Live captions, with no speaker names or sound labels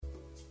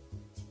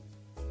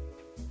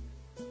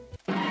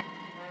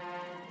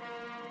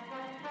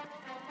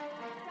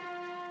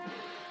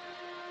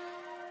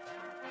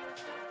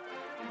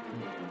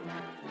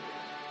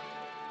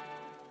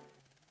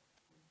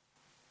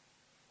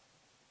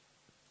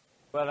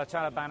Well, the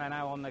Taliban are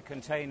now on the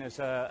containers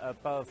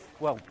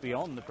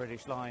beyond the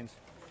British lines.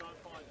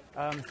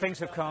 Things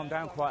have calmed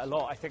down quite a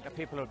lot. I think that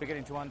people are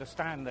beginning to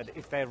understand that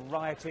if they're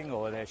rioting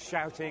or they're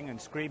shouting and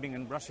screaming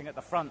and rushing at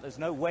the front, there's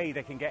no way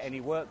they can get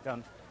any work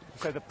done.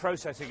 So the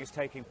processing is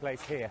taking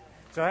place here.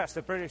 So that's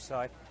the British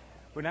side.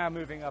 We're now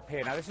moving up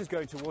here. Now this is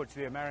going towards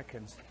the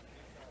Americans.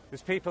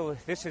 There's people,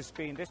 this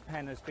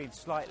pen has been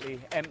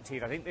slightly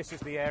emptied. I think this is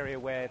the area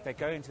where they're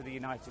going to the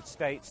United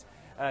States,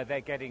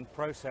 they're getting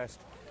processed.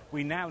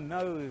 We now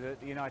know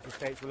that the United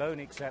States will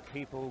only accept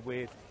people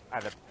with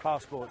either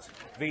passports,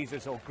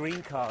 visas or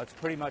green cards.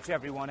 Pretty much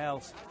everyone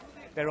else,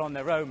 they're on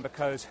their own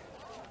because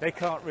they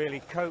can't really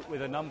cope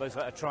with the numbers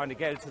that are trying to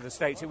get into the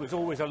States. It was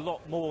always a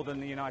lot more than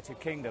the United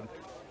Kingdom.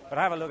 But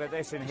have a look at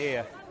this in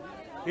here.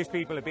 These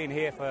people have been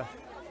here for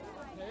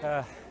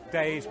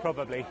days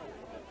probably.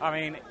 I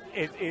mean,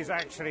 it is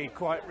actually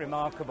quite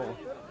remarkable.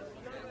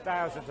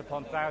 Thousands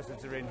upon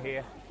thousands are in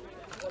here.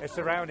 They're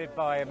surrounded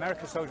by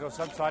American soldiers on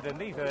some side, and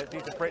these are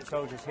Brit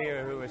soldiers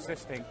here who are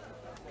assisting,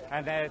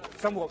 and they're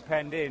somewhat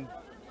penned in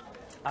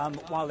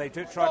while they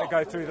do try to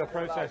go through the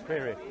process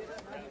period.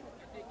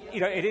 You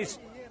know, it is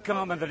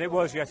calmer than it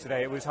was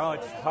yesterday. It was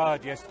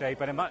hard yesterday,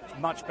 but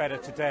much better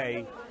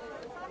today.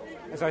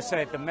 As I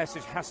said, the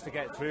message has to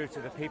get through to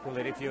the people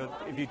that if you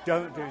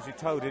don't do as you're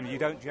told and you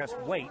don't just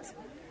wait,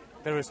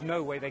 there is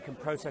no way they can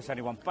process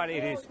anyone. But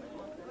it is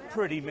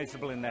pretty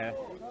miserable in there.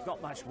 There's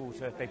not much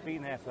water. They've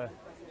been there for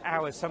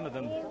hours, some of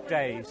them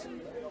days,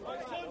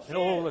 and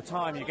all the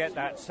time you get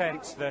that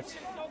sense that,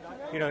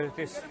 you know,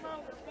 this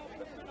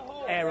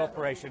air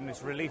operation,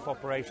 this relief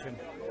operation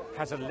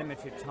has a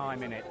limited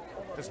time in it.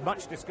 There's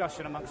much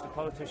discussion amongst the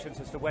politicians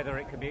as to whether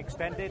it can be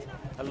extended.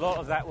 A lot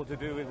of that will to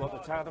do with what the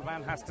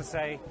Taliban has to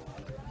say,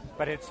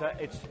 but it's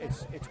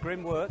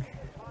grim work,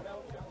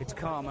 it's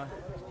calmer,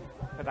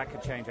 but that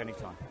could change any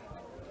time.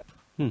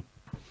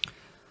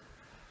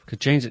 Could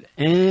change at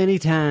any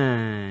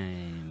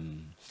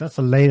time. That's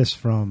the latest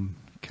from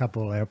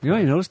Kabul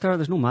Airport. You noticed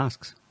there's no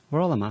masks. Where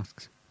are all the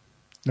masks?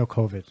 No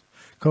COVID.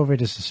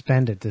 COVID is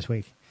suspended this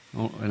week.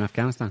 Oh, in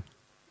Afghanistan?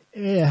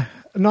 Yeah,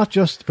 not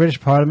just the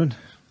British Parliament.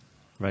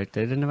 Right,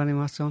 they didn't have any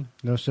masks on?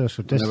 No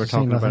social distancing. They were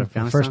talking about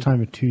Afghanistan? For the first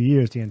time in 2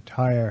 years, the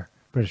entire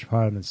British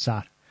Parliament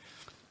sat.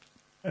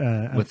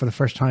 And for the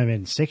first time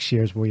in 6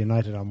 years, we're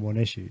united on one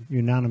issue.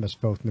 Unanimous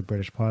vote in the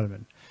British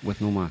Parliament.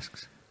 With no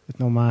masks? With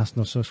no masks,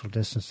 no social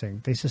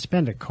distancing. They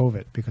suspended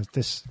COVID because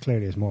this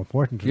clearly is more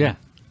important to them.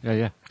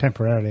 Yeah.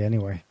 Temporarily,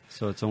 anyway.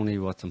 So it's only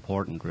what's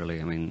important,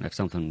 really. I mean, if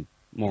something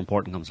more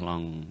important comes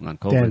along than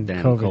COVID,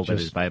 then COVID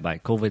is bye-bye.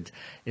 COVID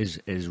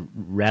is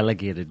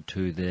relegated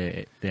to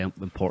the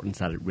importance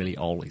that it really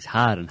always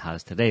had and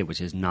has today,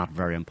 which is not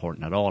very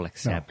important at all,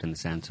 except in the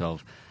sense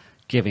of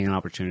giving an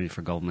opportunity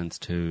for governments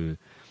to,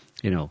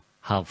 you know,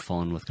 have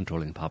fun with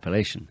controlling the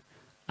population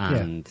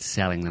and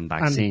selling them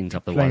vaccines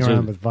up the wazoo. Playing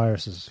around with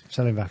viruses,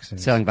 selling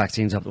vaccines. Selling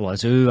vaccines up the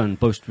wazoo and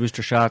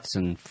booster shots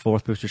and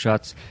fourth booster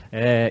shots.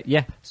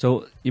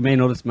 So you may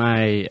notice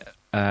my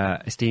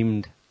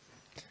esteemed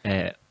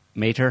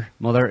mater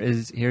mother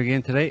is here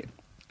again today.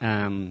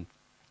 Hi,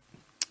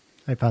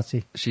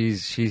 Patsy.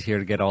 She's here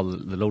to get all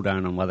the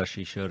lowdown on whether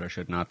she should or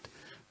should not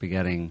be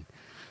getting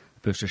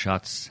booster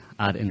shots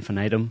ad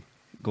infinitum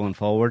going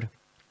forward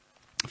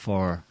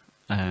for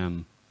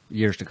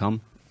years to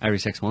come, every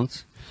 6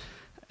 months.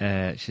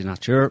 She's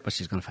not sure, but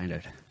she's going to find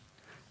out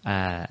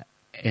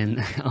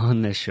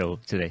on this show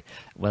today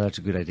whether it's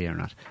a good idea or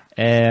not.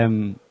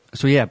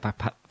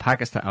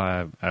 Pakistan,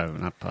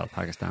 not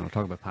Pakistan. We'll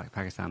talk about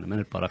Pakistan in a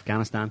minute, but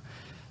Afghanistan,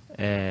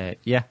 You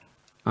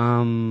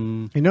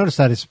notice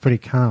that it's pretty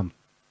calm.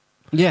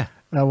 Yeah.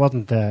 That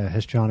wasn't the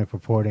histrionic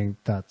reporting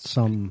that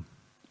some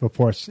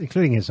reports,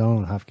 including his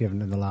own, have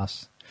given over the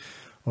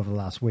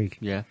last week.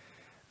 Yeah.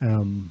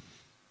 And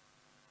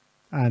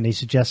he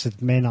suggests it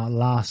may not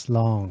last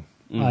long,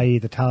 i.e.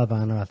 the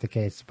Taliban are at the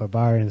gates, the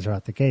barbarians are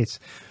at the gates.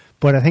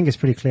 But I think it's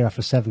pretty clear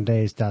after 7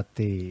 days that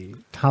the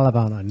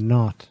Taliban are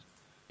not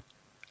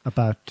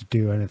about to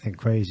do anything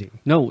crazy.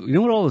 No, you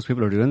know what all those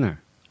people are doing there?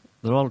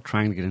 They're all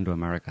trying to get into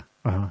America.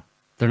 Uh-huh.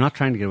 They're not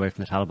trying to get away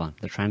from the Taliban.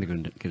 They're trying to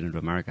get into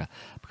America.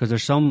 Because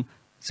there's some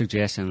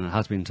suggestion, and there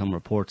has been some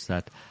reports,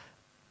 that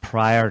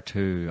prior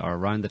to or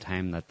around the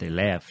time that they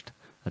left,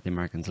 that the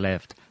Americans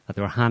left, that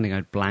they were handing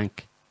out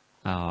blank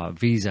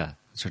visa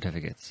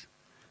certificates,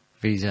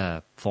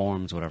 visa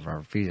forms,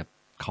 whatever, visa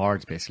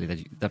cards,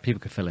 basically, that people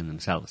could fill in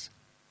themselves.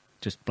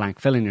 Just blank,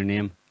 fill in your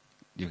name,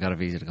 you've got a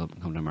visa to come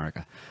to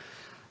America.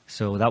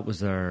 So that was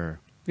their,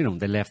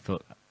 they left. I'll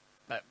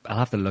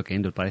have to look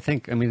into it, but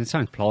it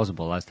sounds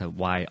plausible as to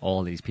why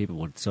all these people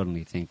would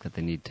suddenly think that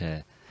they need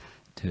to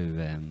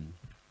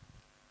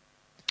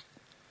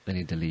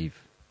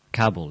leave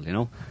Kabul,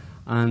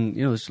 And,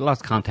 there's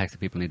lots of context that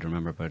people need to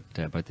remember about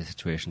the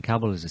situation.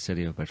 Kabul is a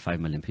city of about 5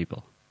 million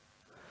people.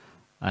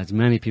 As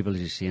many people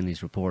as you see in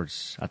these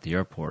reports at the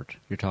airport,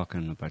 you're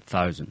talking about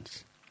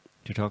thousands.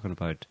 You're talking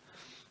about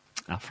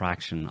a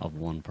fraction of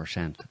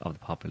 1% of the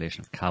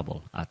population of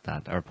Kabul at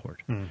that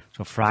airport. So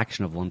a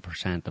fraction of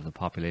 1% of the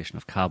population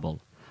of Kabul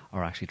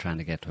are actually trying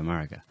to get to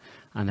America.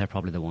 And they're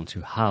probably the ones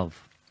who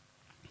have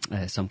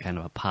some kind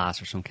of a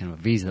pass or some kind of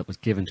a visa that was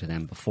given to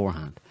them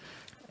beforehand.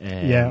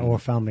 Or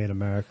family in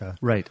America.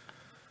 Right.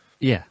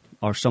 Yeah,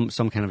 or some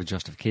kind of a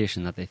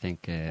justification that they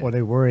think... or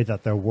they worry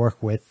that their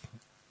work with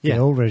the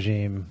old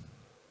regime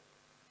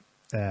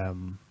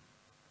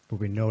will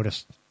be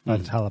noticed by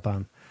the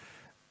Taliban,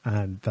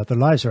 and that their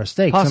lives are at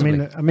stake.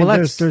 Possibly. I mean,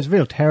 there's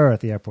real terror at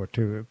the airport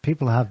too.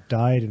 People have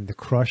died in the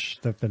crush.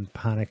 They've been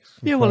panicked.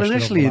 Yeah, well,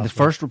 initially the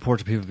first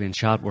reports of people being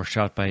shot were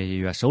shot by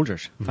U.S.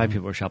 soldiers. 5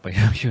 people were shot by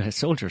U.S.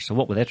 soldiers. So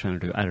what were they trying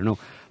to do? I don't know.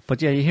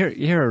 But yeah, you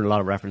hear a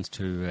lot of reference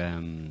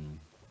to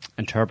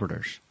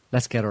interpreters.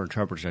 Let's get our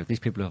interpreters out. These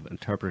people who have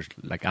interpreters,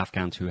 like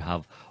Afghans who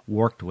have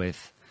worked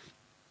with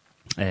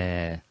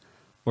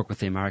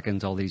the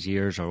Americans all these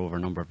years or over a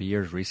number of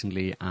years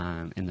recently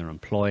in their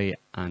employ,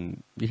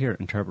 and you hear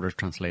interpreters,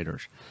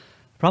 translators.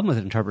 The problem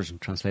with interpreters and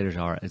translators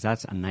is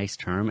that's a nice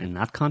term. In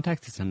that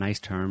context, it's a nice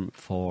term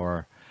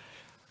for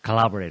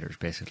collaborators,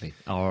 basically,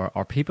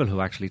 or people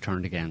who actually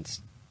turned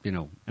against,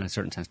 in a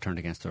certain sense, turned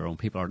against their own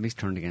people, or at least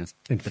turned against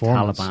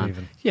informants, the Taliban.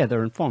 even. Yeah,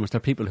 they're informants.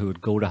 They're people who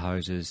would go to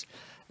houses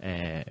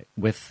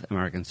with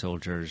American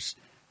soldiers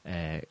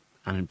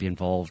and be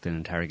involved in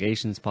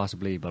interrogations,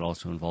 possibly, but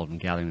also involved in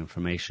gathering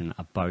information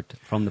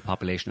from the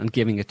population and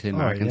giving it to the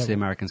Americans. So the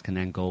Americans can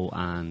then go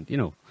and,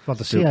 Well,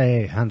 the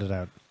CIA handed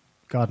out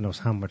God knows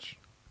how much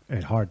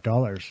in hard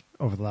dollars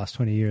over the last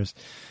 20 years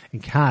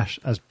in cash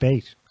as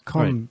bait.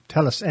 Come,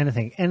 tell us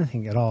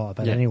anything at all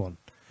about anyone.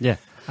 Yeah.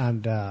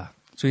 And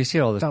so you see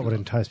all this. That would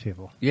entice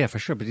people. Yeah, for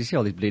sure. But you see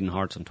all these bleeding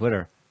hearts on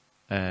Twitter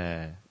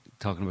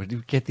talking about,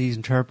 do get these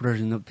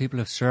interpreters, and the people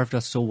have served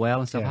us so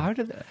well and stuff. Yeah. How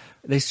did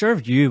they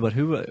served you? But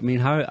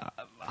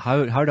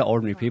how do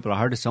ordinary people, or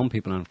how do some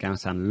people in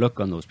Afghanistan look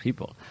on those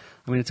people?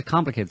 I mean, it's a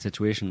complicated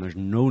situation. There's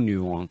no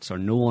nuance or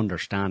no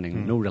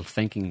understanding, no real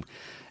thinking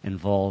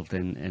involved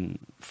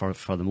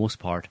for the most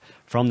part,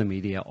 from the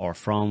media or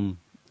from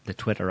the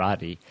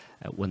Twitterati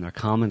when they're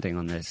commenting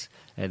on this.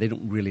 They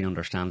don't really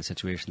understand the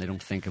situation. They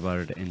don't think about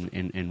it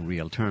in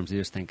real terms. They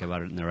just think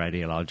about it in their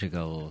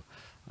ideological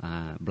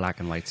black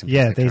and white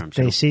simplistic terms.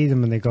 They see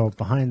them and they go,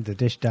 behind the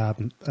dish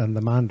dab and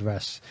the man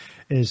dress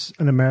is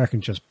an American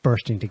just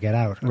bursting to get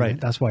out. Right.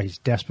 That's why he's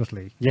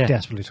desperately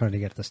trying to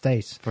get to the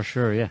States. For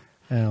sure, yeah.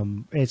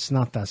 It's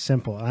not that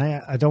simple.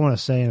 I don't want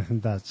to say anything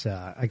that's,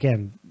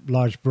 again,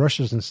 large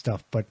brushes and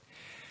stuff, but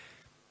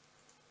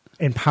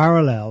in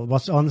parallel,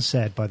 what's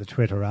unsaid by the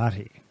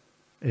Twitterati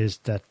is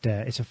that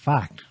it's a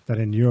fact that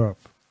in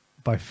Europe,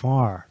 by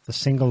far, the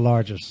single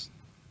largest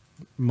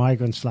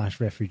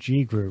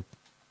migrant/refugee group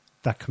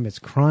that commits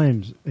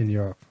crimes in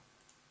Europe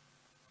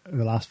in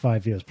the last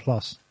 5 years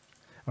plus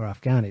are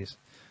Afghanis,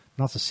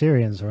 not the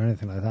Syrians or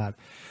anything like that.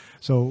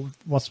 So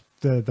what's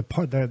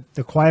the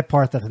quiet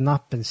part that has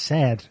not been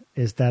said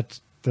is that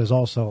there's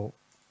also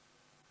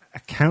a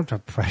counter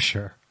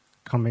pressure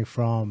coming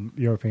from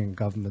European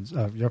governments,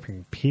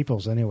 European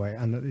peoples anyway,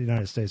 and the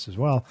United States as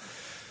well,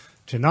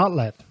 to not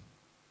let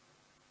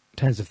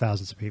tens of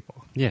thousands of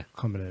people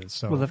coming in.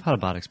 So, well, they've had a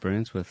bad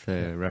experience with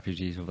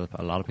refugees.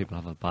 A lot of people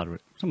have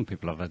some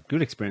people have had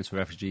good experience with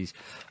refugees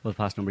over the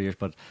past number of years,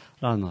 but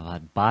a lot of them have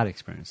had bad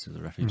experiences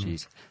with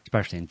refugees,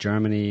 especially in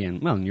Germany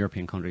and, well, in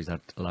European countries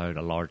that allowed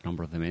a large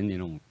number of them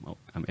in.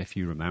 If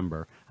you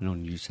remember, I know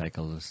news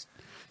cycles,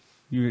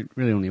 you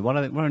really only, what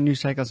are news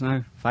cycles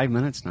now? 5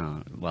 minutes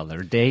now? Well,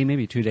 they're a day,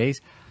 maybe 2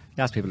 days.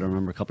 You ask people to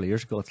remember a couple of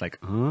years ago, it's like,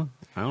 I don't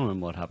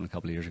remember what happened a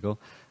couple of years ago.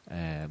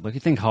 But if you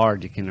think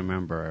hard, you can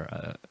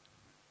remember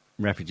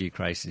refugee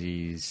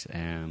crises,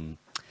 and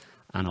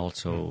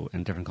also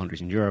in different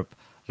countries in Europe,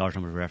 large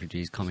number of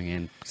refugees coming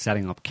in,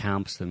 setting up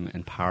camps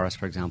in Paris,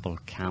 for example,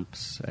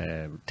 camps,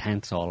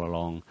 tents all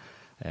along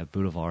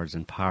boulevards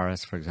in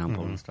Paris, for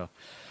example, and stuff.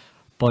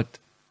 But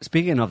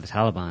speaking of the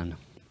Taliban,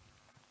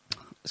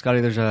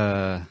 Scotty, there's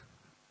a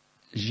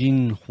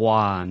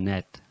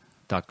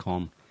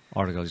xinhuanet.com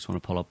article I just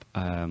want to pull up.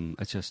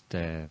 It's just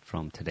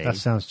from today. That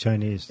sounds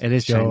Chinese. It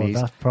is Chinese.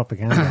 That's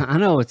propaganda. I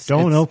know.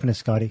 Don't open it,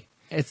 Scotty.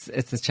 It's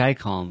the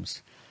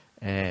Chi-Coms.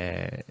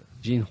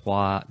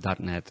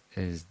 Xinhua.net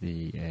is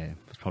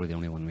it's probably the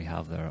only one we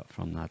have there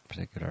from that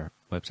particular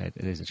website.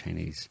 It is a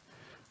Chinese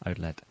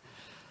outlet.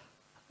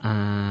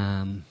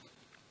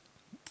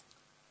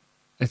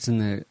 It's in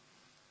the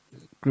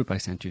group I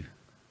sent you.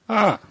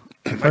 I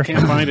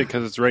can't find it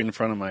because it's right in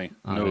front of my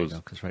There you nose.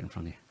 go, 'cause it's right in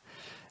front of you.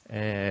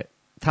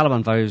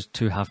 Taliban vows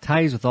to have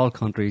ties with all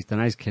countries,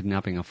 denies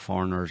kidnapping of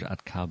foreigners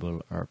at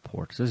Kabul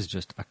airport. So this is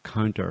just a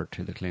counter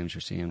to the claims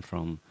you're seeing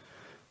from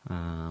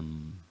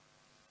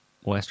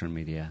Western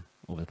media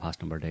over the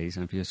past number of days.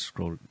 And if you just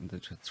scroll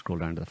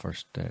down to the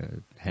first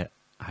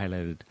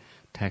highlighted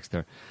text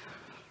there,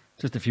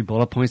 just a few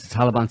bullet points. The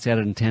Taliban said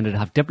it intended to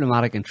have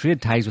diplomatic and trade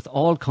ties with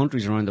all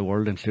countries around the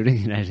world, including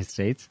the United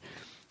States.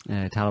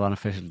 Taliban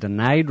officials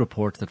denied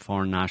reports that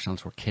foreign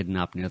nationals were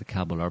kidnapped near the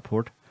Kabul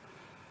airport.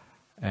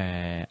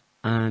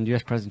 And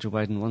US President Joe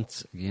Biden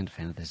once again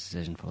defended this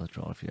decision for the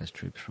withdrawal of US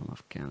troops from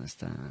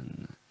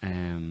Afghanistan.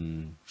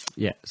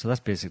 So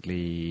that's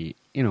basically,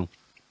 the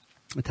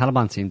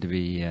Taliban seem to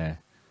be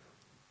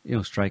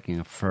striking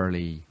a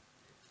fairly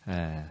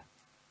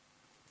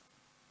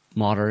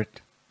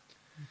moderate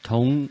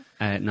tone,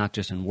 not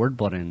just in word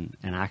but in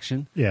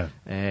action. Yeah.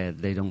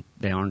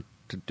 They aren't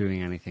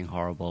doing anything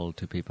horrible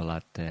to people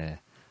at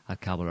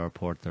Kabul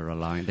airport.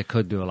 They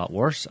could do a lot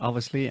worse,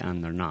 obviously,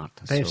 and they're not.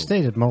 They've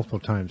stated multiple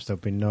times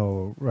there'll be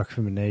no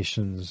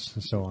recriminations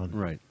and so on.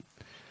 Right.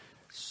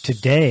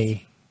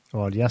 Today,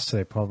 well,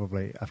 yesterday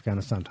probably,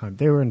 Afghanistan time,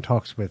 they were in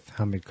talks with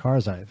Hamid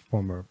Karzai, the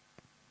former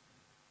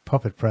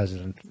puppet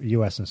president,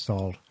 US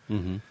installed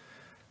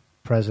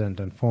president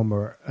and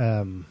former,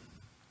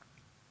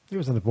 he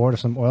was on the board of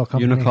some oil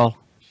company. Unocal.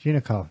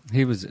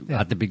 He was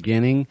at the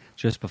beginning,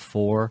 just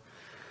before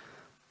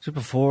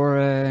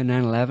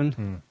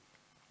 9/11.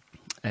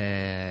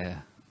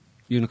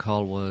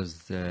 Unocal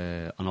was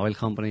an oil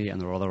company, and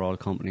there were other oil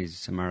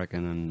companies,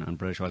 American and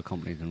British oil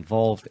companies,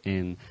 involved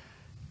in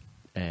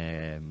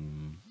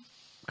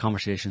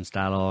conversations,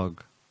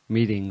 dialogue,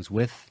 meetings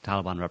with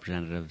Taliban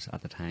representatives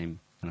at the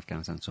time in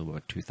Afghanistan, so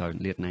about 2000,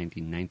 late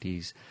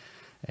 1990s,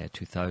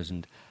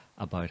 2000,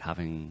 about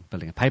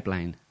building a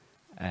pipeline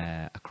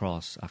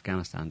across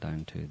Afghanistan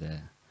down to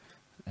the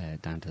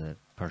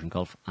Persian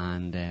Gulf,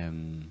 and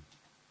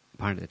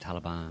apparently the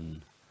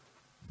Taliban,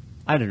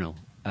 I don't know,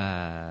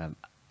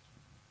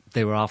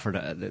 they were offered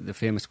the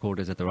famous quote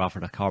is that they were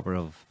offered a carpet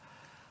of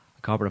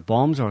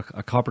bombs, or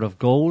a carpet of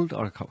gold,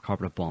 or a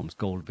carpet of bombs,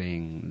 gold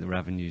being the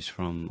revenues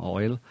from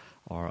oil,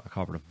 or a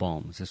carpet of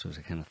bombs. This was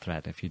a kind of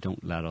threat: if you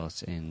don't let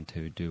us in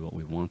to do what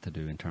we want to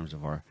do in terms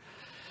of our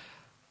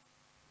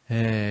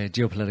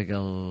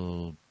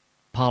geopolitical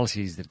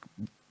policies, that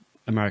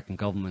American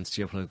government's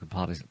geopolitical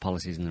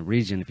policies in the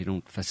region, if you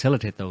don't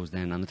facilitate those,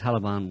 then, and the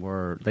Taliban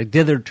they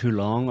dithered too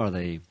long, or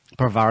they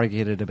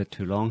prevaricated a bit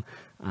too long,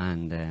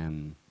 and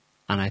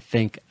I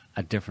think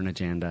a different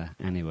agenda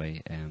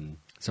anyway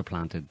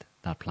supplanted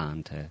that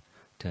plan to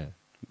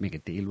make a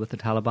deal with the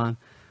Taliban,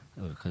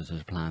 because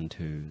there's a plan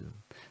to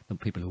the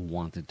people who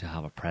wanted to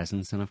have a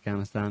presence in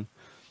Afghanistan,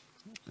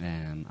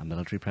 a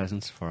military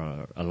presence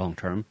for a long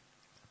term.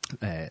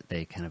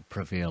 They kind of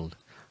prevailed.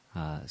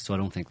 So I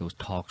don't think those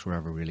talks were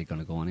ever really going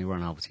to go anywhere,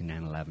 and obviously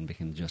 9/11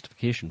 became the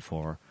justification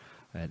for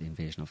the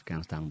invasion of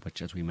Afghanistan,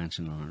 which, as we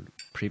mentioned on our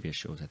previous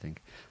shows, I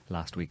think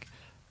last week,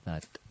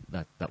 that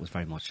was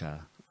very much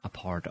a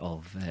part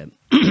of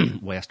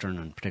Western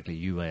and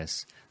particularly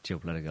US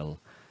geopolitical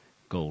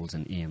goals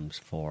and aims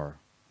for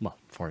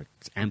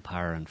its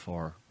empire and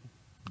for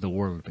the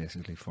world,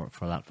 basically for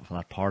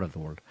that part of the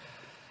world.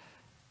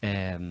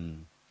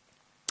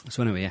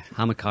 So anyway,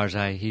 Hamid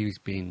Karzai, he's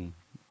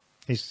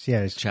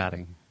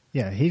chatting.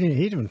 Yeah, he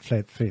didn't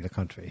flee the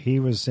country. He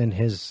was in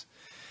his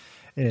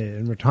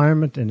in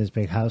retirement in his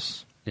big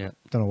house. Yeah,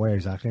 don't know where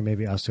exactly.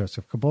 Maybe outskirts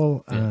of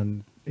Kabul,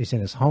 and he's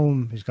in his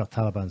home. He's got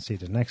Taliban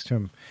seated next to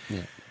him.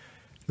 Yeah,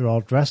 they're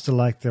all dressed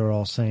alike. They're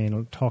all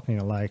talking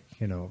alike.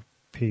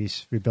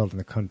 Peace, rebuilding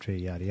the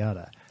country, yada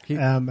yada.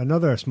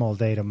 Another small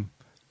datum: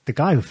 the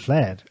guy who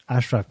fled,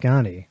 Ashraf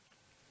Ghani,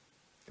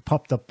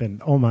 popped up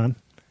in Oman.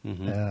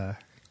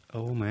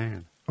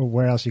 Oman.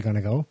 Where else are you going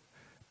to go?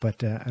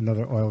 But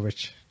another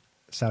oil-rich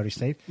Saudi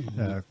state,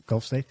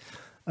 Gulf state.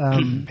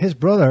 His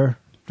brother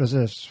does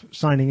a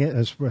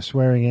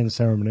swearing-in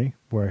ceremony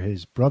where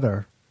his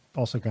brother,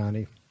 also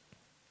Ghani,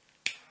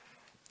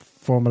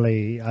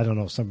 formally,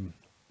 did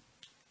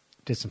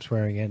some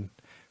swearing-in,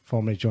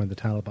 formally joined the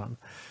Taliban.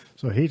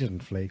 So he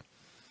didn't flee.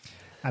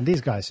 And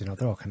these guys,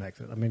 they're all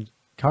connected. I mean,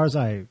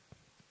 Karzai,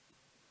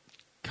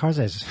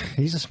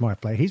 he's a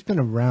smart player. He's been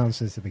around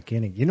since the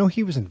beginning.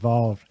 He was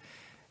involved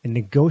in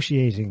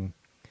negotiating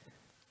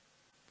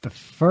the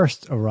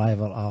first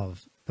arrival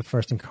of the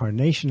first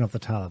incarnation of the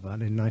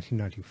Taliban in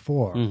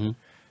 1994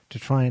 to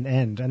try and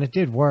end, and it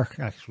did work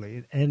actually,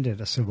 it ended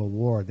a civil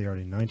war in the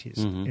early 90s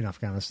in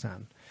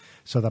Afghanistan,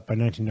 so that by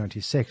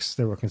 1996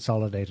 they were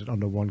consolidated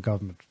under one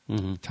government,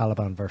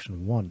 Taliban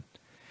version 1.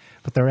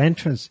 But their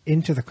entrance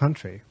into the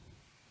country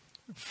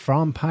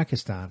from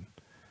Pakistan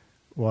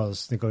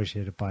was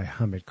negotiated by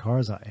Hamid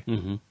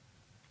Karzai.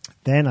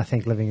 Then I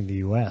think living in the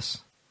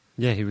US.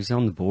 Yeah, he was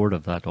on the board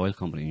of that oil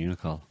company,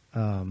 Unocal.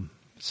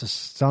 It's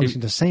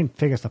astonishing. The same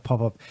figures that pop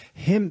up.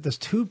 There's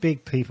two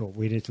big people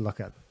we need to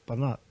look at, but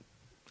not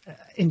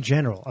in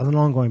general, on an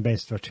ongoing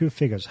basis. There are two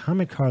figures.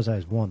 Hamid Karzai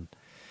is one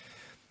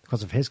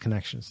because of his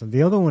connections, and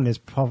the other one is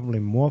probably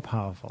more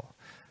powerful.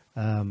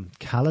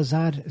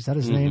 Khalilzad, is that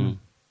his name?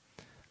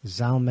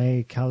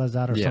 Zalmay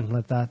Khalilzad or something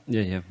like that.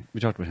 Yeah. We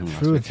talked about him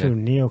last week. Through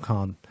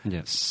neocon,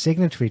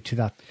 signatory to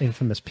that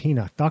infamous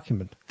PNAC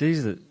document.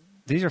 These are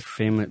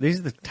famous. These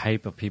are the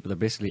type of people. They're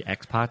basically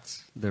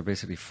expats. They're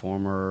basically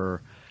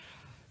former,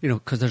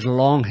 because there's a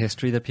long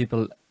history that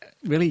people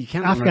really you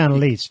can't. Afghan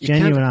elites,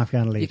 genuine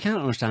Afghan elites. You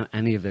can't understand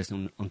any of this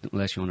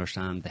unless you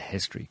understand the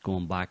history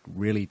going back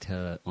really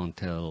to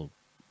the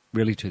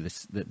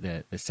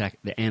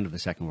end of the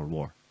Second World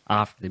War,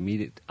 after the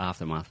immediate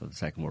aftermath of the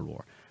Second World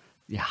War.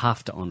 You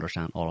have to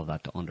understand all of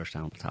that to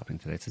understand what's happening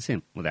today. It's the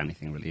same with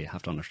anything, really. You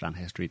have to understand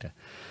history to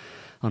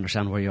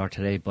understand where you are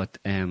today. But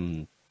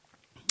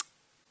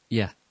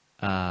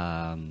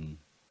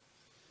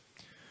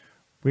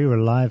We were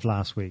live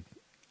last week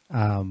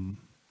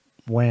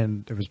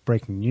when there was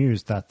breaking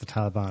news that the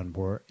Taliban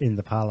were in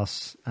the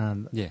palace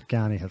and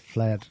Ghani had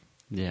fled.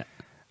 Yeah.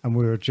 And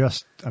we were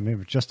just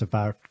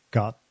about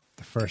got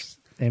the first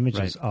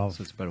images of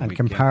and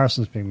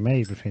comparisons being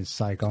made between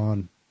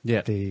Saigon,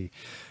 the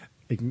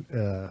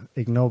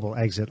ignoble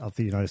exit of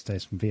the United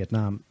States from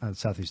Vietnam and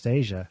Southeast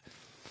Asia.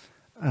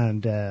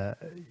 And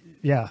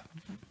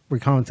we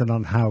commented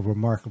on how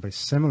remarkably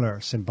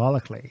similar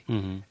symbolically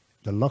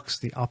the looks,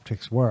 the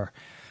optics were.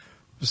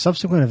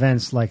 Subsequent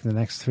events, like the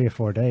next 3 or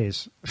 4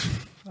 days,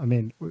 I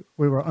mean,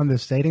 we were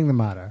understating the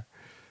matter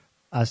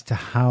as to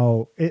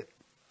how it,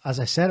 as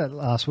I said it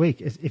last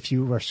week, if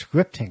you were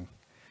scripting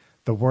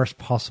the worst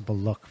possible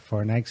look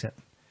for an exit,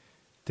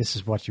 this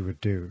is what you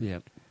would do.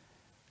 Yep.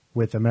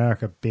 With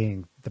America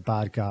being the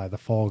bad guy, the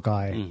fall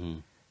guy,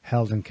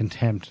 held in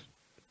contempt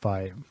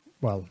by,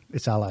 well,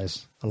 its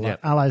allies,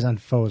 allies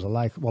and foes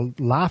alike. Well,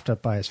 laughed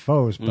at by its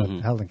foes, but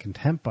held in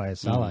contempt by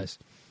its allies.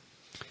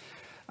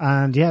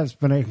 And yeah, it's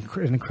been an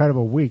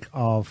incredible week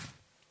of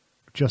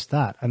just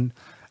that. And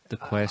the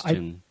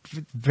question,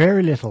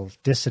 very little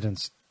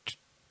dissidence,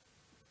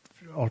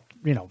 or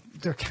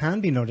there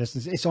can be no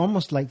distance. It's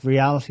almost like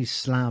reality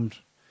slammed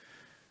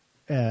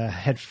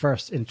head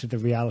first into the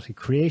reality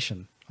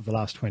creation of the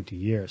last 20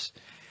 years.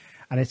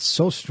 And it's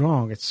so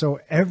strong. It's so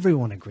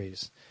everyone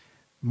agrees,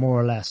 more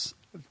or less,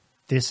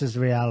 this is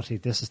reality,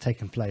 this is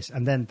taking place.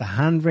 And then the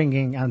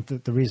hand-wringing and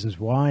the reasons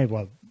why,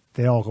 well,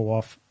 they all go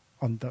off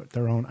on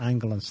their own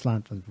angle and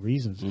slant and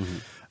reasons.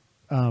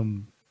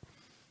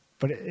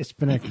 But it's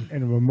been a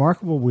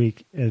remarkable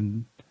week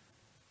in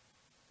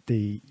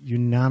the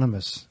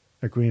unanimous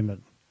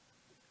agreement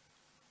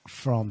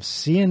from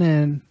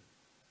CNN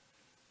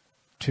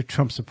to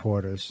Trump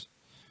supporters,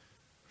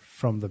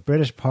 from the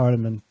British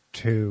Parliament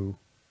to,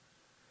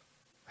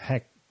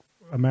 heck,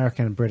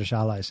 American and British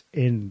allies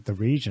in the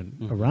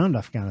region around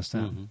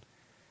Afghanistan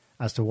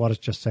as to what has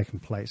just taken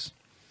place.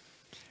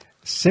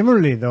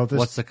 Similarly, though,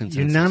 what's the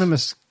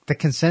consensus? The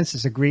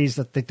consensus agrees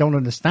that they don't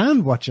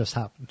understand what just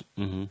happened.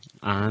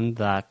 And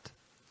that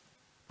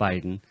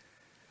Biden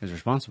is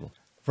responsible.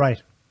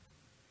 Right.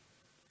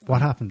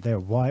 What happened there?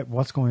 Why?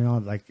 What's going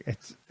on? Like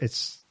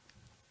it's.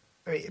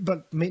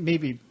 But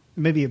maybe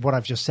what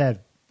I've just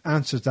said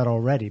answers that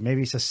already.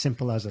 Maybe it's as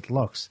simple as it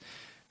looks.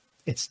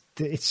 It's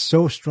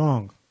so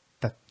strong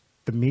that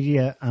the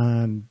media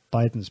and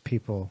Biden's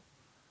people,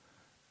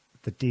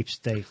 the deep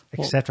state,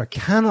 etc.,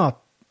 cannot.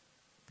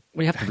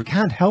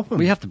 Can't help him.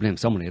 We have to blame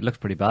somebody. It looks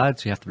pretty bad,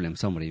 so you have to blame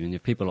somebody. I mean, you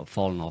have people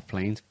falling off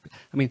planes.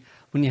 I mean,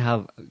 when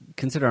you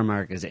consider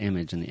America's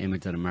image and the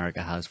image that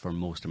America has for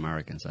most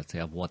Americans, let's say,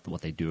 of what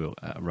they do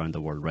around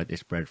the world, right? They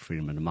spread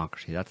freedom and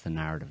democracy. That's the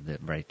narrative, the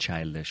very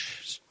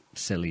childish,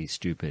 silly,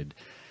 stupid,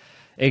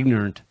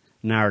 ignorant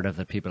narrative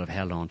that people have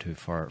held on to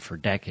for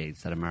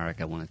decades, that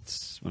America, when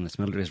its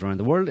military is around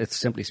the world, it's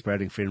simply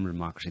spreading freedom and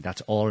democracy.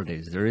 That's all it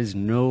is. There is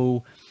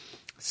no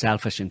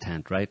selfish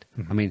intent, right?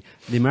 I mean,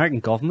 the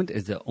American government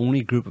is the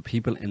only group of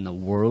people in the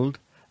world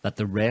that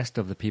the rest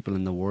of the people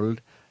in the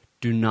world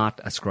do not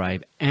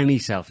ascribe any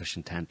selfish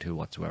intent to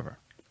whatsoever.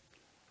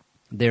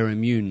 They're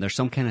immune. They're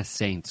some kind of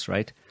saints,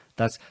 right?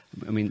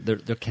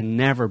 There can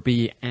never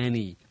be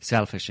any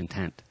selfish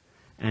intent,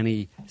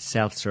 any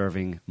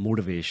self-serving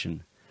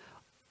motivation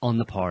on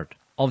the part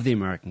of the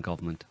American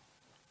government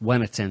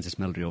when it sends its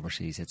military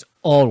overseas. It's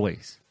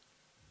always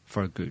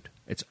for good.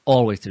 It's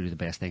always to do the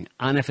best thing.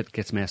 And if it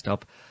gets messed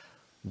up,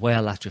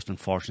 well, that's just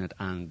unfortunate,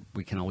 and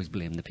we can always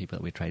blame the people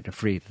that we tried to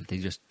free,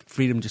 that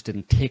freedom just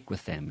didn't take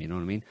with them, you know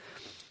what I mean?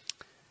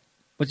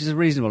 Which is a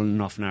reasonable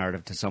enough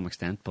narrative to some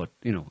extent, but,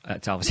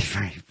 it's obviously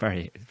very,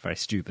 very, very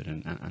stupid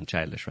and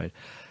childish, right?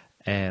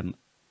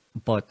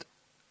 But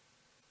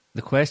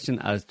the question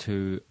as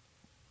to...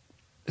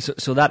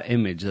 So that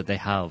image that they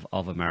have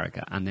of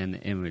America, and then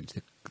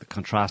the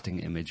contrasting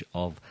image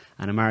of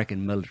an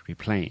American military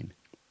plane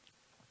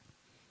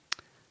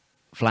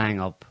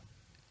flying up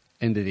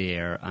into the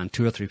air and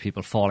 2 or 3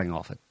 people falling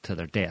off it to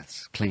their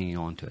deaths, clinging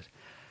onto it.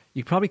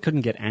 You probably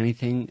couldn't get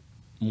anything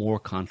more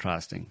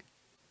contrasting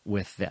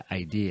with the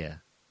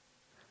idea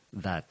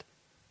that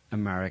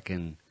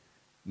American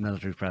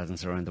military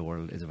presence around the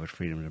world is about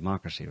freedom and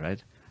democracy,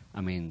 right? I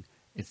mean,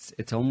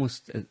 it's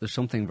almost, there's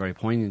something very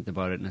poignant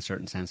about it in a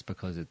certain sense,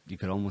 because you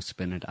could almost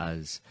spin it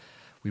as,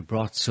 we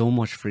brought so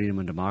much freedom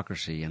and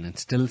democracy and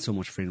instilled so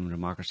much freedom and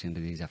democracy into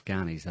these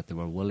Afghanis that they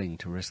were willing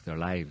to risk their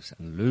lives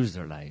and lose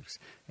their lives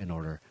in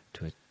order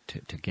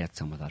to get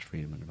some of that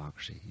freedom and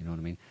democracy. You know what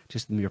I mean?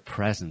 Just the mere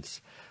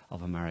presence of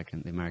the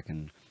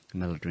American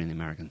military and the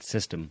American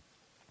system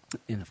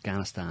in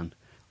Afghanistan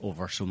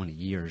over so many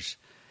years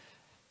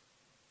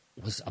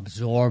was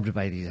absorbed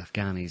by these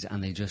Afghanis,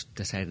 and they just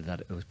decided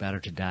that it was better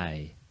to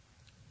die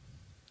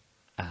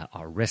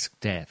or risk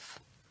death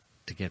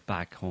to get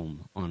back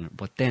home on.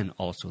 But then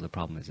also the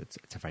problem is it's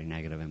a very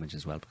negative image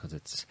as well, because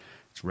it's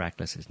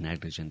reckless, it's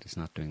negligent, it's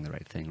not doing the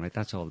right thing, right?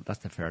 That's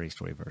the fairy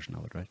story version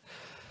of it, right?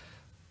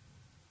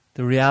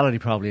 The reality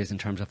probably is, in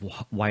terms of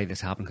why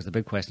this happened, because the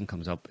big question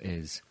comes up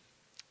is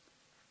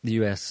the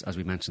US, as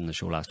we mentioned in the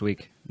show last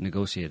week,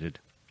 negotiated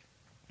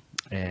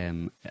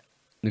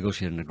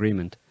negotiated an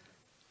agreement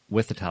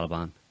with the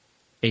Taliban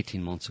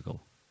 18 months ago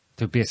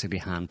to basically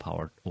hand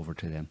power over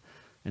to them.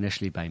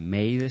 Initially by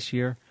May this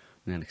year,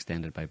 and then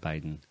extended by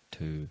Biden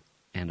to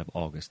end of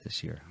August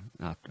this year,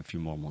 after a few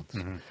more months.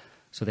 Mm-hmm.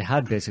 So they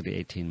had basically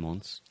 18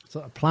 months.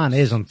 So a plan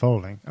is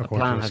unfolding. A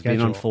plan has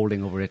been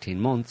unfolding over 18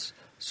 months.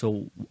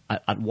 So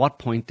at what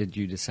point did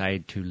you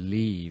decide to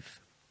leave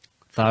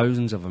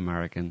thousands of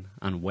American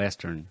and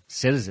Western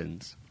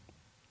citizens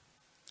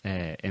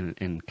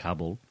in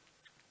Kabul,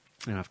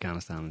 in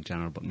Afghanistan in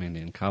general, but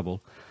mainly in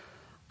Kabul,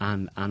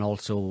 and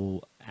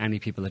also any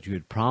people that you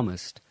had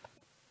promised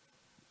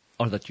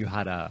or that you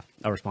had a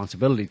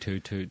responsibility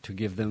to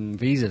give them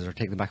visas or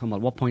take them back home? At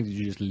what point did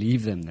you just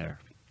leave them there?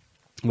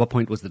 At what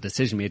point was the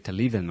decision made to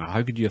leave them there?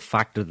 How could you have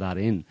factored that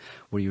in,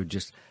 where you would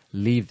just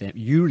leave them?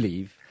 You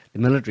leave, the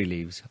military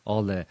leaves,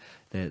 all the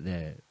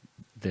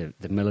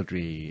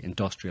military,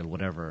 industrial,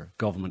 whatever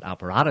government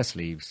apparatus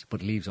leaves,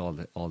 but leaves all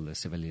the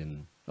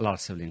civilian, a lot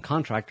of civilian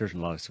contractors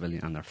and a lot of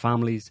civilian and their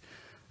families.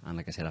 And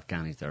like I said,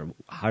 Afghanis there.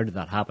 How did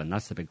that happen?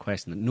 That's the big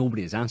question that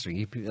nobody is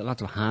answering.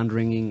 Lots of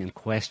hand-wringing and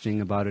questioning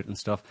about it and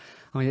stuff.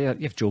 I mean,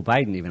 if Joe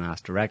Biden even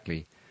asked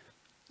directly,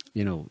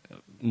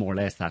 more or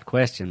less that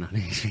question, and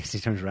he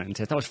turns around and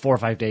says, that was 4 or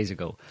 5 days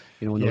ago,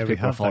 when those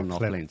people were falling off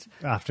planes.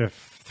 After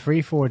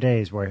 3-4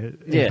 days where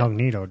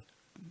incognito,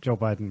 Joe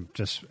Biden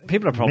just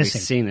people are probably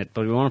missing. seen it,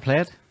 but we want to play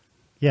it?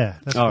 Yeah,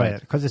 let's play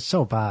it, because it's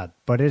so bad,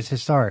 but it's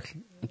historic.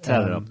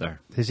 Tell it up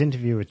there. His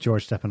interview with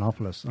George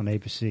Stephanopoulos on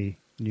ABC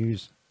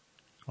News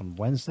on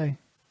Wednesday?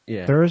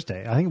 Yeah.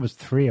 Thursday. I think it was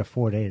 3 or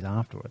 4 days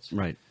afterwards.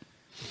 Right.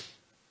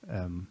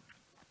 Can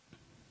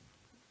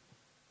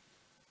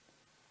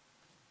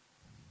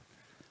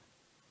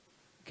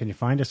you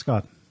find it,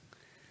 Scott?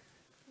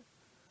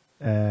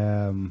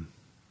 ABC?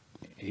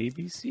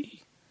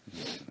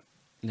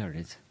 There it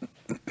is.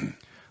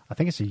 I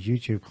think it's a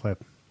YouTube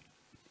clip.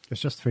 It's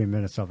just 3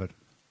 minutes of it.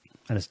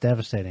 And it's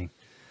devastating.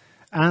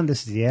 And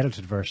this is the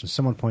edited version.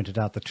 Someone pointed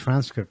out the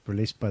transcript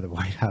released by the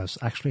White House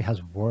actually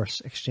has worse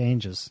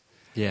exchanges.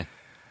 Yeah.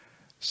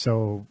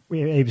 So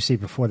ABC,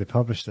 before they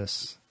published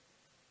this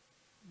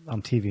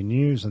on TV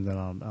news and then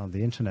on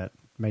the internet,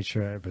 made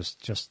sure it was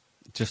just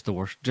the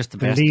worst, just the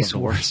the best, least of the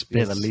worst. worst Yeah,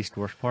 bits. the least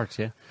worst parts.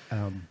 Yeah.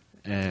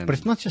 But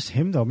it's not just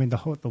him, though. I mean, the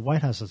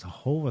White House as a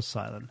whole was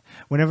silent.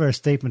 Whenever a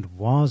statement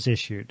was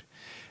issued,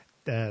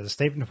 the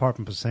State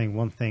Department was saying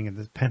one thing and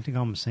the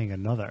Pentagon was saying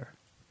another.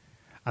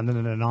 And then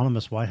an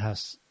anonymous White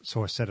House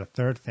source said a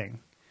third thing.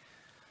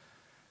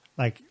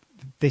 Like,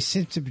 they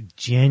seem to be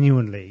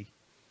genuinely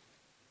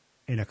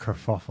in a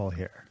kerfuffle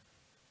here.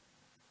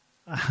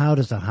 How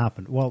does that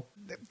happen? Well,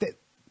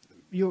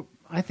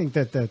 I think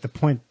that the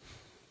point...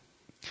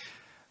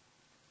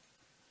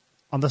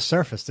 On the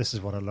surface, this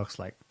is what it looks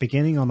like.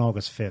 Beginning on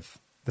August 5th,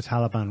 the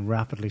Taliban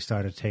rapidly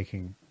started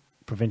taking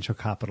provincial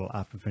capital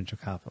after provincial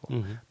capital.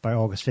 Mm-hmm. By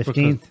August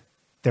 15th,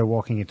 they're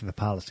walking into the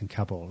palace in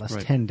Kabul.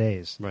 That's 10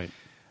 days. Right.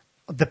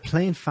 The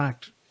plain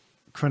fact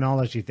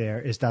chronology there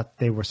is that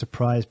they were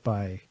surprised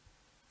by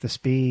the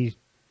speed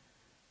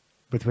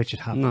with which it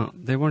happened. No,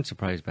 they weren't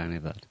surprised by any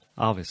of that.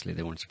 Obviously,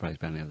 they weren't surprised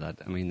by any of that.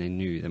 I mean, they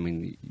knew. I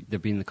mean,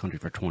 they've been in the country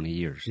for 20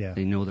 years. Yeah.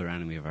 They know their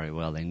enemy very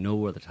well. They know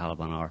where the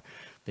Taliban are.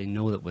 They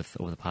know that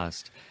over the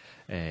past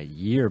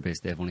year,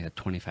 basically, they've only had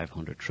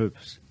 2,500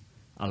 troops,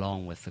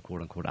 along with the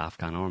quote-unquote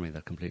Afghan army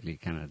that completely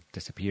kind of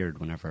disappeared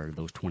whenever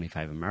those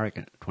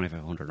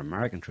 2,500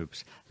 American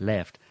troops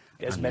left.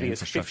 As many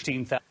as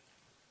 15,000.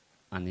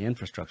 And the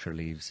infrastructure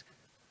leaves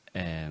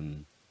that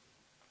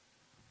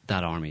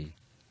army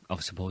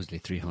of supposedly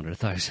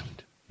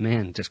 300,000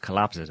 men just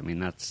collapses. I mean,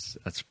 that's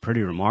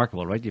pretty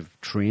remarkable, right?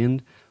 You've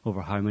trained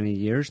over how many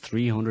years?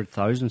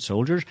 300,000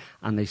 soldiers,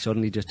 and they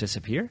suddenly just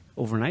disappear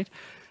overnight.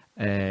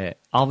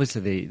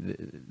 Obviously,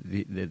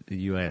 the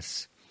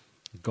U.S.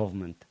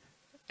 government,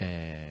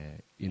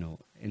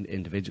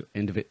 individual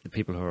the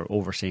people who are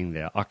overseeing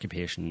the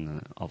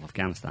occupation of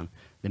Afghanistan,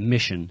 the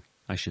mission,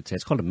 I should say,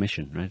 it's called a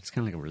mission, right? It's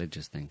kind of like a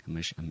religious thing, a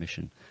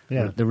mission.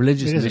 Yeah, the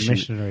religious it is mission, a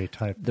missionary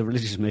type. The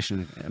religious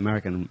mission,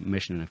 American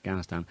mission in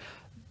Afghanistan,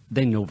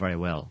 they know very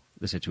well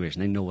the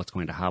situation. They know what's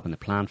going to happen. They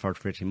plan for it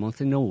for 18 months.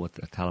 They know what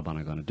the Taliban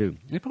are going to do.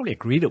 And they probably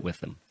agreed it with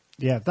them.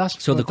 Yeah,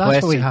 that's so.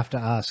 That's what we have to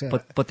ask.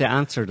 But the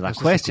answer to that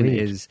question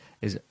is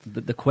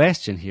the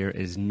question here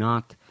is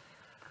not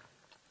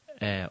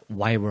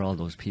why were all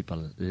those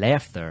people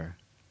left there.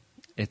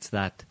 It's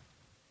that,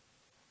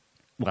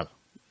 well,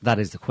 that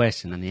is the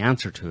question, and the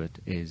answer to it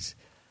is,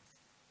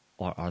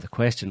 or the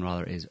question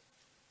rather is,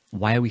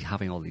 why are we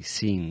having all these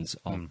scenes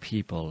of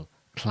people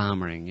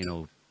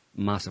clamoring,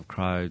 massive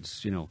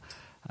crowds,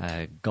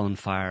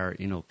 gunfire,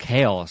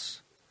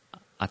 chaos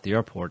at the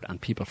airport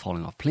and people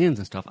falling off planes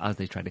and stuff as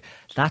they try to...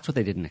 That's what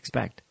they didn't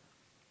expect.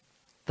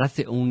 That's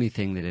the only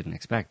thing they didn't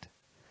expect.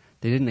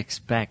 They didn't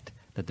expect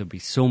that there'd be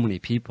so many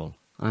people,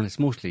 and it's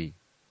mostly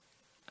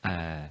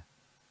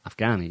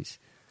Afghanis,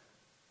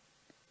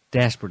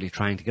 desperately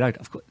trying to get out.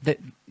 Of course, there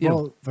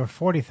are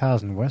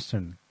 40,000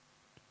 Western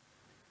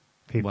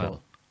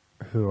people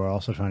who are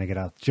also trying to get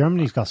out.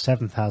 Germany's got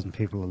 7,000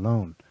 people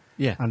alone.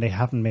 Yeah. And they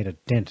haven't made a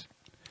dent.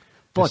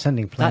 They're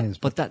sending planes.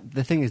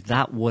 The thing is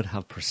that would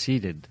have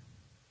preceded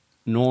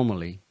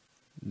normally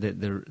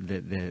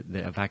the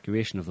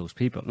evacuation of those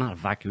people. Not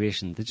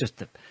evacuation, just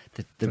the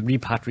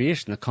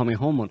repatriation, the coming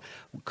home one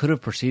could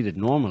have proceeded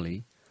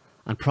normally,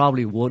 and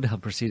probably would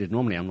have proceeded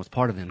normally, and was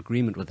part of an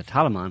agreement with the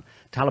Taliban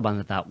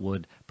that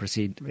would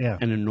proceed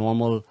in a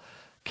normal,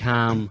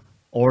 calm,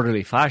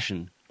 orderly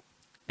fashion,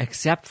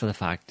 except for the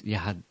fact you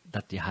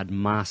had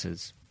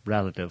masses,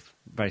 relative,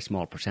 very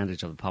small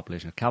percentage of the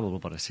population of Kabul,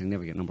 but a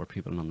significant number of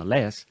people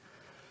nonetheless,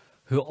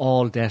 who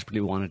all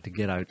desperately wanted to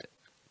get out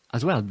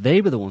as well. They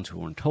were the ones who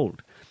weren't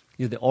told.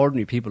 You know, the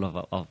ordinary people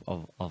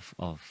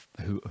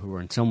who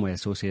were in some way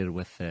associated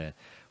with the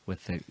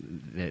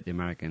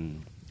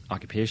American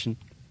occupation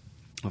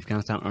of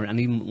Afghanistan, and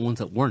even ones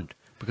that weren't,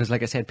 because,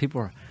 like I said,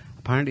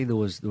 apparently there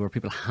were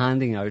people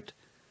handing out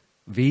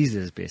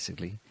visas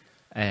basically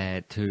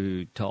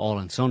to all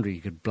and sundry.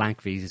 You could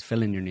blank visas,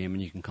 fill in your name,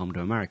 and you can come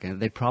to America. And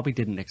they probably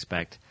didn't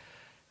expect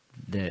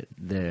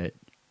the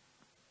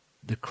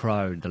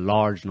crowd, the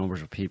large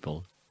numbers of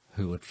people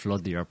who would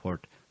flood the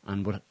airport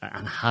and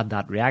had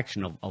that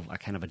reaction of a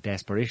kind of a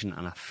desperation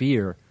and a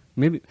fear.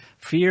 Maybe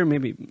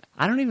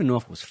I don't even know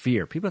if it was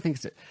fear. People think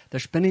they're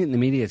spinning it in the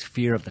media as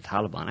fear of the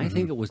Taliban. I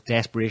think it was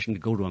desperation to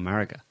go to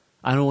America.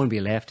 I don't want to be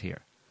left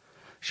here.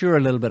 Sure,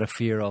 a little bit of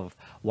fear of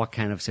what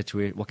kind of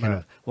situation, what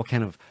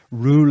kind of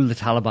rule the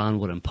Taliban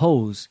would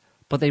impose,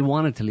 but they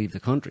wanted to leave the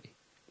country,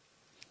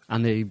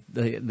 and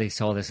they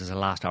saw this as a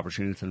last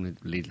opportunity for them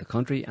to leave the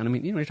country. And I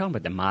mean, you're talking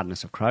about the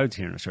madness of crowds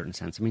here in a certain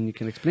sense. I mean, you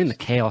can explain the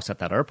chaos at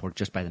that airport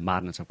just by the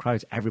madness of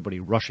crowds. Everybody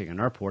rushing an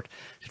airport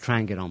to try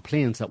and get on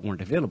planes that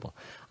weren't available,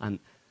 and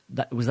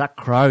it was that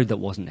crowd that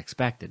wasn't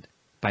expected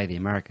by the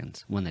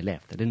Americans when they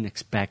left. They didn't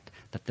expect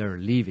that their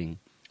leaving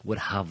would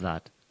have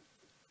that.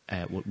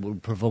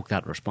 Would provoke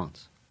that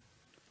response.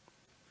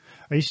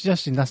 Are you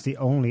suggesting that's the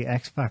only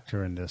X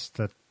factor in this?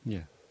 That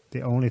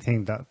the only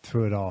thing that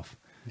threw it off?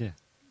 Yeah.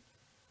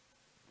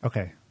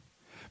 Okay,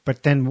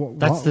 but then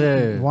that's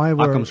the why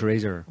Occam's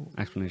razor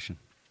explanation.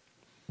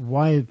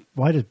 Why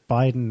did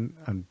Biden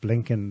and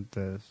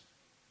Blinken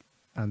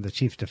and the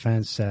Chief of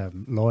Defense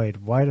Lloyd?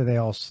 Why do they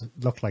all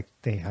look like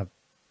they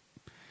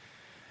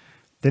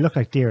look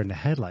like deer in the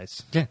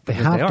headlights? Yeah, they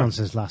have done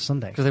since last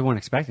Sunday because they weren't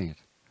expecting it.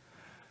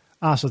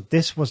 So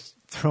this was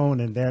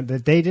thrown in there.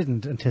 They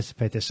didn't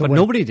anticipate this. So but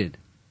nobody did.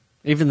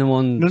 Even the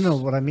ones... No,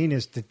 what I mean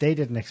is that they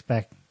didn't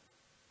expect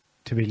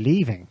to be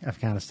leaving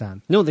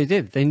Afghanistan. No, they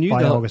did. They knew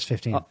by August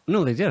 15th.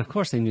 No, they did. Of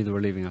course they knew they were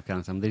leaving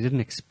Afghanistan. They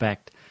didn't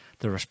expect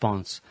the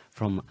response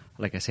from,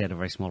 like I said, a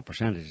very small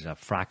percentage, a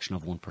fraction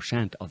of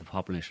 1% of the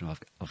population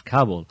of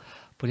Kabul.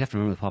 But you have to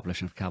remember the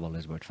population of Kabul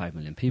is about 5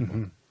 million people.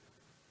 Mm-hmm.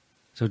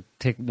 So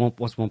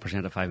what's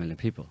 1% of 5 million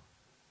people?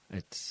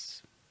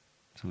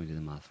 Somebody do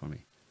the math for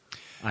me.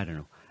 I don't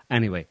know.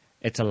 Anyway,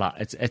 it's a lot.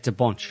 It's a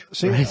bunch.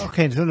 So, right?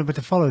 Okay, but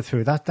to follow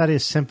through, that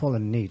is simple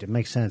and neat. It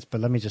makes sense.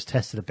 But let me just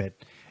test it a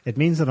bit. It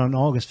means that on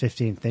August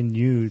 15th, they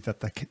knew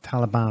that the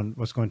Taliban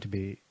was going to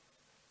be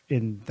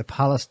in the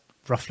palace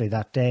roughly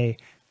that day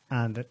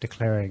and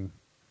declaring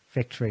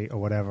victory or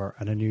whatever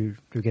and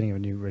beginning of a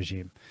new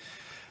regime.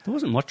 There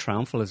wasn't much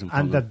triumphalism from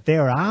and them. that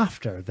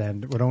thereafter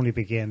then would only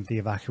begin the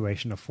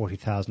evacuation of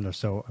 40,000 or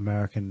so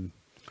American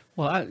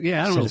Well, I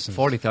don't citizens. know,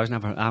 40,000.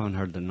 I haven't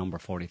heard the number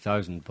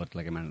 40,000, but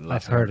like I mean,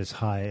 I've heard it's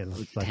high.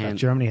 Like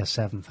Germany has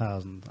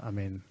 7,000. I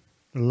mean,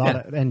 a lot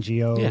of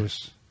NGOs.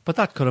 Yeah. But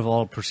that could have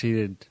all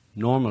proceeded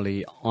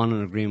normally on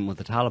an agreement with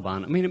the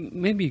Taliban. I mean,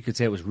 maybe you could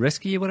say it was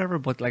risky or whatever,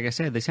 but like I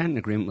said, they signed an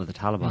agreement with the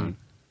Taliban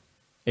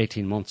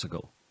 18 months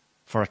ago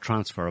for a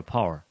transfer of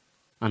power.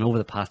 And over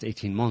the past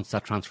 18 months,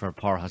 that transfer of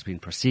power has been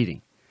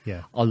proceeding.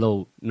 Yeah.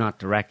 Although not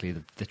directly.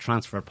 The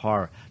transfer of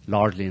power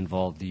largely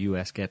involved the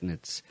US getting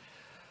its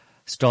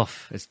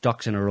stuff, its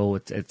ducks in a row,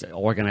 it's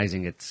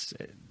organising its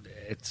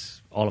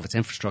all of its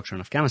infrastructure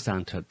in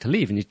Afghanistan to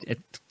leave, and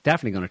it's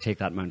definitely going to take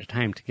that amount of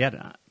time to get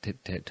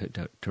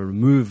to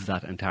remove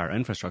that entire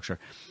infrastructure,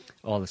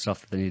 all the stuff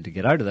that they need to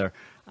get out of there,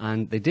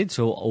 and they did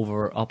so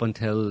up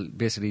until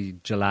basically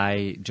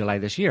July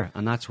this year,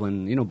 and that's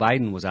when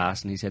Biden was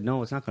asked, and he said,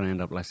 "No, it's not going to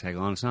end up like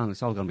Saigon.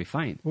 It's all going to be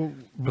fine." Well,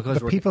 because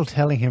the people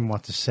telling him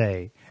what to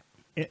say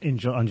in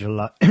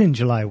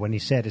July when he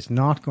said it's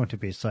not going to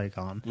be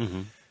Saigon.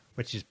 Mm-hmm.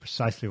 Which is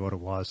precisely what it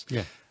was.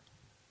 Yeah.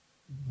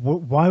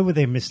 Why were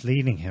they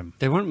misleading him?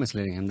 They weren't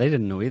misleading him. They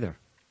didn't know either.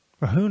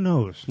 Well, who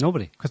knows?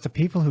 Nobody. Because the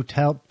people who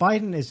tell...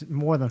 Biden is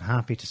more than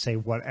happy to say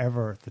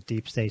whatever the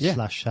deep state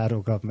 /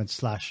 shadow government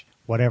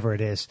 / whatever it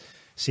is,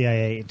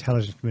 CIA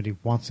intelligence committee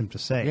wants him to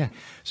say. Yeah.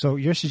 So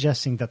you're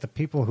suggesting that the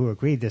people who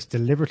agreed this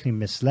deliberately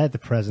misled the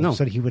president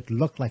so that he would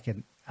look like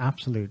an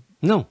absolute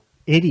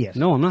idiot?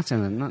 No, I'm not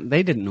saying that.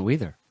 They didn't know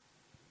either.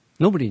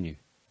 Nobody knew.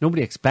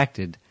 Nobody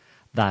expected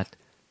that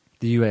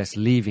the US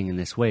leaving in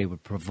this way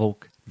would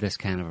provoke this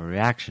kind of a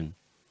reaction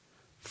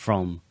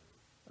from,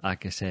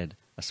 like I said,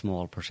 a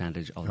small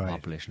percentage of the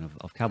population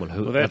of Kabul,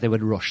 that they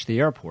would rush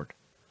the airport.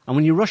 And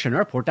when you rush an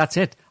airport, that's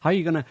it. How are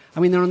you going to... I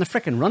mean, they're on the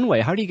frickin'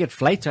 runway. How do you get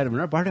flights out of an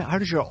airport? How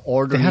does your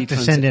orderly... They have to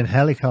send in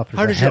helicopters.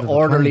 How does ahead your of the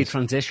orderly planes.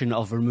 transition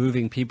of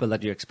removing people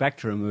that you expect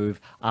to remove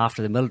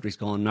after the military's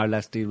gone, now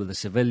let's deal with the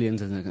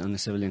civilians and the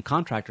civilian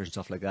contractors and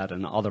stuff like that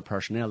and other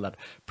personnel that,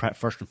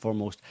 first and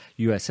foremost,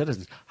 US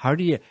citizens. How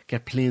do you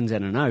get planes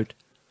in and out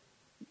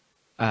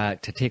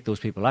to take those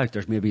people out?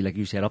 There's maybe, like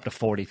you said, up to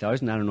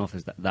 40,000. I don't know if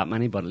there's that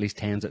many, but at least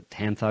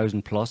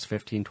 10,000 plus,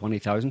 15,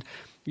 20,000.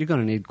 You're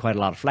going to need quite a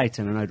lot of flights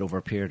in and out over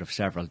a period of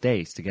several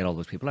days to get all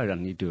those people out,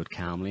 and you do it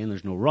calmly and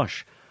there's no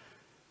rush.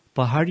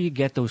 But how do you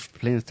get those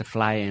planes to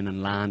fly in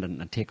and land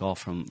and take off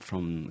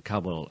from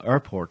Kabul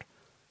airport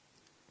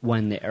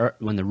when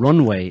the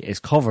runway is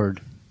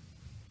covered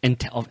in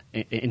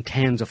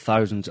tens of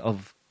thousands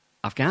of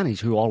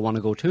Afghanis who all want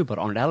to go too but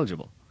aren't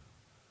eligible?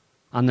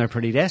 And they're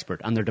pretty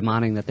desperate, and they're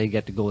demanding that they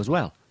get to go as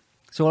well.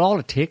 So all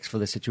it takes for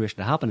the situation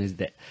to happen is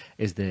the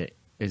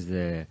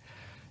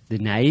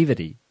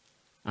naivety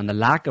and the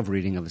lack of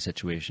reading of the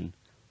situation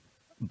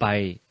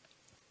by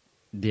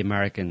the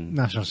American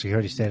national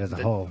security state as a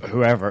whole,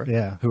 whoever,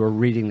 who are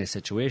reading the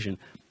situation,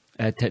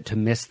 to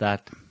miss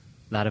that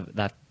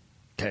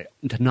to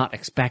not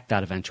expect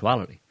that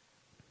eventuality,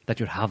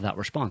 that you'd have that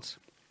response.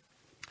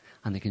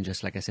 And they can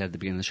just, like I said at the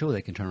beginning of the show,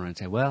 they can turn around and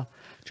say, well,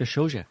 it just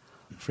shows you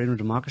freedom of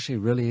democracy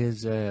really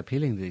is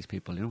appealing to these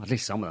people, at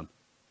least some of them.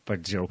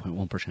 About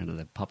 0.1% of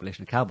the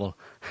population of Kabul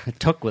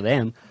took with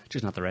them,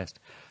 just not the rest.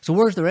 So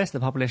where's the rest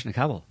of the population of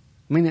Kabul?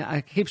 I mean,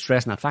 I keep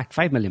stressing that fact,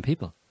 5 million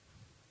people.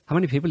 How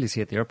many people do you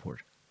see at the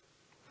airport?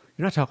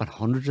 You're not talking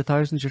hundreds of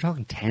thousands, you're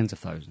talking tens of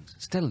thousands.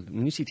 Still,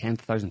 when you see tens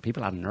of thousands of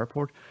people at an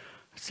airport,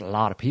 that's a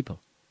lot of people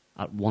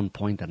at one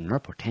point at an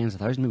airport. Tens of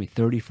thousands, maybe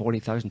 30,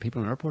 40,000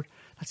 people in an airport.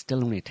 That's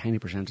still only a tiny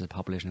percentage of the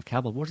population of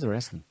Kabul. Where's the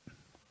rest of them?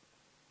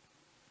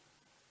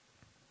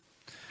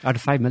 Out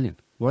of 5 million.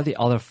 Where are the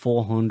other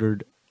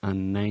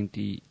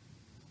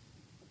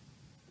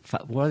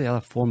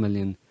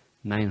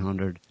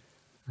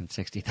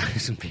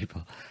 4,960,000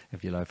 people,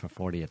 if you allow for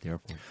 40 at the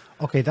airport?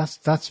 Okay,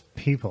 that's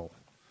people.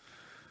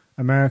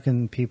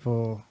 American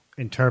people,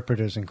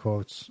 interpreters in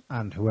quotes,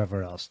 and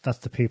whoever else. That's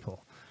the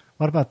people.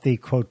 What about the,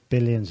 quote,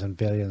 billions and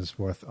billions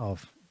worth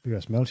of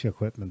US military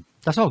equipment?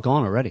 That's all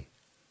gone already.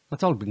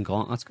 That's all been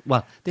gone.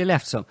 They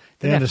left some.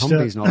 They left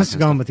Humvees and all that that's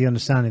kind of gone stuff. with the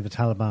understanding the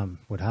Taliban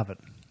would have it.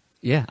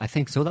 Yeah, I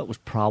think so. That was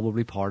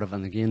probably part of,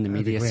 and again, the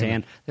media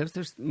saying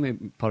there's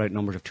put out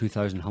numbers of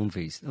 2,000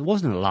 Humvees. It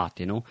wasn't a lot,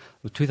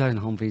 with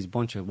 2,000 Humvees, a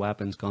bunch of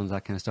weapons, guns,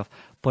 that kind of stuff.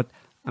 But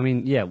I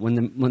mean, yeah, when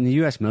the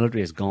US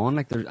military is gone,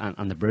 like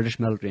and the British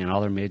military and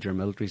other major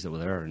militaries that were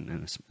there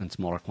in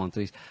smaller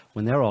quantities,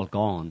 when they're all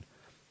gone,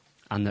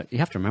 and you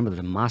have to remember there's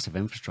a massive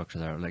infrastructure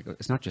there. Like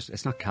it's not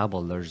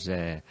Kabul. There's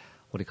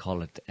what do you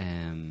call it?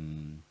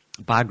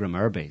 Bagram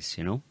Air Base,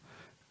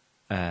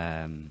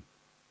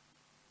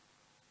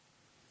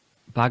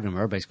 Bagram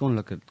Air Base, go and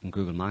look at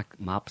Google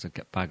Maps at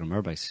Bagram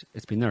Air Base.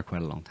 It's been there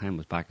quite a long time. It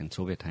was back in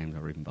Soviet times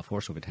or even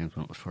before Soviet times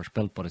when it was first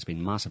built, but it's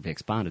been massively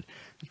expanded.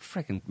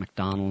 Freaking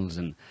McDonald's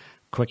and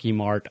Quickie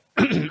Mart,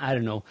 I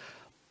don't know,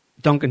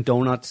 Dunkin'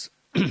 Donuts,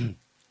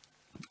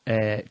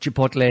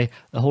 Chipotle,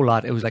 the whole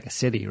lot. It was like a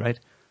city, right?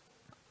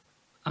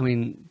 I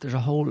mean, there's a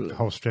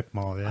whole strip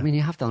mall. Yeah. I mean,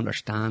 you have to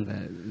understand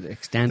the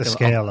extent the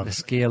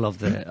scale of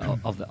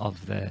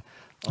the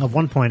at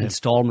one point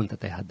installment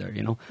that they had there,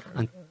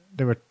 and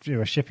they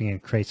were shipping in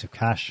crates of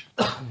cash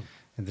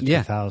in the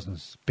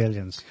 2000s,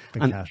 billions,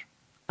 big cash.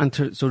 And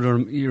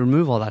you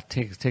remove all that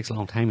takes a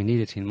long time. You need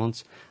 18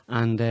 months,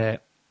 and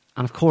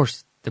of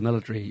course the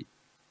military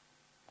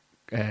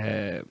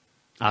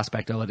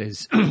aspect of it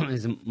is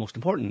the most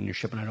important. And you're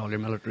shipping out all your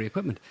military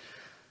equipment.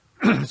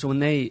 So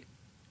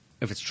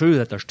if it's true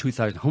that there's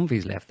 2,000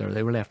 Humvees left there,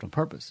 they were left on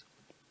purpose.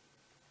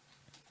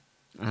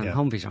 And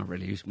Humvees aren't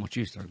really much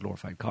use. They're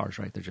glorified cars,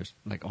 right? They're just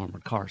like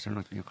armoured cars. They're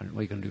not. What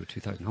are you going to do with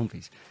 2,000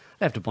 Humvees?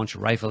 They left a bunch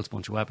of rifles, a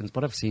bunch of weapons.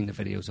 But I've seen the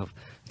videos of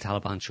the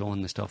Taliban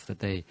showing the stuff that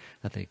they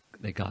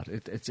got.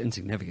 It's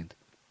insignificant.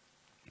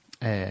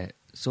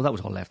 So that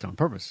was all left on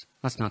purpose.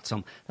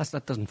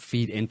 That doesn't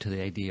feed into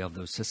the idea of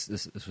this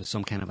was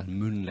some kind of a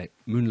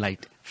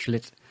moonlight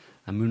flit,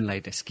 a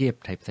moonlight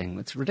escape type thing.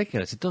 It's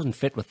ridiculous. It doesn't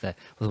fit with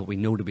what we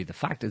know to be the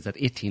fact. Is that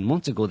 18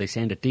 months ago they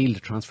signed a deal to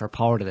transfer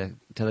power to the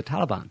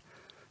Taliban.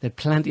 They had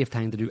plenty of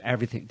time to do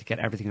everything, to get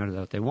everything out of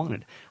there that they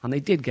wanted. And they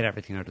did get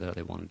everything out of there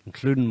they wanted,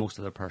 including most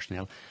of their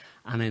personnel.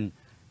 And then,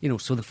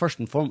 so the first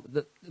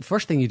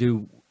thing you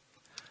do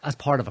as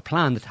part of a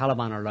plan, the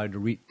Taliban are allowed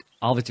to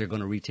obviously are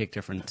going to retake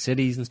different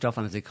cities and stuff.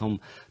 And as they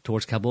come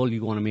towards Kabul,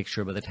 you want to make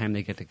sure by the time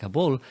they get to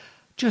Kabul,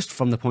 just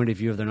from the point of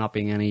view of there not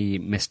being any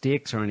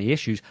mistakes or any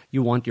issues,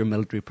 you want your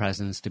military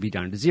presence to be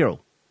down to zero,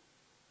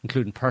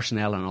 including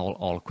personnel and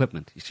all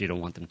equipment. So you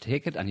don't want them to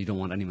take it, and you don't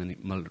want any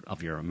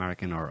of your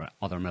American or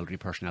other military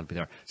personnel to be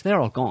there. So they're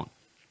all gone.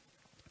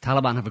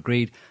 Taliban have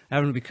agreed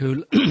everyone will be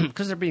cool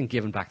because they're being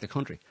given back the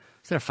country.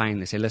 So they're fine.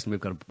 They say, listen,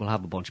 we'll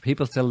have a bunch of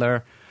people still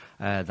there.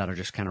 that are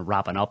just kind of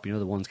wrapping up,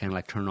 the ones kind of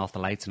like turning off the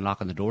lights and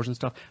locking the doors and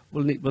stuff.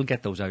 We'll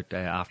get those out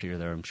after you're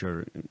there. I'm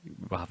sure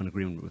we'll have an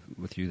agreement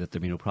with you that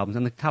there'll be no problems.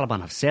 And the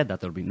Taliban have said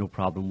that there'll be no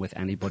problem with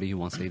anybody who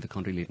wants to leave the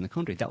country leaving the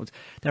country.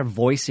 They're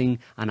voicing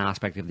an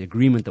aspect of the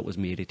agreement that was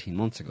made 18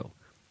 months ago.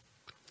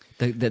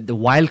 The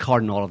wild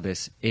card in all of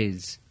this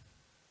is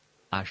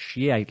a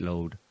Shiite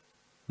load,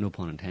 no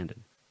pun intended,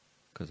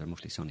 because they're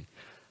mostly Sunni,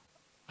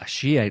 a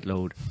Shiite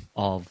load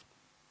of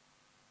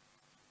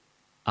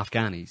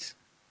Afghanis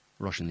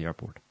rushing the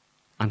airport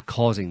and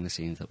causing the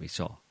scenes that we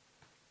saw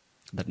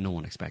that no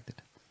one expected.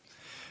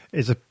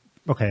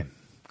 Okay,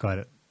 got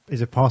it.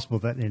 Is it possible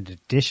that in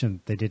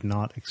addition they did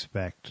not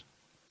expect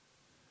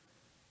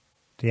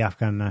the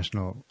Afghan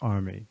National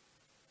Army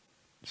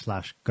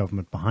 /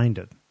 government behind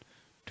it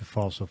to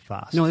fall so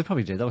fast? No, they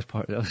probably did.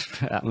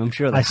 I'm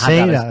sure they I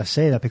had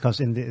say that because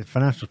in the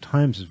Financial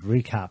Times'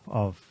 recap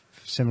of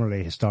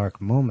similarly historic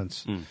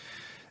moments,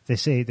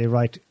 they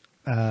write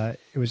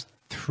it was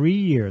 3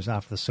 years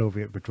after the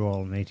Soviet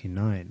withdrawal in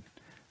 1989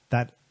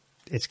 that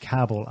its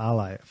Kabul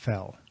ally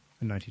fell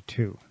in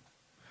 1992.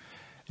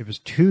 It was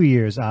 2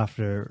 years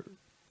after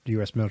the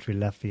US military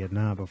left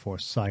Vietnam before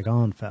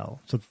Saigon fell.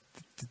 So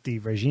the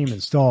regime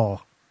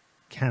install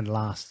can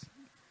last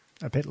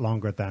a bit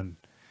longer than...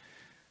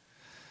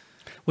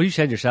 Well, you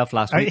said yourself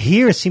last week.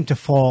 Here it seemed to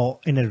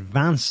fall in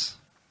advance.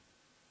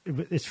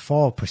 Its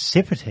fall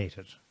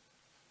precipitated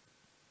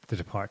the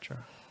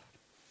departure.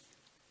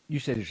 You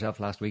said yourself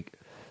last week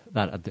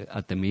that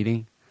at the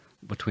meeting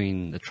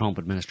between the Trump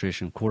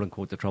administration, quote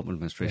unquote the Trump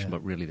administration,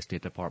 but really the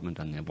State Department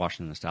and the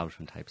Washington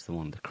establishment types,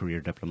 the career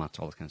diplomats,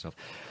 all this kind of stuff.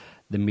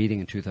 The meeting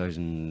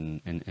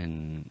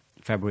in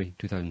February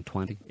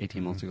 2020,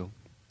 18 months ago,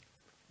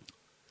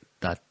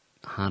 that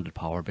handed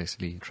power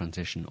basically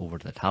transition over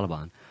to the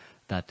Taliban,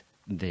 that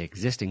the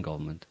existing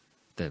government,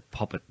 the US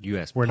puppet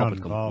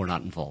government, were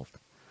not involved.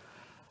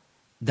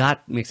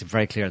 That makes it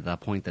very clear at that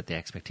point that the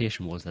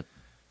expectation was that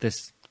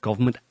this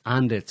government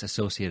and its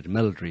associated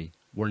military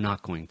were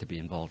not going to be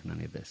involved in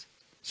any of this.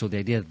 So the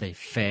idea that they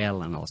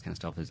fell and all this kind of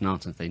stuff is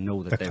nonsense. They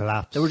know that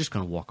they were just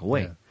going to walk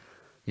away.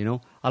 Yeah.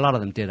 A lot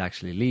of them did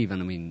actually leave,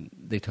 and I mean,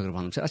 they took it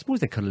upon themselves. I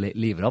suppose they could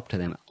leave it up to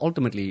them.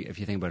 Ultimately, if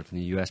you think about it from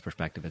the US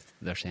perspective,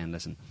 they're saying,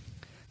 listen,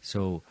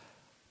 so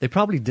they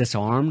probably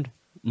disarmed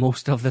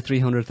most of the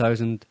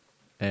 300,000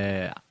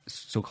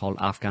 so-called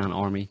Afghan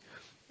army.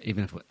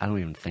 Even if I don't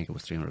even think it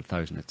was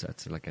 300,000,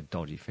 it's like a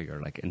dodgy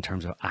figure. Like in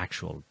terms of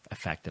actual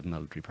effective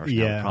military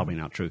personnel, probably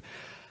not true.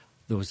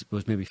 There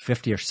was maybe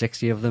 50 or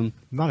 60 of them.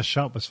 Not a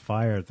shot was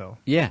fired though.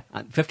 Yeah,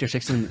 50 or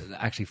 60 of them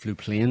actually flew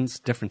planes,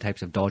 different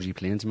types of dodgy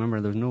planes.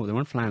 Remember, they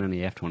weren't flying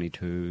any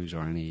F-22s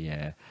or any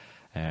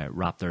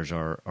Raptors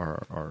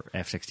or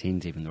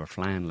F-16s. Even they were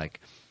flying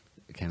like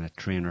kind of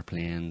trainer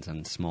planes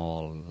and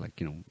small, like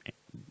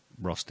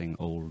rusting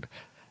old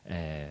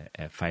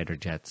fighter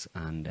jets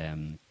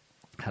and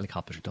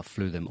helicopters and stuff.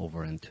 Flew them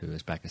over into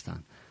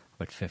Uzbekistan,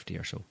 about 50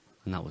 or so,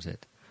 and that was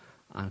it.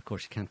 And of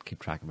course you can't keep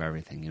track of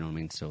everything, you know what I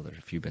mean, so there's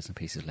a few bits and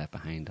pieces left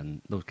behind,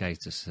 and those guys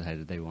just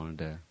decided they wanted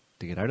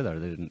to get out of there.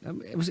 They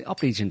didn't. It was up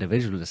to each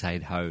individual to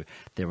decide how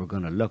they were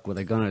going to look. Were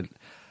they going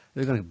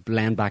to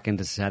blend back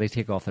into society,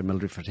 take off their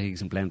military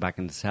fatigues and blend back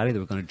into society? They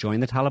were going to join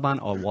the Taliban,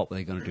 or what were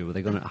they going to do?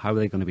 How were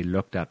they going to be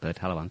looked at by the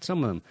Taliban?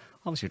 Some of them,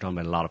 obviously you're talking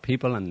about a lot of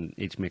people, and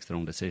each makes their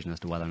own decision as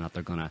to whether or not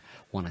they're going to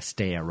want to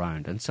stay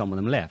around, and some of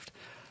them left.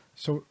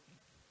 So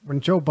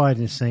when Joe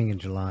Biden is saying in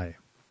July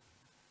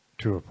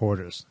to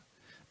reporters,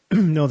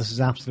 no, this is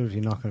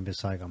absolutely not going to be a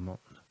Saigon moment.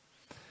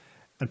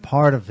 And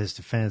part of his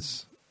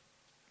defense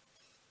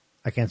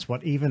against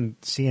what even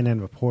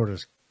CNN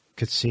reporters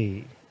could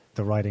see,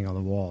 the writing on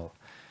the wall,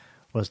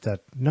 was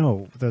that,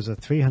 no, there's a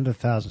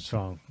 300,000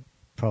 strong,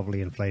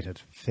 probably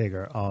inflated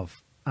figure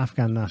of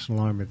Afghan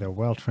National Army. They're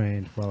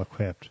well-trained,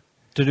 well-equipped.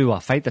 To do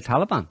what? Fight the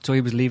Taliban? So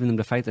he was leaving them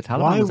to fight the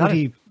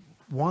Taliban?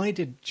 Why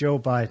did Joe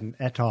Biden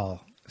et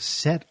al.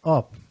 Set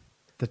up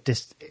that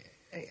this...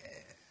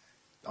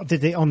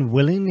 Did they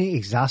unwillingly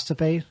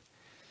exacerbate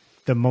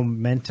the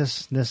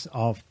momentousness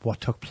of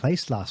what took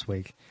place last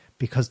week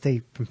because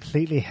they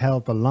completely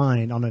held the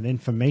line on an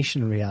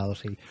information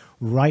reality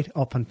right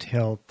up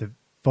until the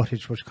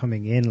footage was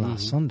coming in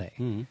last Sunday?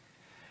 Mm-hmm.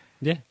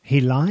 Yeah. He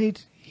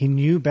lied. He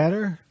knew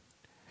better.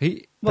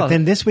 But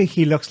then this week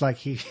he looks like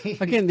he...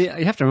 Again,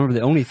 you have to remember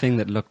the only thing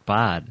that looked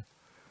bad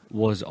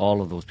was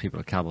all of those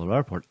people at Kabul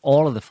airport.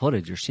 All of the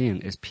footage you're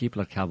seeing is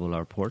people at Kabul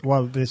airport.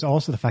 Well, there's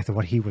also the fact that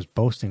what he was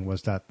boasting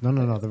was that,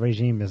 no, the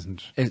regime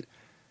isn't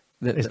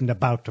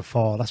about to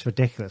fall. That's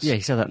ridiculous. Yeah,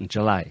 he said that in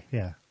July.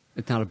 Yeah.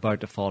 It's not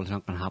about to fall. It's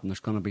not going to happen. There's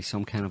going to be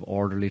some kind of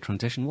orderly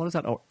transition. What is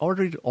that?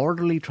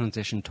 Orderly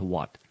transition to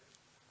what?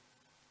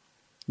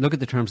 Look at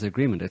the terms of the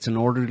agreement. It's an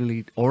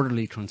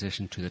orderly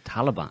transition to the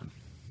Taliban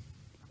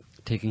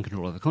taking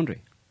control of the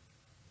country.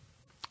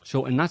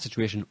 So in that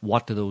situation,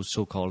 what do those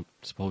so-called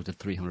supposed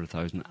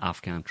 300,000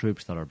 Afghan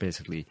troops that are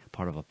basically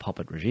part of a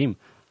puppet regime,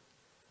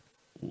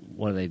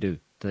 what do? Do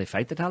they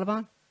fight the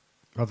Taliban?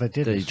 Well, they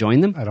didn't. Did they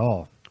join them? At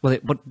all. Well,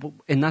 but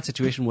in that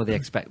situation, was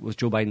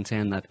Joe Biden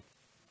saying that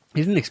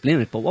He didn't explain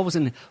it, but what was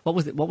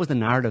the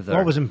narrative there?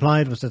 What was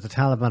implied was that the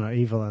Taliban are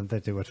evil and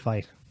that they would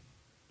fight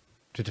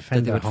to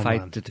defend their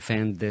homeland. To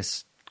defend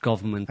this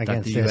government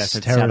against that the US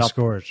had terror set up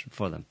scourge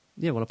for them.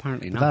 Yeah, well,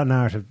 apparently But not. that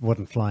narrative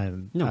wouldn't fly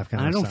in No, Afghanistan.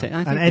 and I don't think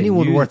and they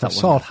anyone knew worth that their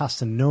salt wasn't- has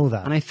to know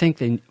that. And I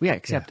think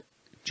except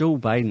Joe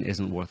Biden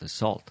isn't worth his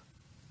salt.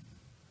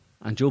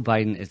 And Joe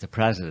Biden is the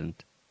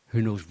president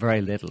who knows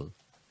very little.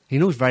 He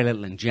knows very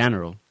little in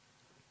general.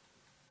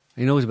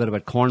 He knows a bit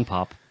about corn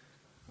pop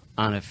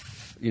and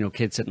if,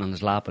 kids sitting on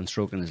his lap and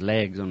stroking his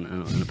legs in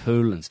the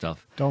pool and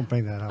stuff. Don't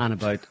bring that up.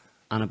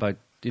 And about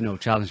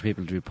challenging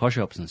people to do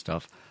push-ups and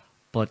stuff.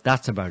 But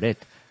that's about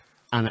it.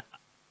 And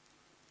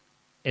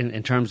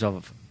in terms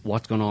of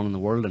what's going on in the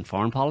world and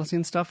foreign policy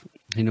and stuff,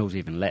 he knows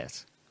even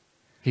less.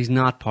 He's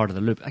not part of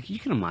the loop. Like, you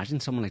can imagine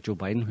someone like Joe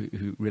Biden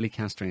who really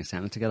can't string a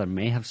sentence together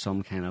may have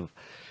some kind of,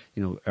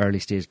 early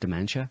stage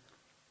dementia.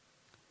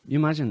 You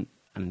imagine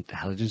an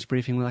intelligence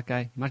briefing with that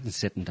guy? Imagine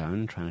sitting down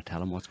and trying to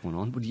tell him what's going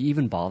on. Would you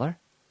even bother?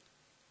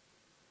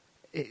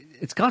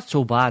 It's got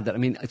so bad that,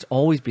 it's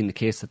always been the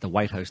case that the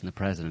White House and the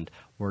president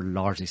were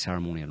largely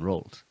ceremonial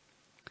roles.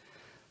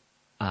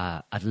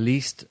 At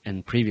least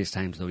in previous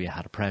times, though, you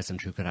had a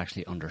president who could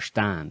actually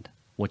understand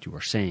what you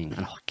were saying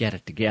and get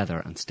it together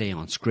and stay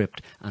on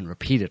script and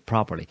repeat it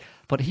properly.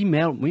 But he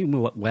may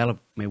well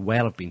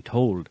have been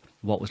told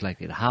what was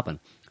likely to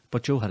happen.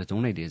 But Joe had his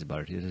own ideas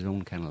about it. He had his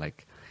own kind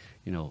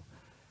of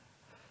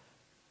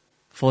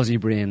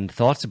fuzzy-brained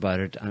thoughts about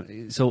it.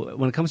 And so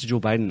when it comes to Joe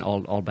Biden,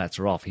 all bets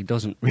are off. He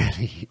doesn't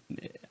really...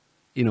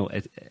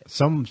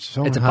 it's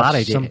a bad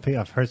idea.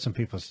 I've heard some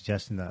people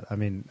suggesting that.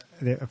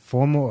 The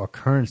former or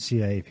current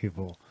CIA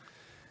people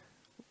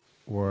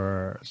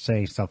were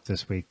saying stuff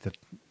this week that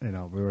we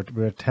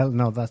were telling.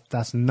 No,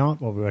 that's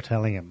not what we were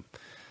telling him.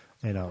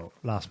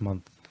 Last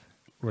month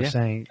we're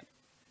saying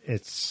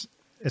it's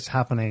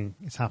happening.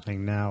 It's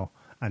happening now,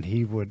 and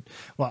he would.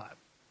 Well,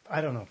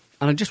 I don't know.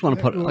 And I just want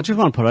to put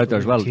out there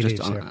as well,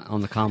 just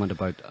on the comment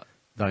about.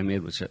 That I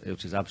made, which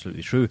is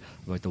absolutely true,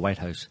 about the White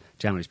House,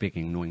 generally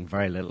speaking, knowing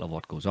very little of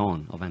what goes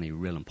on of any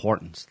real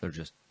importance. It's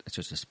a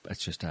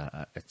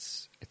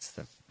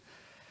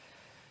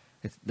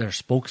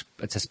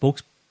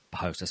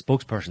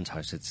spokesperson's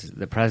house. It's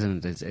the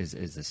president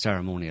is the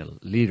ceremonial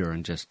leader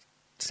and just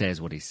says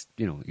what he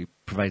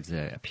provides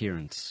the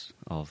appearance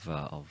of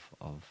a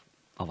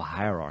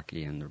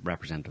hierarchy and the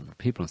representative of the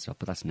people and stuff.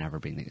 But that's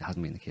hasn't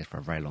been the case for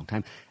a very long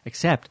time.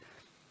 Except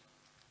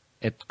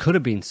it could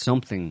have been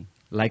something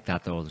like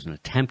that, though. There's an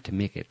attempt to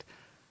make it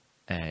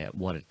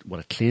what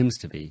it claims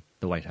to be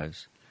the White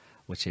House,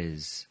 which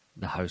is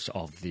the house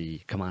of the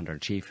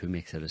commander-in-chief who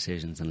makes the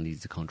decisions and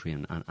leads the country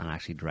and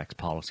actually directs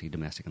policy,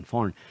 domestic and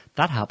foreign.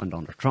 That happened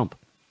under Trump.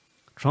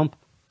 Trump,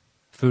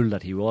 fool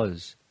that he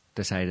was,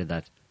 decided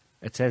that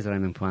it says that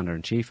I'm in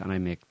commander-in-chief and I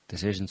make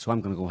decisions, so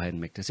I'm going to go ahead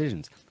and make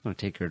decisions. I'm going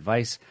to take your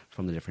advice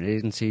from the different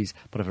agencies,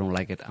 but if I don't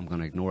like it, I'm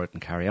going to ignore it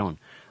and carry on.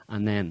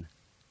 And then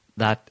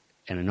that,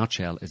 in a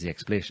nutshell, is the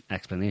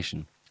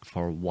explanation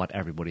for what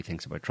everybody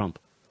thinks about Trump,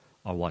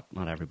 or what,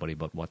 not everybody,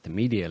 but what the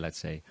media, let's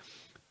say,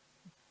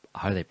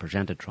 how they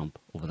presented Trump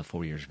over the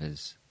 4 years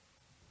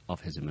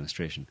of his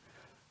administration,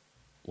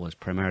 was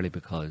primarily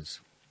because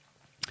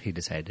he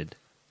decided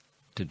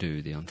to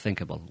do the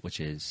unthinkable, which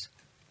is,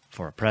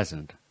 for a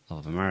president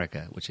of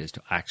America, which is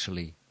to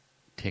actually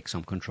take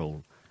some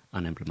control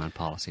and implement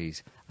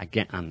policies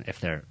again. And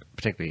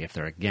particularly if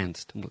they're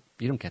against,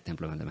 you don't get to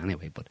implement them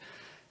anyway, but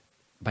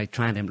by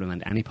trying to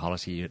implement any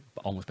policy, you'd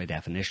almost by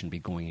definition be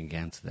going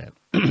against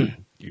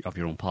of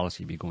your own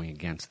policy, be going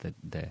against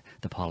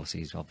the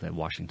policies of the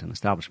Washington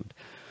establishment.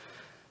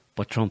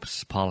 But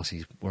Trump's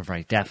policies were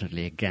very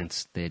definitely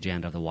against the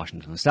agenda of the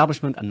Washington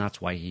establishment, and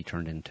that's why he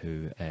turned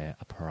into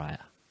a pariah.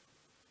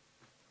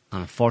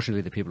 And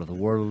unfortunately, the people of the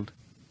world,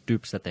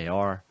 dupes that they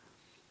are,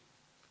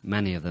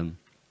 many of them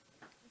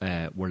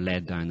were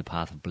led down the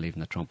path of believing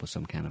that Trump was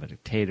some kind of a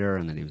dictator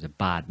and that he was a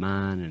bad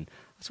man, and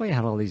that's why you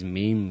had all these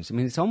memes.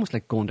 It's almost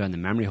like going down the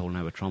memory hole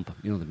now with Trump.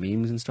 The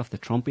memes and stuff. The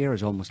Trump era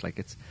is almost like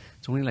it's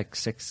only like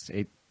 6,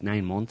 8,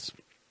 9 months,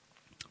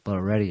 but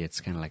already it's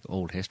kind of like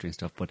old history and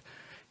stuff. But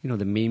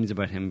the memes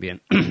about him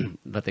being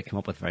that they come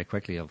up with very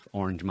quickly of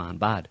Orange Man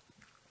bad.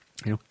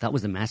 That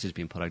was the message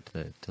being put out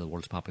to the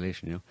world's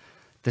population.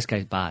 This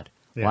guy's bad.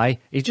 Yeah. Why?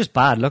 He's just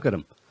bad. Look at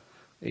him.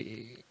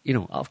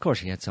 Of course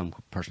he had some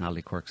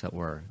personality quirks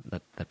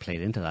that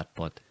played into that,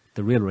 but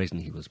the real reason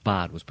he was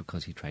bad was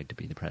because he tried to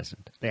be the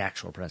president, the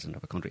actual president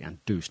of a country, and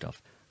do stuff.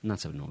 And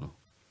that's a no-no.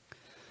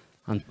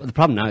 And the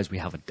problem now is we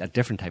have a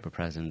different type of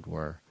president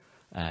where,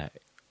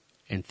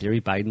 in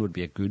theory, Biden would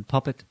be a good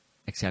puppet,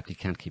 except he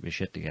can't keep his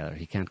shit together.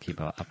 He can't keep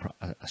a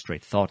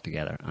straight thought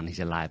together, and he's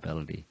a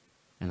liability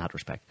in that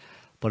respect.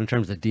 But in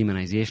terms of the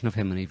demonization of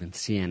him and even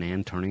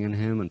CNN turning on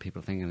him and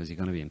people thinking, is he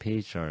going to be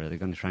impeached or are they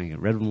going to try and get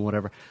rid of him or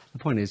whatever, the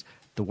point is,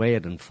 the way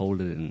it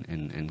unfolded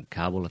in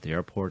Kabul at the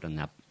airport and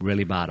that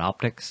really bad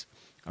optics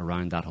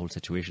around that whole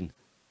situation,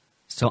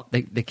 so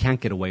they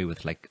can't get away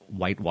with like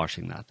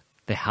whitewashing that.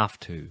 They have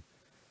to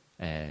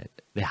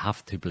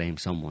blame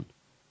someone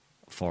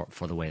for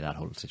the way that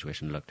whole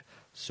situation looked.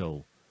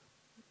 So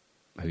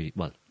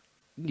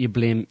you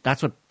blame.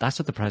 That's what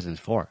the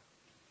president's for.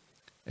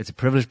 It's a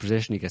privileged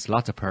position. He gets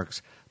lots of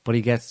perks, but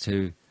he gets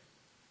to,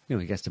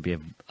 he gets to be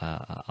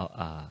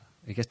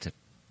he gets to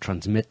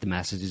transmit the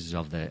messages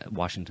of the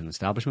Washington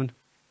establishment,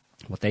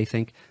 what they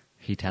think.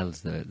 He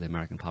tells the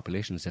American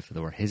population as if they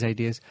were his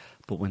ideas.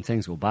 But when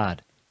things go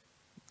bad,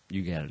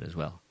 you get it as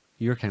well.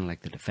 You're kind of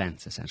like the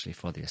defense, essentially,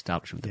 for the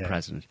establishment, the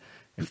president.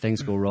 If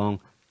things go wrong,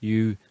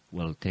 you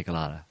will take a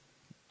lot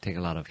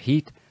of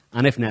heat,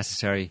 and if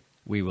necessary,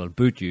 we will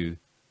boot you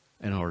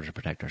in order to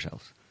protect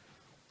ourselves.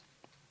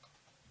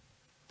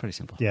 Pretty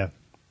simple. Yeah.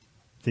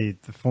 The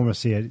former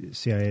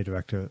CIA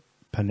director,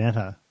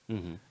 Panetta,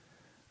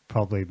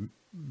 probably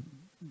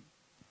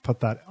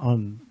put that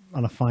on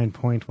a fine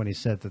point when he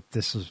said that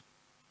this was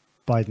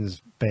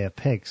Biden's Bay of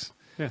Pigs.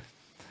 Yeah.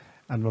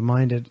 And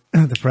reminded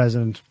the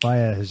president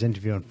via his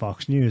interview on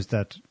Fox News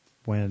that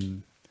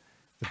when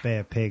the Bay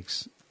of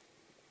Pigs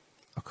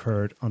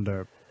occurred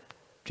under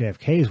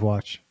JFK's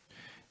watch,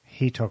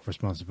 he took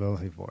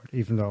responsibility for it,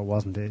 even though it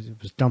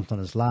was dumped on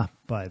his lap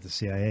by the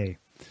CIA,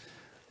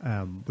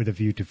 with a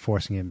view to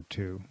forcing him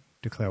to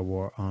declare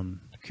war on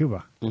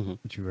Cuba,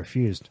 which he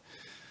refused.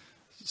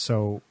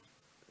 So,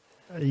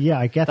 yeah,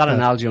 I get that. That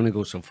analogy only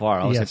goes so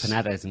far. Obviously,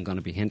 Yes. Panetta isn't going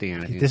to be hinting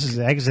anything. This is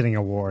exiting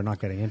a war, not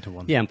getting into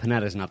one. Yeah, and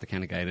Panetta's not the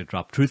kind of guy to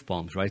drop truth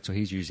bombs, right? So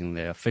he's using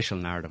the official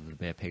narrative of the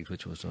Bay of Pigs,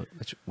 which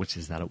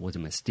is that it was a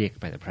mistake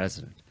by the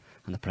president,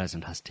 and the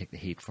president has to take the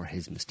heat for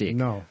his mistake.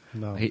 No.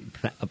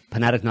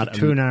 Panetta's not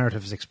Two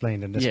narratives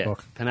explained in this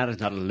book. Panetta's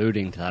not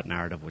alluding to that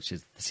narrative, which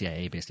is the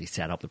CIA basically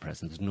set up the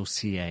president. There's no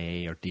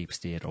CIA or deep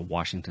state or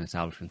Washington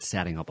establishment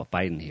setting up a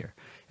Biden here.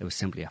 It was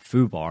simply a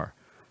foobar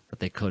that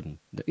they couldn't.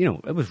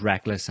 It was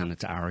reckless and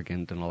it's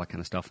arrogant and all that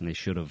kind of stuff, and they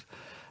should have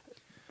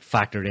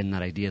factored in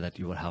that idea that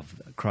you would have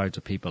crowds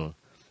of people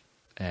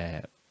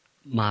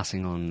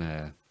massing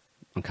on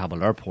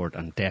Kabul airport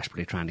and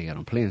desperately trying to get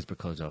on planes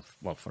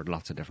for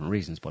lots of different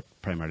reasons, but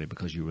primarily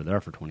because you were there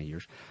for 20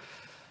 years.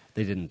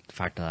 They didn't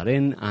factor that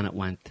in, and it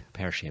went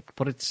pear-shaped.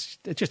 But it's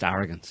just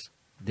arrogance,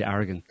 the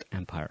arrogant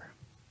empire.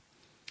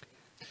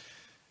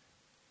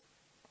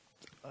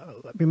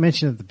 We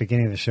mentioned at the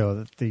beginning of the show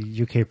that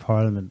the UK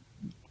Parliament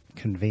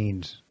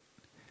convened,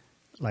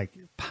 like,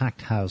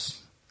 packed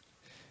house,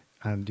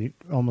 and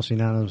almost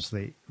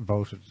unanimously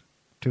voted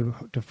to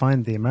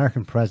find the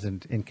American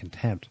president in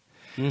contempt,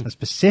 and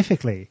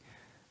specifically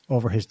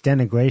over his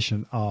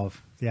denigration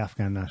of the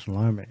Afghan National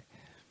Army.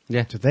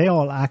 Yeah. So they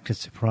all acted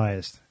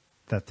surprised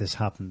that this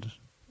happened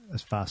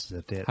as fast as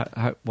it did.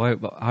 How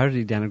did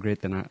he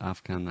denigrate the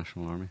Afghan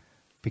National Army?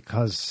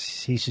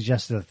 Because he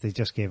suggested that they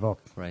just gave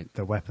up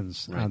their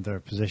weapons and their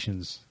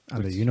positions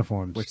and their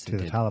uniforms to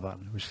the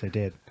Taliban, which they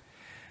did.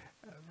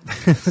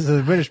 So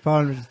the British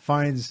Parliament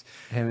finds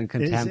him in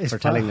contempt for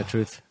telling the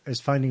truth. Is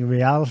finding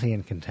reality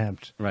in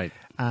contempt, right?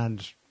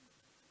 And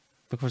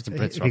because the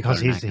Brits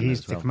because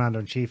he's the commander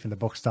in chief, and the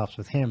book stops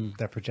with him.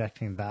 They're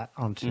projecting that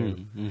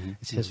onto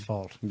it's his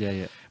fault.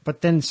 Yeah.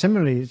 But then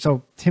similarly,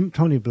 so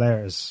Tony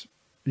Blair is.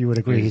 You would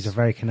agree he's a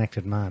very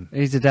connected man.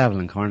 He's the devil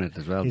incarnate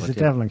as well. He's the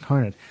devil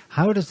incarnate.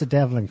 How does the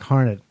devil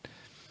incarnate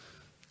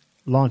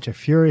launch a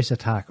furious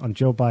attack on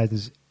Joe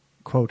Biden's,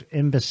 quote,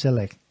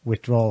 imbecilic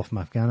withdrawal from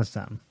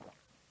Afghanistan?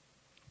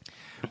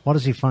 What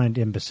does he find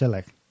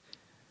imbecilic?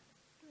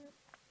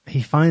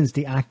 He finds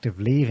the act of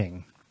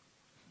leaving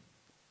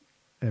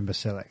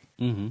imbecilic.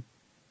 Mm-hmm.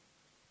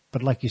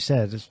 But like you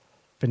said, it's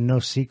been no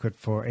secret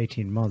for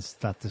 18 months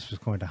that this was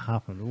going to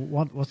happen.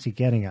 What's he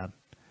getting at?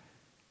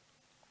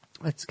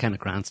 It's kind of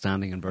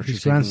grandstanding and virtue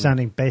He's signaling.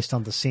 grandstanding based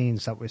on the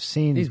scenes that we've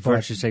seen. He's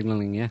virtue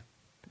signaling, yeah.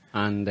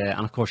 And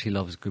of course he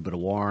loves a good bit of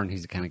war, and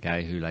he's the kind of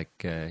guy who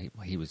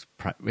he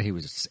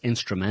was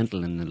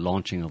instrumental in the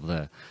launching of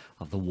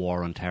the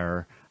war on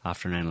terror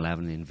after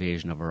 9/11, the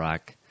invasion of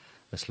Iraq,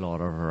 the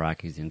slaughter of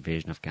Iraqis, the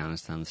invasion of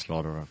Afghanistan, the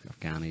slaughter of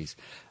Afghanis,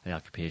 the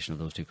occupation of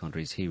those two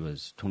countries.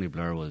 Tony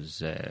Blair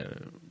was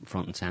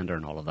front and centre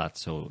in all of that,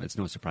 so it's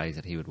no surprise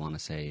that he would want to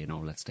say,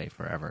 let's stay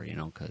forever,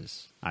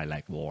 because I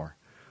like war.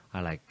 I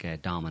like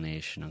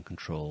domination and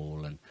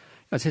control, and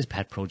it's his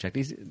pet project.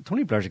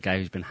 Tony Blair's a guy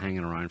who's been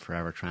hanging around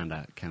forever, trying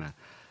to kind of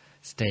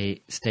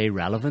stay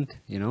relevant,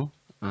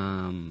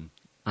 and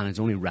his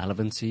only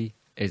relevancy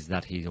is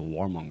that he's a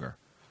warmonger.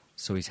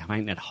 So he's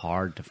finding it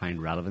hard to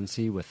find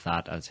relevancy with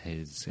that as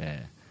his,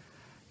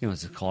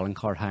 as a calling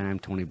card. Hi, I'm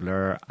Tony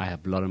Blair. I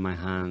have blood in my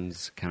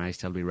hands. Can I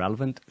still be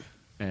relevant?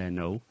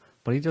 No,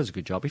 but he does a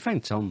good job. He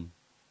finds some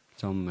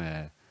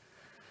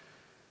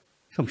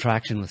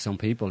traction with some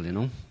people,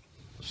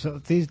 So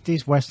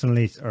these Western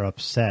elites are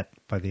upset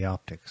by the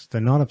optics. They're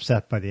not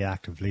upset by the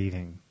act of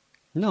leaving.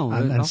 No,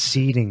 and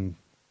ceding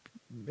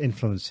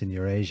influence in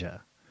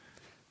Eurasia.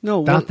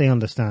 No, they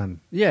understand.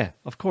 Yeah,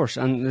 of course.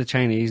 And the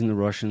Chinese and the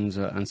Russians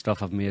and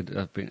stuff have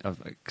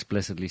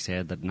explicitly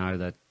said that now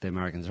that the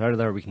Americans are out of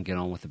there, we can get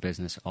on with the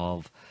business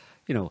of,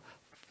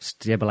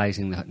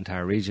 stabilizing the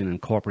entire region,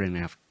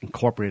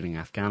 incorporating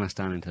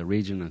Afghanistan into the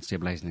region, and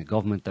stabilizing the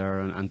government there,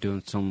 and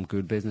doing some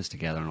good business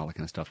together and all that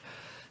kind of stuff.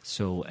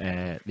 So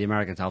the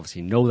Americans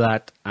obviously know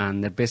that,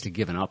 and they've basically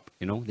given up.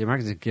 The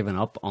Americans have given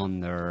up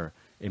on their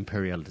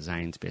imperial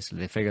designs, basically.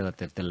 They figure that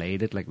they've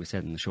delayed it, like we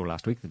said in the show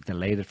last week, they've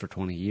delayed it for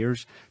 20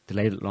 years,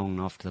 delayed it long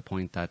enough to the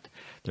point that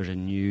there's a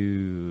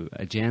new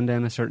agenda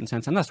in a certain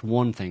sense. And that's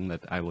one thing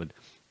that I would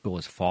go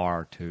as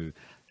far to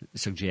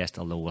suggest,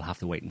 although we'll have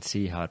to wait and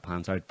see how it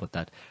pans out, but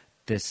that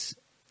this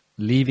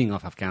leaving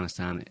of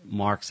Afghanistan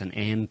marks an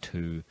end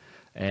to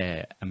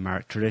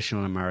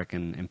traditional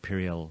American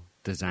imperial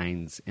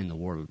designs in the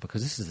world,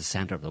 because this is the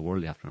center of the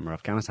world. You have to remember,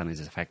 Afghanistan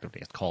is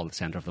effectively, it's called the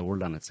center of the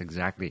world, and it's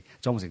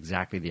almost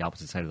exactly the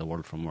opposite side of the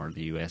world from where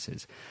the US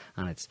is,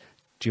 and it's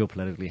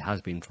geopolitically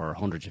has been for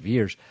hundreds of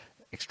years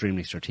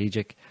extremely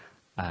strategic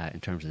in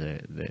terms of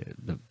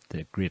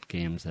the great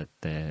games that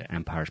the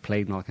empires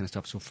played and all that kind of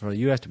stuff. So for the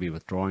US to be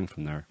withdrawing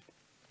from there,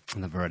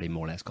 and they've already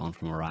more or less gone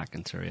from Iraq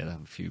and Syria, they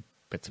have a few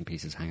bits and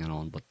pieces hanging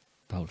on, but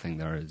the whole thing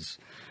there is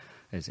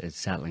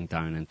settling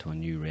down into a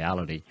new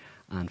reality.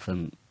 And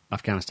from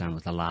Afghanistan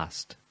was the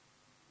last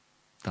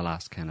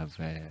kind of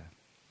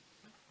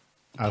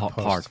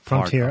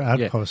frontier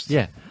outpost.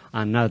 Yeah.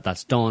 And now that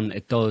that's done,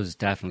 it does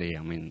definitely,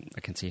 I mean,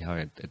 I can see how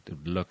it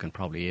would look, and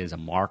probably is a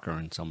marker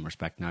in some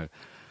respect. Now,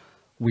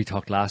 we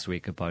talked last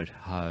week about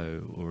how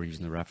we were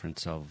using the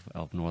reference of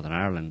Northern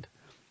Ireland,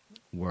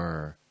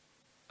 where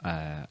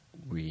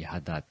we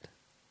had that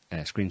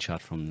screenshot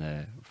from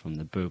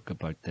the book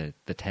about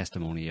the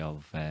testimony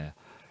of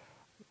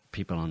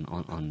people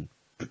on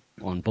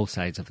both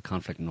sides of the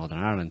conflict in Northern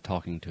Ireland,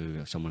 talking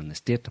to someone in the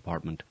State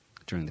Department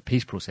during the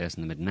peace process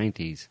in the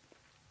mid-90s,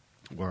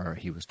 where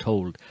he was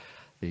told,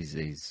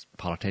 these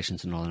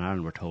politicians in Northern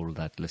Ireland were told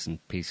that, listen,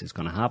 peace is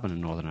going to happen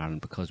in Northern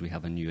Ireland because we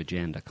have a new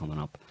agenda coming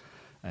up,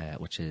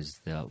 which is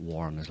the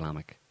war on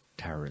Islamic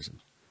terrorism.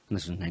 And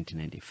this was in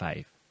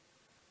 1995,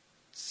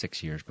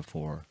 6 years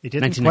before. He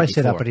didn't quite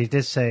say that, but he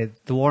did say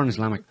the war on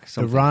Islamic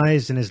something. The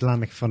rise in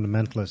Islamic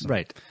fundamentalism.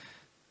 Right.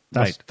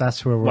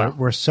 That's where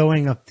we're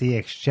sewing up the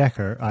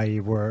exchequer,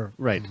 i.e. we're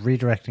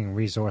redirecting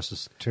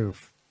resources to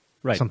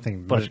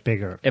something much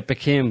bigger. It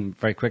became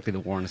very quickly the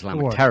war on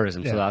Islamic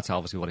terrorism, so that's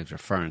obviously what he was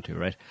referring to,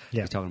 right?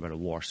 Yeah. He's talking about a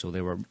war. So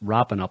they were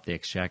wrapping up the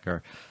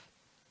exchequer,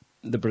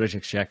 the British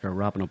exchequer,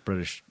 wrapping up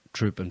British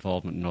troop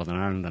involvement in Northern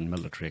Ireland and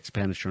military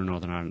expenditure in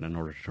Northern Ireland in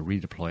order to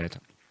redeploy it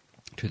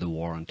to the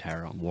war on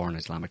terror, war on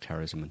Islamic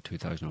terrorism in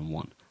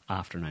 2001,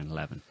 after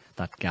 9/11,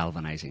 that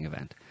galvanising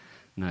event.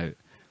 Now,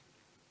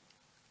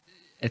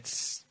 I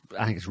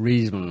think it's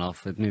reasonable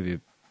enough,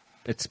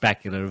 it's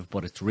speculative,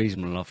 but it's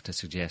reasonable enough to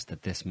suggest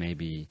that this may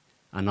be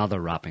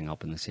another wrapping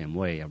up in the same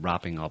way, a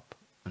wrapping up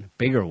in a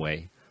bigger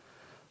way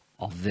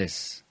of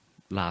this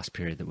last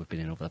period that we've been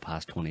in over the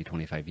past 20,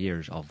 25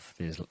 years of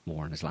the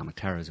war on Islamic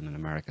terrorism in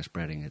America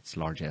spreading its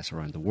largesse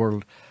around the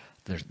world.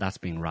 That's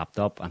being wrapped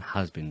up and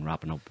has been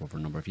wrapping up over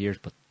a number of years,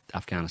 but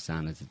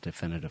Afghanistan is a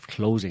definitive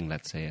closing,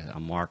 let's say, a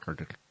marker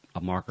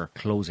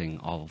closing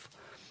of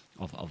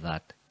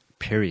that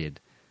period.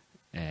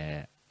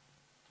 And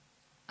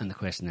the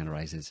question then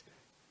arises,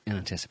 in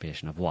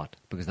anticipation of what?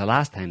 Because the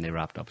last time they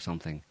wrapped up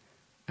something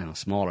on a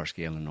smaller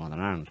scale in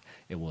Northern Ireland,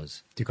 it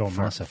was to go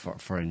massive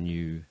for a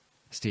new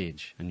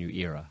stage, a new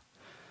era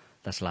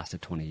that's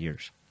lasted 20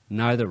 years.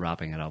 Now they're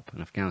wrapping it up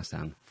in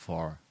Afghanistan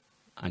for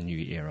a new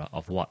era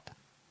of what?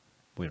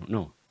 We don't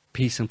know.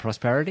 Peace and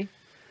prosperity,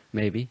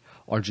 maybe,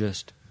 or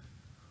just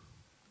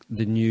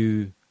the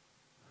new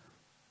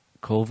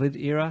COVID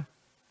era,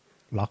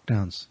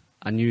 lockdowns.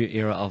 A new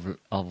era of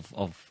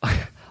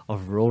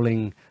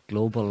rolling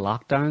global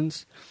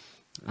lockdowns,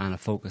 and a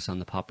focus on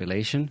the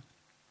population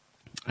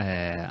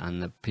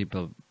and the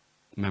people,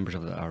 members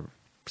of or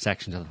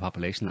sections of the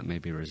population that may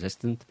be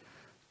resistant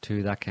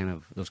to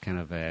those kind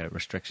of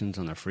restrictions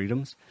on their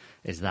freedoms.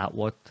 Is that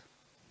what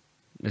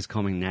is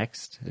coming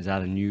next? Is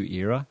that a new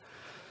era?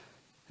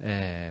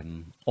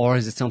 Or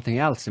is it something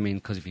else? I mean,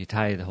 because if you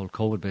tie the whole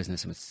COVID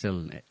business, it's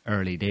still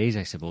early days,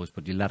 I suppose,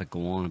 but you let it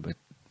go on a bit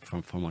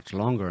for much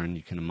longer, and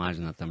you can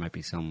imagine that there might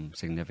be some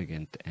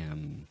significant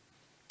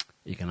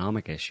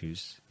economic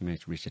issues. You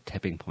might reach a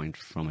tipping point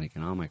from an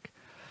economic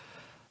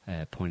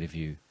point of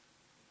view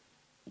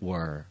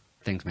where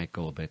things might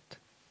go a bit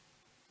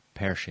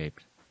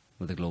pear-shaped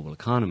with the global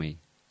economy,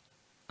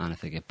 and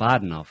if they get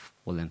bad enough,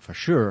 well then for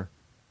sure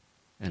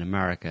in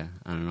America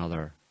and in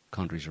other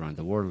countries around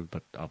the world,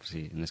 but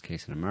obviously in this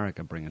case in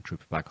America, bringing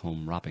troops back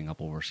home, wrapping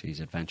up overseas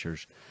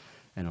adventures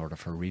in order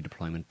for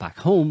redeployment back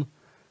home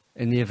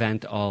in the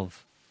event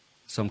of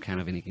some kind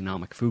of an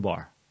economic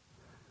foobar.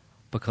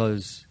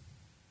 Because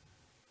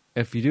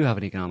if you do have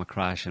an economic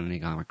crash and an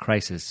economic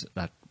crisis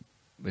that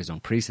is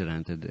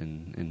unprecedented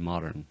in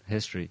modern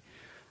history,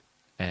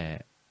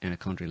 in a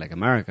country like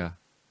America,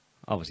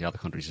 obviously other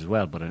countries as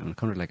well, but in a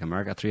country like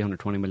America,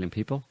 320 million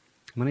people,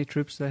 how many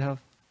troops do they have?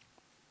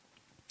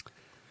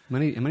 How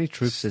many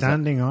troops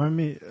Standing is that?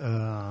 army,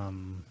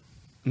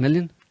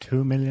 million?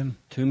 2 million.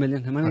 2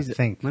 million? How many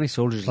how many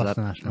soldiers is that?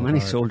 How many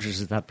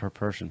soldiers is that per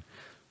person?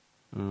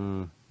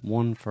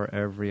 One for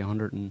every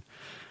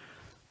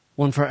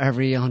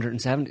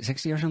 170,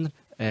 60 or something.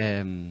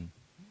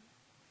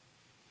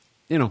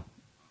 You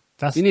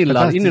need a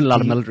lot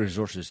of military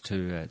resources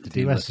to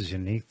deal US with is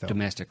unique, though.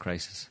 domestic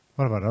crisis.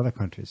 What about other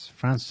countries?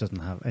 France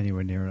doesn't have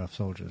anywhere near enough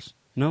soldiers.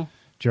 No,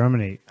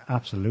 Germany,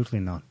 absolutely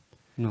not.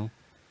 no.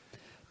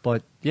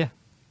 But yeah,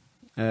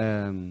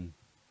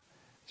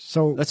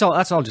 So that's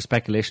all just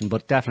speculation.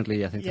 But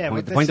definitely, I think Yeah,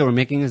 but the point that we're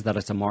making is that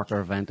it's a marker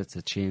event. It's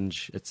a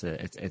change.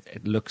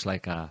 It looks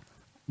like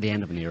the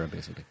end of an era,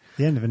 basically.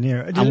 the end of an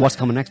era. And what's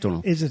coming next, don't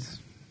know.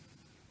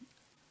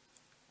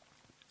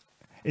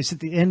 Is it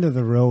the end of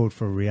the road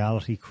for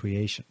reality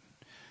creation,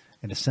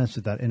 in the sense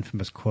of that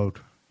infamous quote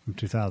from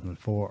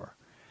 2004?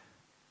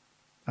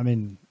 I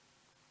mean,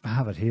 I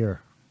have it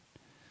here.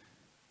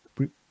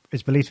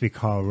 It's believed to be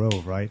Karl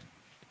Rove, right?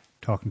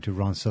 Talking to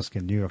Ron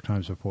Suskind, New York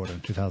Times reporter in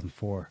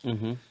 2004.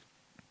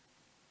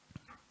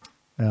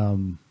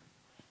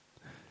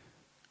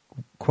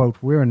 Quote,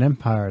 "We're an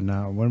empire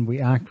now. When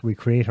we act, we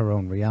create our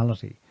own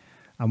reality.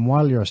 And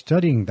while you're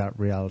studying that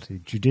reality,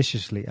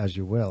 judiciously as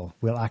you will,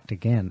 we'll act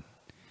again,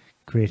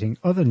 creating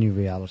other new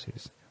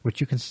realities,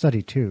 which you can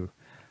study too.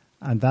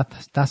 And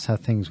that's how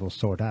things will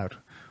sort out.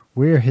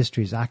 We're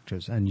history's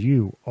actors, and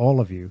you, all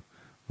of you,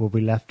 will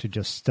be left to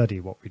just study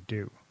what we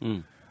do."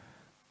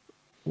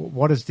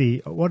 What is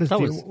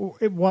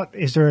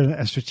there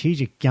a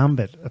strategic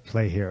gambit at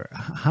play here?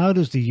 How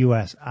does the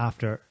US,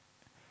 after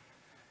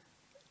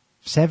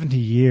 70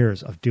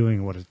 years of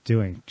doing what it's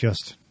doing,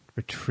 just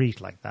retreat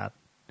like that?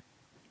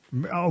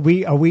 Are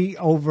we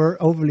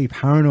overly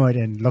paranoid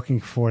and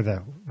looking for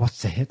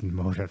what's the hidden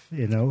motive?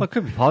 Well, it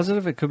could be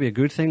positive. It could be a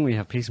good thing. We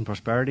have peace and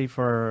prosperity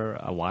for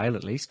a while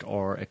at least,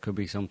 or it could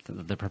be something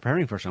that they're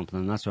preparing for something.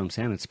 And that's what I'm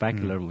saying. It's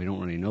speculative, and we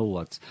don't really know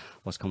what's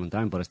coming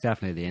down. But it's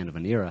definitely the end of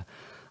an era.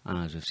 And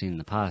as we've seen in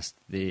the past,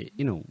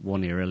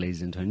 one era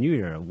leads into a new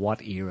era.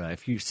 What era?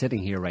 If you're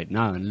sitting here right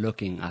now and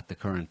looking at the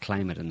current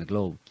climate in the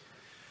globe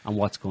and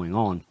what's going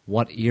on,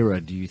 what era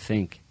do you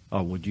think,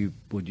 or would you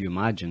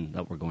imagine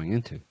that we're going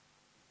into?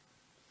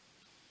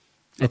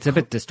 It's a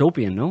bit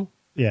dystopian, no?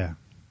 Yeah.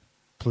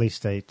 Police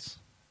states.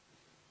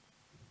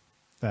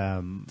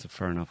 It's a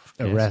fair enough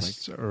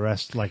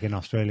Arrests like in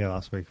Australia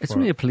last week. It's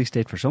only a police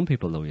state for some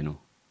people, though,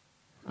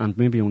 and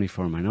maybe only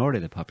for a minority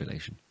of the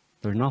population.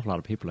 There are an awful lot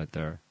of people out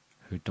there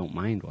who don't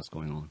mind what's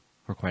going on,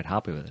 who are quite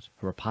happy with it,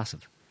 who are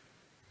passive.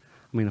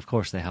 I mean, of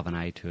course, they have an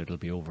eye to it. It'll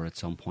be over at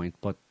some point,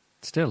 but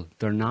still,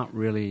 they're not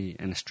really.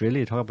 In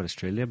Australia, talk about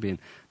Australia being.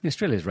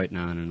 Australia's right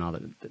now in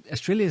another.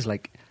 Australia is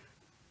like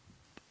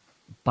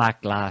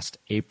back last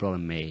April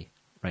and May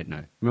right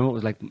now. Remember what it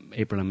was like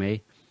April and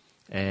May?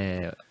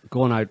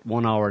 Going out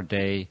 1 hour a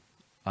day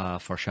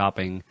for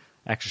shopping,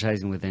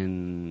 exercising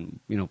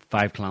within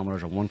 5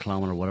 kilometres or 1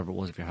 kilometre, whatever it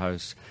was of your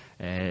house.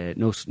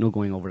 No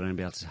going over to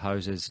anybody else's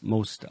houses.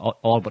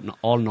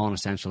 All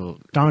non-essential.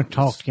 Don't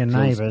talk to your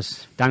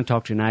neighbours. Don't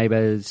talk to your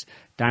neighbours.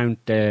 Now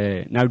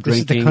drinking. This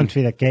is the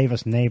country that gave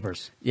us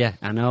neighbours. Yeah,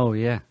 I know.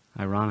 Yeah,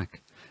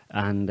 ironic.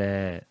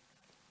 And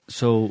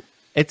so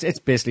it's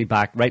basically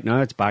back right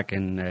now. It's back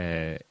in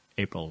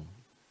April,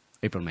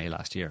 May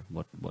last year.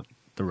 What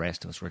the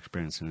rest of us were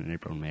experiencing in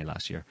April and May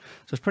last year.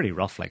 So it's pretty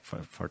rough, like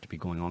for it to be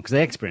going on, because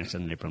they experienced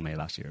it in April and May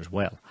last year as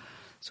well.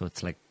 So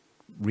it's like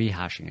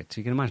rehashing it. So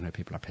you can imagine how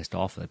people are pissed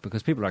off with it,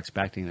 because people are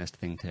expecting this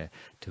thing to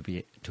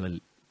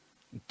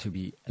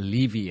be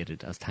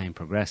alleviated as time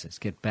progresses,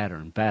 get better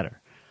and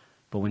better.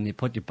 But when they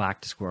put you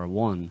back to square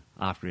one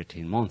after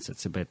 18 months,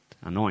 it's a bit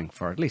annoying,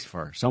 at least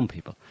for some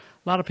people.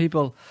 A lot of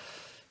people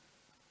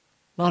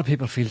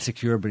feel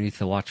secure beneath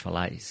the watchful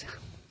eyes,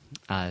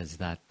 as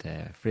that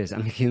phrase.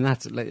 And again,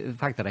 that's like, the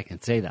fact that I can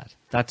say that.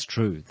 That's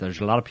true. There's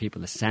a lot of people,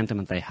 the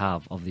sentiment they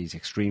have of these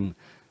extreme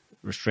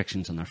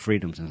restrictions on their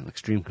freedoms and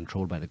extreme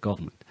control by the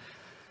government.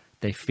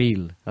 They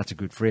feel, that's a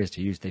good phrase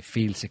to use, they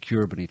feel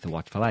secure beneath the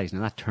watchful eyes.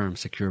 Now that term,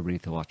 secure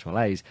beneath the watchful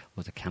eyes,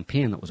 was a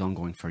campaign that was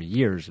ongoing for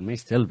years and may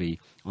still be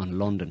on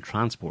London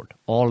transport.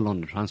 All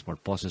London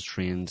transport, buses,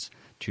 trains,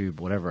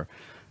 tube, whatever,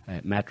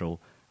 metro,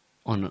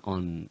 on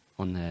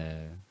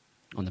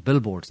the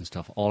billboards and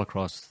stuff all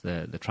across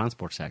the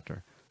transport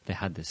sector. They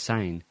had this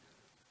sign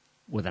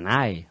with an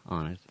eye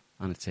on it,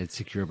 and it said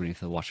secure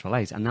beneath the watchful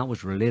eyes. And that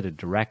was related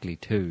directly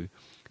to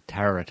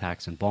terror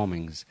attacks and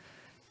bombings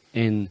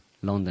in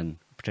London,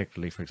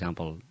 particularly, for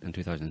example, in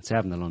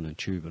 2007, the London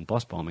tube and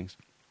bus bombings,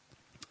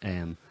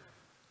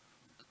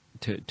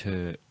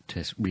 to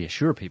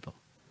reassure people.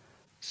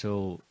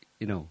 So,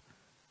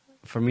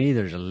 for me,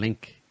 there's a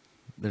link,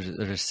 there's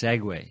a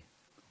segue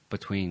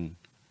between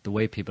the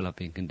way people have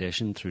been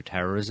conditioned through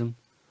terrorism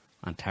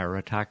and terror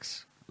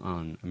attacks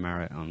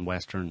on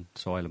Western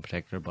soil in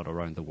particular, but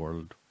around the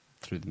world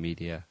through the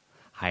media,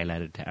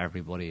 highlighted to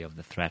everybody of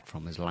the threat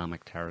from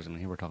Islamic terrorism. And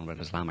here we're talking about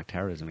Islamic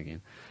terrorism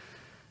again.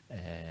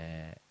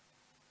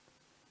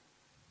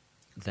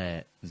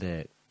 The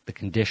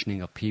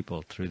conditioning of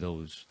people through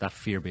that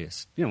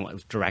fear-based, it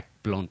was direct,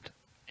 blunt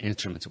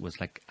instruments. It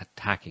was like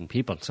attacking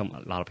people. A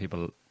lot of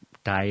people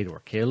died or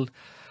killed,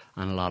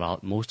 and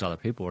most other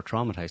people were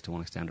traumatized to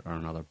one extent or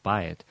another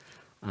by it.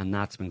 And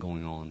that's been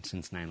going on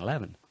since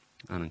 9/11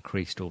 and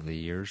increased over the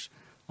years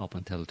up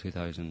until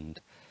 2000.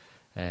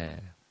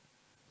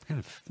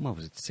 What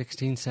was it,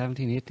 16,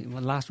 17, 18?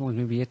 Well, the last one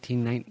was maybe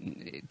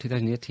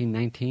 2018,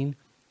 19.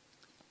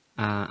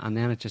 and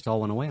then it just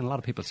all went away. And a lot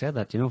of people said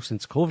that,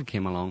 since COVID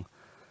came along,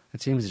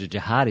 it seems the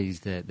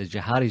jihadis, the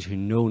jihadis who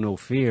know no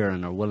fear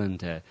and are willing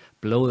to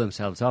blow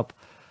themselves up,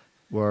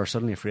 were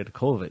suddenly afraid of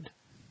COVID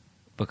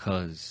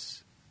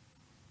because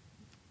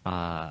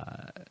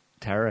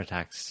terror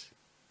attacks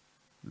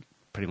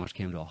pretty much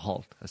came to a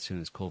halt as soon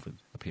as COVID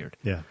appeared.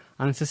 Yeah.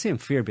 And it's the same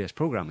fear-based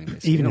programming.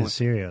 Basically. Even in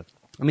Syria.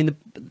 I mean,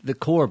 the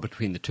core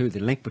between the two, the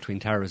link between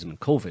terrorism and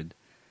COVID,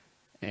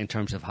 in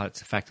terms of how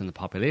it's affecting the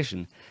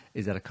population,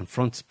 is that it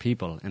confronts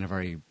people in a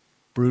very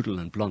brutal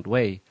and blunt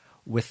way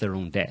with their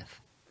own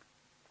death.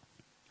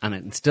 And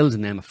it instills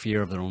in them a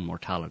fear of their own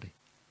mortality.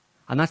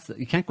 And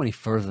you can't go any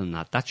further than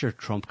that. That's your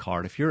trump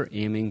card. If you're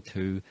aiming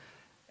to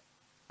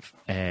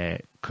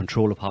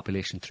control a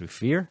population through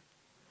fear,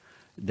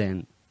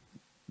 then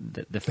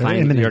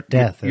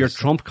your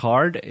trump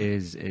card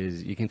is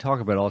you can talk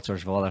about all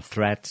sorts of other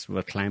threats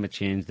with climate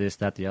change, this,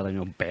 that, the other,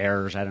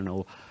 bears, I don't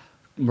know,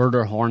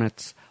 murder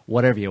hornets,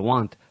 whatever you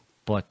want.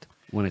 But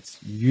when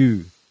it's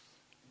you,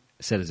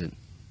 citizen,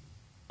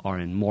 are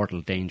in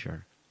mortal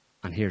danger,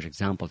 and here's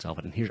examples of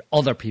it, and here's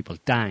other people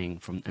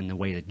dying in the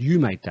way that you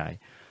might die,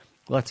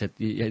 well, that's it.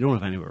 You don't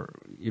have anywhere,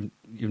 you've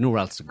nowhere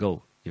else to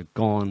go. You've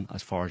gone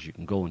as far as you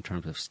can go in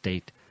terms of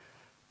state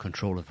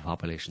control of the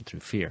population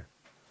through fear.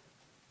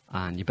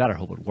 And you better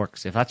hope it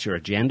works. If that's your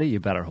agenda, you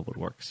better hope it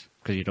works,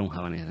 because you don't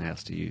have anything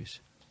else to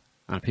use.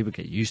 And if people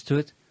get used to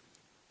it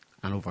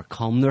and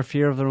overcome their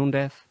fear of their own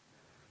death,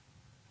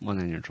 well,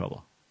 then you're in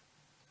trouble.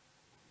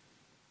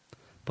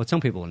 But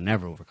some people will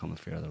never overcome the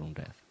fear of their own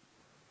death.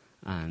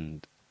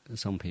 And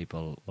some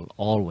people will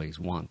always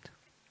want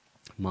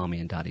mommy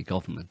and daddy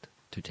government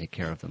to take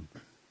care of them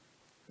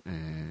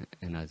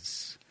in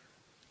as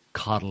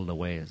coddled a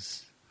way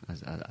as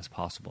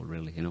possible,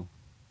 really,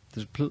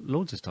 There's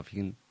loads of stuff.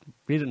 You can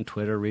read it on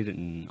Twitter, read it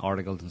in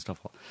articles and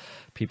stuff.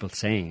 People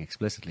saying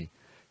explicitly,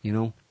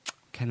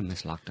 kind of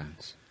miss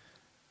lockdowns.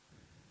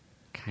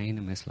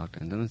 And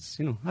it's,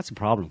 that's a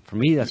problem. For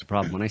me, that's a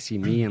problem. When I see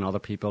me and other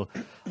people,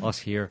 us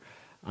here,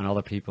 and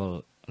other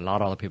people, a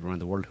lot of other people around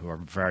the world who are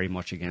very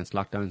much against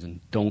lockdowns and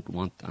don't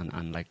want,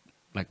 and like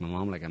my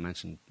mom, like I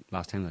mentioned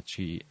last time, that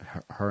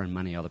her and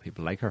many other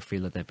people like her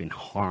feel that they've been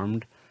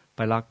harmed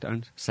by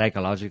lockdowns,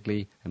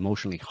 psychologically,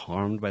 emotionally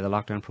harmed by the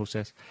lockdown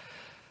process.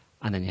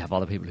 And then you have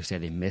other people who say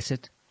they miss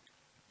it.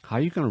 How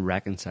are you going to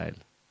reconcile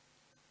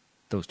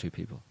those two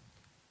people?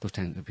 How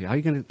are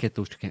you going to get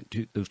those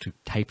two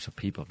types of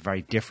people,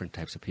 very different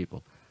types of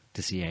people,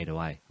 to see eye to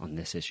eye on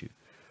this issue?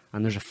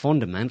 And there's a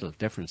fundamental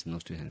difference in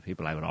those two kinds of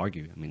people, I would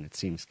argue. I mean, it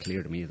seems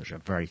clear to me there's a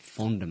very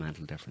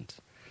fundamental difference.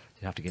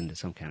 You have to get into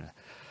some kind of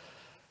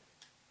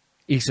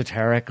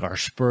esoteric or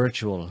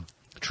spiritual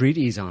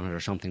treatise on it or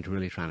something to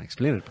really try and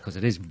explain it, because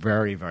it is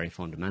very, very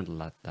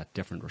fundamental, that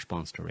different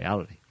response to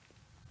reality,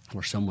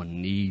 where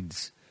someone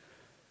needs,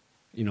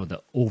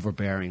 the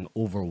overbearing,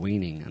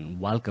 overweening, and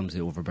welcomes the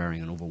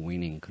overbearing and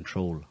overweening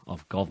control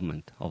of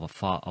government, of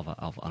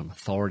an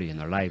authority in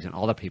their lives, and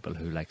other people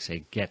who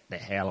say, get the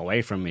hell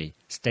away from me,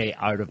 stay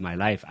out of my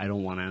life, I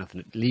don't want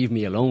anything, leave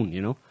me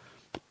alone,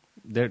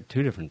 They're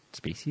two different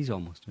species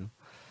almost,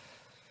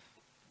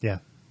 Yeah,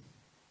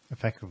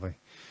 effectively.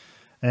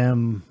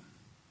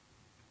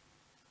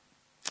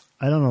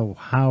 I don't know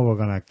how we're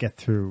going to get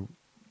through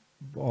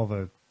all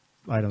the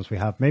items we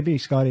have. Maybe,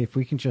 Scotty, if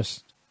we can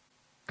just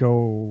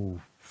go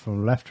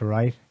from left to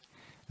right,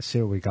 let's see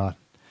what we got.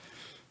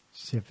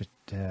 See if it...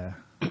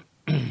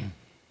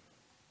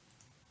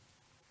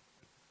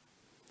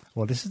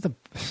 Well, this is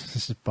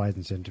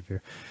Biden's interview.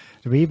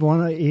 Do we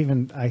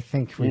even I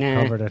think we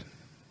covered it.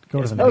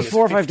 Go to the That was next.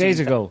 4 or 5 days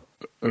ago.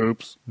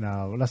 Oops.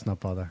 No, let's not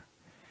bother.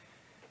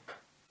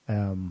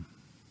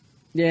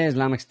 Yeah,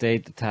 Islamic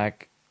State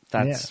attack.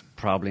 That's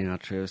probably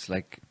not true. It's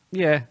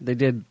they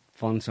did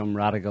fund some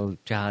radical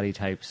jihadi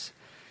types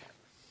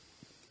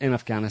in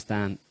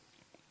Afghanistan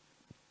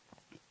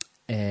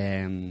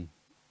to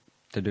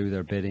do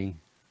their bidding.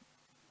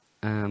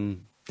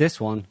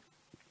 This one,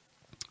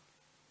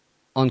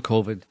 on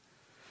COVID,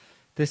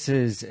 this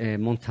is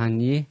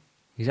Montagnier.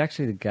 He's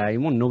actually the guy, he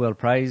won a Nobel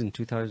Prize in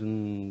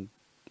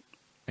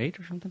 2008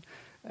 or something,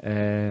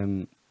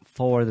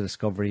 for the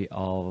discovery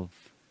of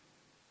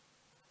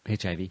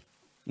HIV.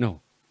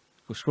 No.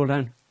 Go scroll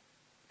down.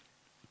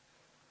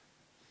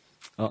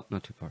 Oh,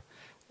 not too far.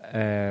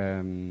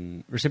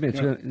 Recipient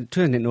of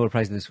 2008 Nobel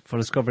Prize for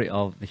discovery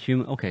of the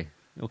human... Okay,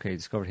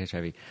 discovered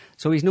HIV.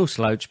 So he's no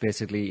slouch,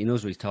 basically. He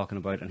knows what he's talking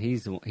about, and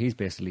he's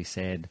basically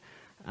said...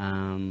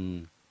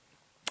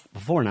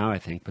 before now, I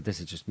think, but this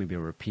is just maybe a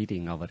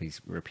repeating of it. He's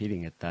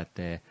repeating it,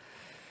 that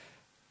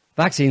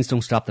vaccines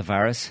don't stop the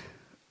virus.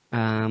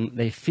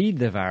 They feed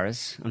the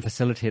virus and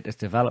facilitate its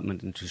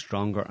development into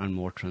stronger and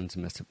more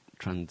transmittable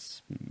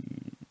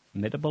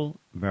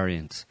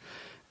variants.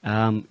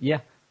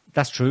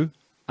 That's true.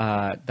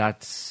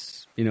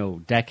 That's,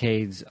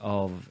 decades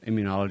of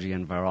immunology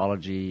and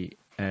virology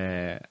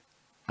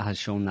has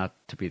shown that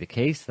to be the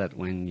case, that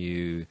when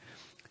you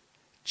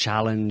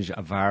challenge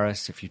a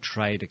virus, if you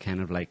try to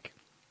kind of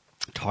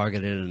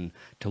target it and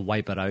to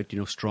wipe it out,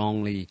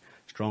 strongly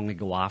strongly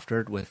go after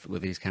it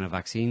with these kind of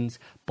vaccines,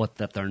 but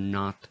that they're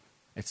not.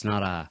 It's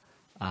not a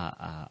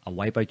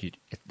wipeout.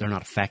 They're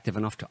not effective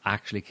enough to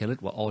actually kill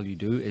it. What all you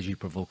do is you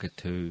provoke it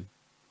to,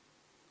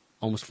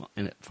 almost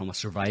from a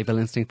survival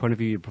instinct point of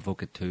view, you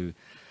provoke it to.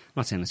 I'm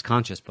not saying it's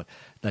conscious, but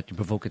that you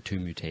provoke it to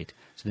mutate.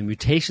 So the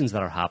mutations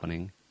that are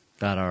happening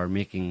that are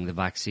making the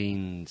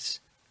vaccines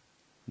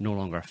no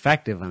longer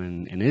effective,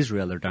 and in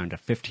Israel they're down to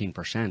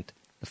 15%.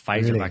 The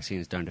Pfizer vaccine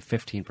is down to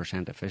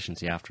 15%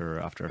 efficiency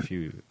after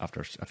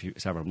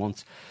several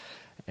months.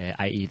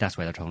 I.e., that's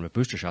why they're talking about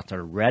booster shots. They're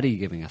already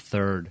giving a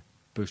third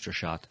booster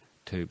shot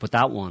to, but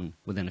that one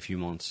within a few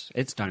months,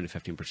 it's down to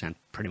 15%,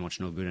 pretty much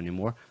no good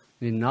anymore.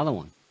 You need another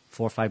one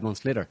 4 or 5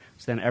 months later.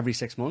 So then every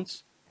 6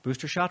 months,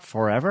 booster shot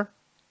forever.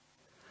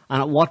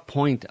 And at what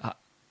point?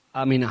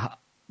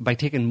 By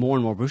taking more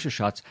and more booster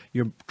shots,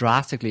 you're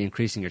drastically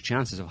increasing your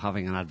chances of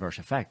having an adverse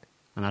effect,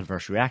 an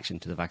adverse reaction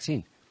to the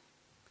vaccine.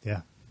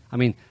 Yeah. I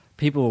mean,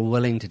 people are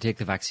willing to take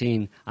the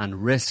vaccine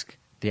and risk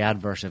the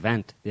adverse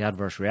event, the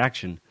adverse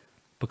reaction,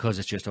 because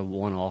it's just a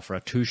one-off or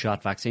a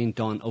 2-shot vaccine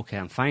done. Okay,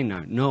 I'm fine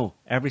now. No,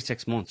 every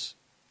 6 months,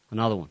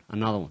 another one.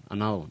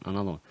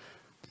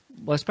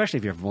 Well, especially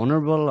if you're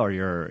vulnerable or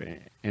you're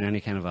in any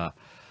kind of a,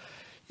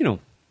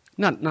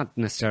 not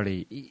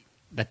necessarily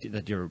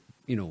that you're,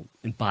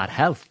 in bad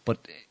health,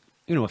 but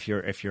if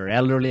you're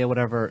elderly or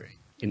whatever,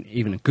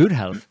 even in good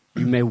health,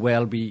 you may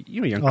well be,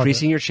 you're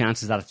increasing your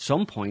chances that at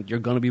some point you're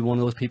going to be one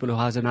of those people who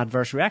has an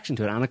adverse reaction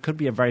to it, and it could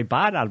be a very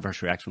bad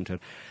adverse reaction to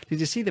it. Did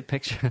you see the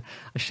picture?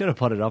 I should have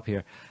put it up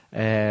here.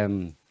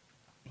 In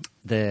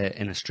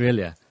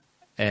Australia,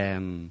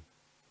 the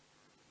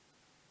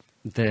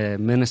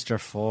minister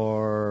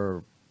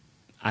for,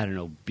 I don't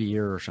know,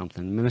 beer or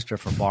something, minister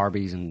for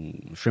Barbies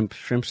and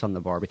shrimps on the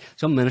Barbie,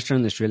 some minister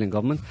in the Australian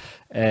government,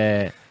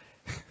 a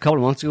couple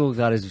of months ago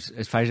got his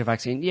Pfizer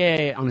vaccine.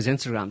 Yeah, on his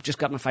Instagram, just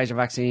got my Pfizer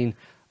vaccine.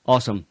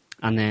 Awesome.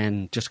 And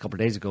then just a couple of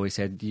days ago, he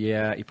said,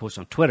 he posted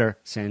on Twitter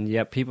saying,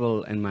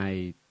 people in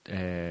my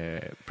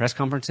press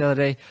conference the other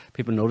day,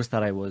 people noticed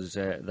that I was,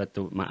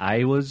 my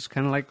eye was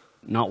kind of like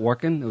not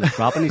working. It was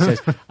dropping. He says,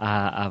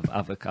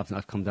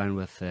 I've come down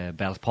with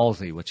Bell's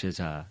palsy, which is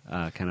a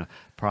kind of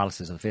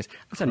paralysis of the face.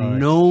 That's a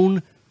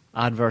known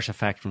adverse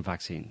effect from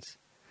vaccines.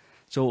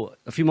 So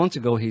a few months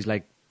ago, he's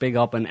like, big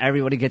up and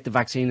everybody get the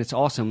vaccine, it's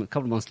awesome. A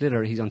couple of months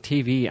later, he's on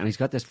TV and he's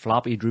got this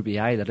floppy, droopy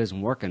eye that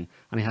isn't working,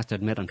 and he has to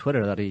admit on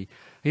Twitter that he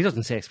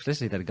doesn't say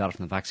explicitly that he got it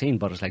from the vaccine,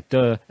 but it's like,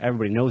 duh,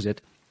 everybody knows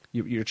it.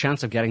 Your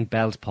chance of getting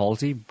Bell's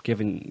palsy,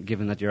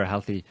 given that you're a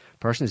healthy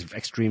person, is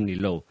extremely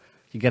low.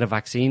 You get a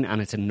vaccine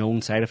and it's a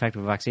known side effect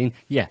of a vaccine,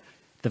 the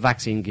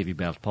vaccine gave you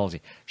Bell's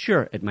palsy.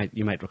 Sure,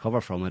 you might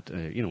recover from it,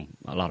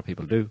 a lot of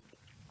people do,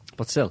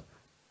 but still,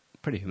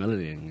 pretty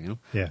humiliating,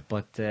 Yeah.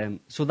 But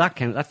so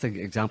that's the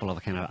example of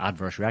a kind of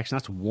adverse reaction.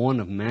 That's one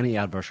of many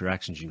adverse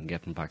reactions you can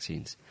get from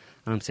vaccines.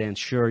 And I'm saying,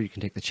 sure, you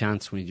can take the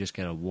chance when you just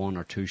get a 1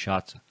 or 2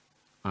 shots,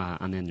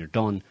 and then you're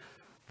done.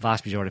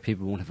 Vast majority of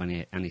people won't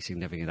have any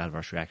significant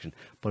adverse reaction.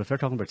 But if they're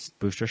talking about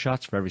booster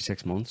shots for every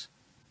 6 months,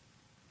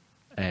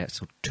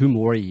 so 2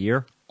 more a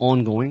year,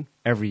 ongoing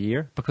every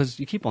year, because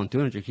you keep on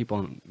doing it,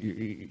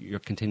 you're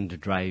continuing to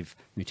drive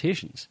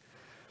mutations.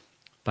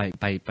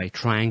 By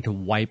trying to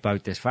wipe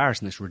out this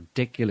virus in this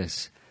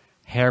ridiculous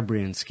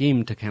harebrained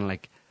scheme to kind of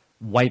like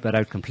wipe it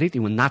out completely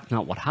when that's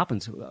not what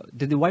happens.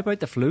 Did they wipe out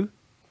the flu?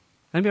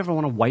 Anybody ever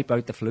want to wipe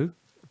out the flu?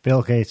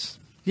 Bill Gates.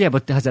 Yeah,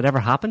 but has that ever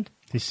happened?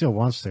 He still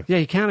wants to. Yeah,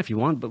 you can if you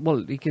want,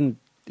 but he can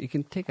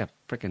take a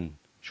freaking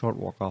short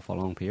walk off a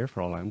long pier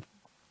for all I'm.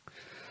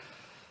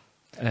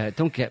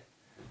 Don't get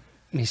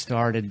me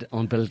started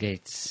on Bill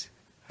Gates,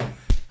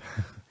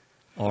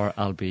 or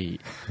I'll be.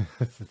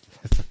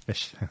 It's a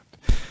fish.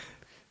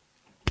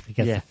 He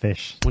gets the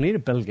fish. We need a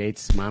Bill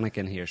Gates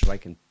mannequin here so I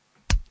can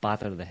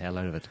batter the hell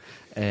out of it.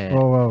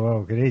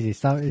 Whoa, get easy.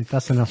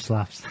 That's enough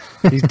slaps.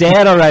 He's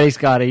dead already,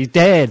 Scotty. He's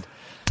dead.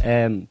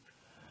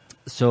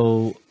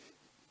 So,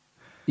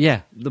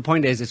 the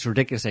point is, it's a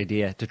ridiculous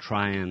idea to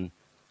try and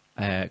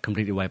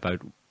completely wipe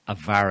out a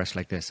virus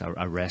like this,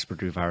 a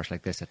respiratory virus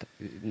like this.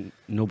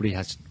 Nobody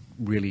has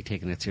really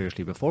taken it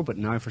seriously before, but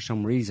now for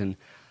some reason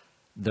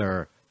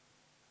they're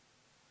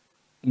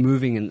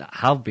moving and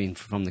have been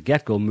from the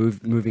get-go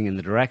moving in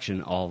the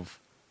direction of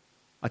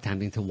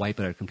attempting to wipe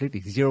it out completely.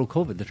 Zero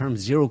COVID. The term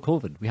zero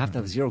COVID. We have to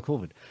have zero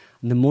COVID.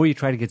 And the more you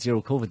try to get zero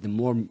COVID, the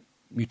more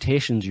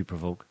mutations you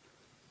provoke,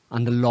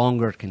 and the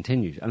longer it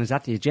continues. And is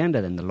that the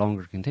agenda then? The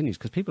longer it continues,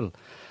 because a lot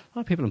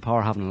of people in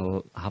power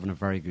having a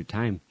very good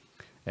time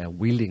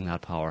wielding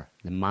that power.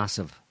 The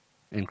massive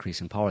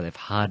increase in power they've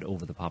had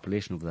over the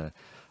population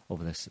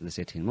over this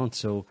 18 months.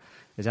 So,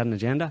 is that an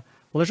agenda?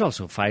 Well, there's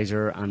also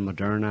Pfizer and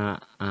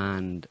Moderna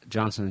and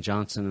Johnson &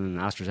 Johnson and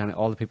AstraZeneca,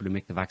 all the people who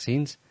make the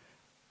vaccines.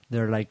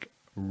 They're like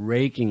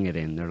raking it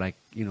in. They're like,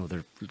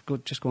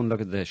 just go and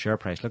look at the share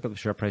price. Look at the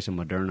share price of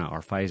Moderna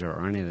or Pfizer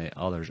or any of the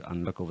others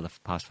and look over the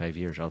past 5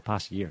 years or the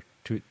past year,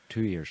 2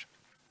 years.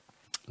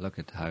 Look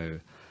at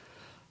how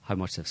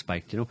much they've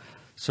spiked,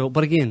 So,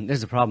 but again,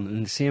 there's the problem.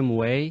 In the same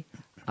way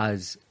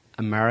as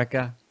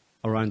America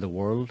around the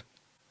world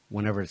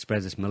whenever it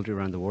spreads its military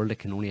around the world, it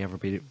can only ever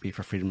be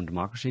for freedom and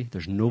democracy.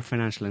 There's no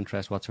financial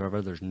interest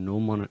whatsoever. There's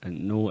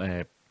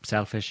no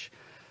selfish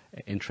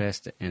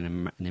interest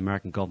in the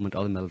American government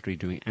or the military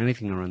doing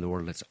anything around the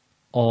world. It's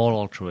all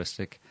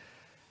altruistic.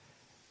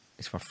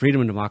 It's for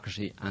freedom and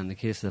democracy. And in the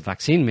case of the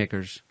vaccine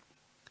makers,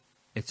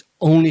 it's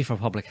only for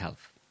public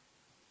health.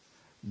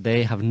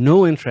 They have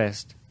no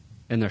interest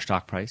in their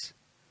stock price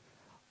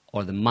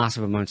or the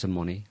massive amounts of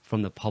money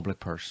from the public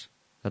purse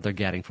that they're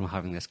getting from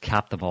having this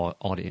captive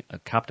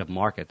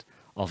market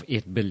of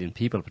 8 billion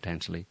people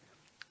potentially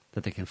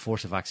that they can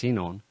force a vaccine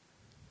on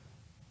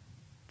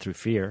through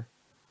fear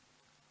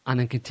and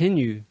then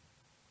continue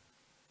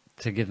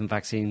to give them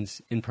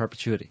vaccines in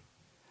perpetuity.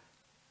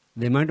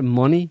 The amount of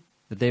money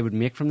that they would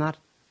make from that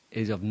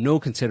is of no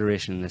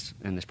consideration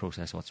in this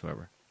process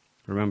whatsoever.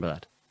 Remember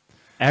that.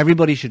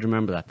 Everybody should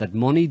remember that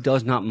money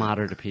does not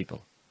matter to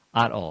people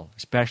at all,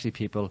 especially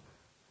people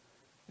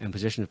in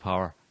positions of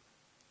power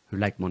who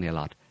like money a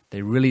lot.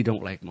 They really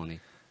don't like money.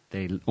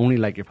 They only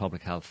like your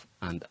public health,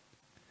 and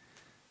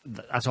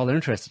that's all they're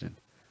interested in.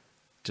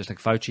 Just like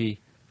Fauci,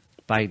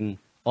 Biden,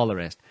 all the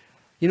rest.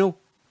 You know,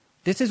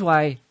 this is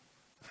why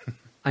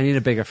I need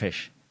a bigger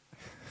fish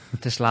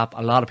to slap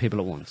a lot of people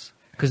at once.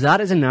 Because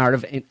that is a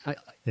narrative,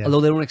 although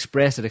they don't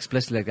express it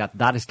explicitly like that,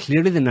 that is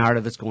clearly the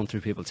narrative that's going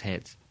through people's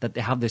heads. That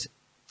they have this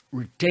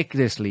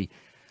ridiculously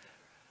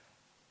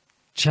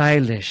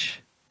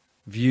childish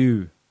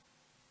view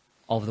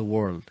of the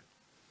world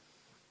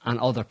and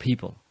other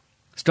people.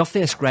 Stuff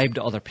they ascribe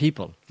to other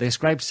people. They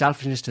ascribe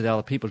selfishness to the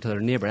other people, to their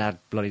neighbour.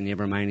 That bloody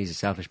neighbour of mine, he's a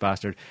selfish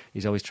bastard.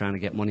 He's always trying to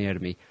get money out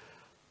of me.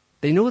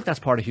 They know that that's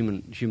part of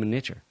human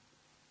nature.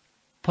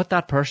 Put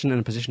that person in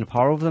a position of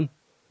power over them.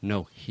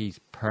 No, he's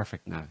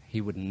perfect now. He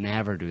would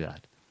never do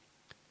that.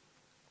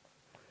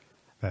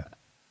 Yeah.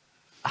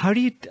 How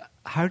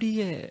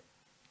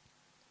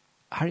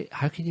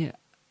can you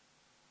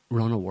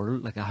run a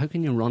world like that? How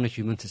can you run a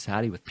human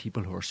society with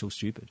people who are so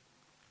stupid?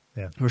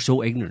 Yeah. Who are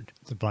so ignorant?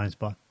 It's a blind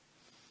spot.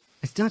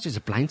 It's not just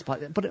a blind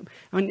spot, but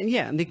I mean,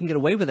 yeah, and they can get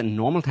away with it in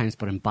normal times,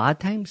 but in bad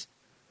times,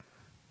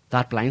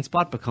 that blind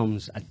spot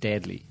becomes a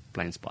deadly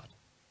blind spot.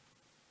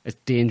 It's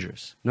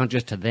dangerous, not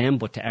just to them,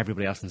 but to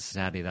everybody else in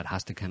society that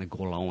has to kind of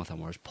go along with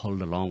them or is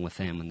pulled along with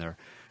them and their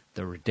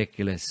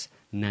ridiculous,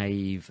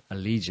 naive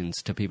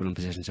allegiance to people in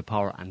positions of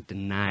power and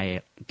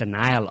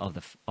denial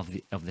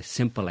of the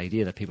simple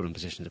idea that people in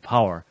positions of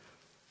power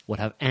would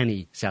have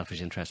any selfish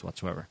interest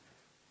whatsoever.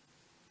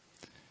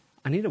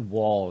 I need a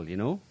wall,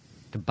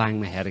 to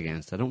bang my head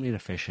against. I don't need a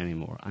fish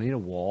anymore. I need a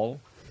wall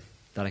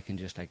that I can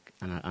just and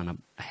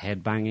a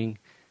head banging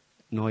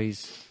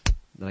noise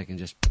that I can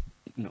just.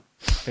 No,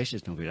 fish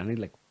is no good. I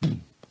need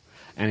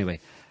anyway.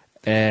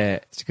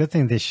 It's a good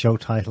thing this show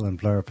title and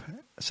blurb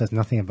says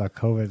nothing about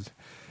COVID.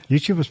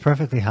 YouTube was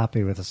perfectly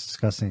happy with us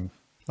discussing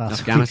last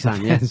Afghanistan,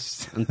 week.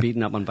 yes, and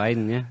beating up on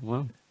Biden. Yeah,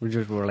 well,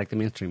 we're like the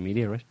mainstream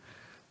media, right?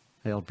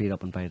 They all beat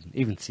up on Biden.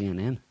 Even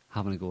CNN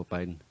having a go at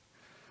Biden.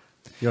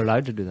 You're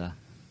allowed to do that.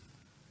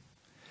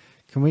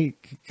 Can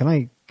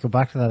I go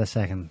back to that a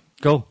second?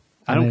 Go.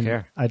 I don't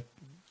care.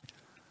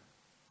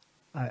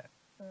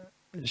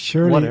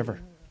 Surely, whatever.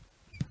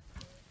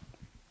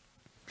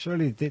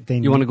 Surely they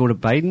You want to go to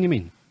Biden, you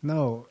mean?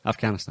 No.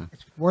 Afghanistan.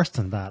 It's worse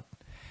than that.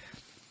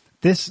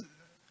 This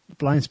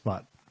blind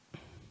spot,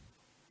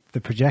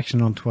 the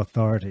projection onto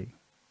authority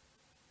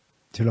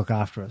to look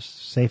after us,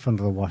 safe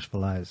under the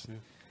watchful eyes.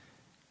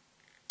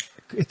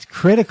 It's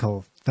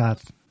critical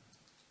that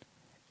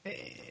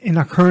in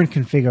our current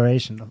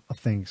configuration of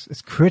things,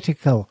 it's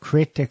critical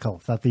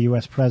that the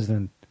US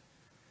president,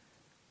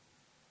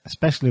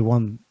 especially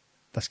one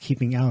that's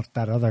keeping out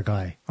that other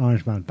guy,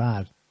 Orange Man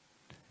Bad,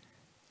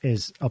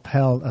 is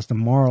upheld as the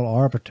moral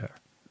arbiter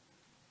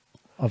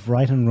of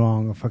right and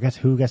wrong, of forget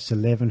who gets to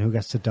live and who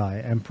gets to die,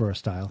 emperor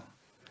style.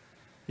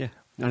 Yeah,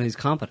 and he's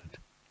competent.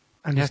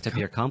 And he has to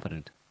appear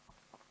competent.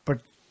 But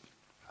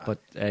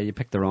you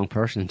picked the wrong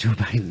person in Joe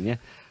Biden, yeah.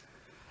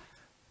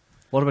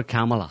 What about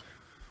Kamala?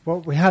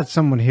 Well, we had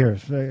someone here,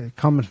 a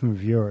comment from a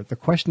viewer. The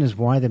question is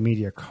why the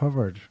media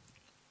covered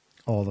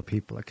all the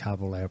people at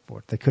Kabul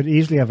airport. They could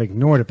easily have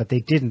ignored it, but they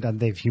didn't, and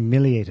they've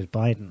humiliated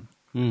Biden.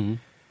 Mm-hmm.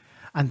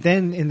 And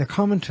then in the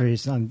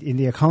commentaries, in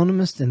The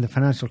Economist, in the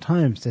Financial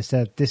Times, they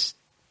said this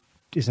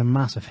is a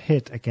massive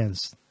hit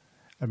against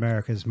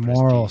America's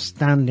moral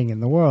standing in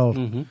the world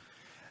and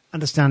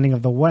the standing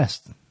of the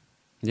West.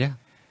 Yeah.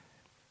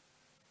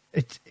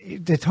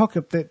 They talk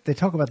about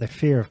the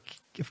fear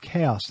of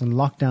chaos and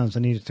lockdowns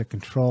are needed to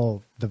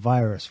control the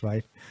virus,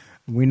 right?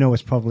 We know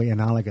it's probably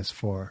analogous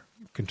for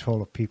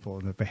control of people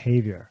and their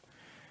behavior,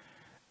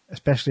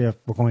 especially if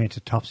we're going into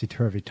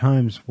topsy-turvy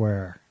times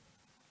where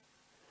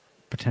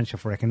potential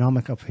for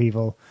economic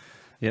upheaval,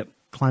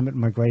 climate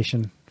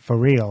migration, for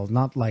real,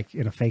 not like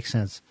in a fake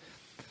sense.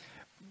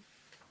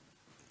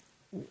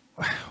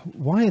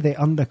 Why are they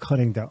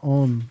undercutting their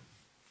own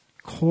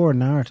core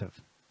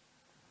narrative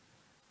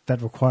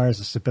that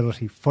requires a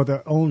stability for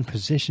their own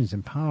positions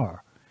in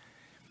power?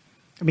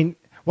 I mean,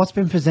 what's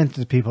been presented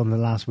to people in the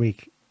last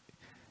week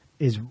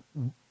is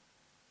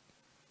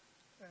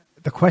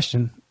the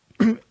question,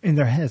 in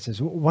their heads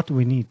is, what do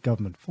we need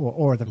government for?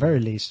 Or at the very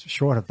least,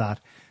 short of that,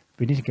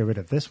 we need to get rid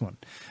of this one.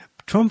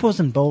 Trump was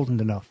emboldened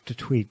enough to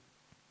tweet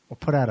or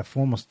put out a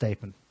formal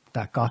statement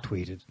that got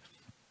tweeted,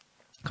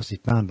 because he's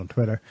banned on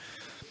Twitter,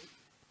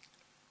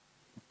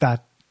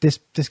 that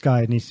this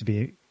guy needs to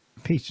be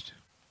impeached.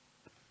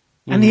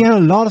 And he had a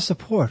lot of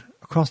support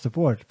across the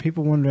board.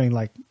 People wondering,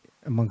 like,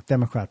 among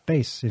Democrat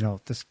base,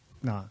 this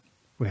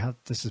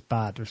is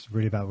bad. This is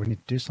really bad. We need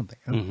to do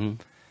something.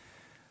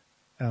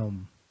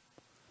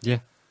 Yeah.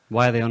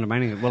 Why are they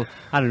undermining it? Well,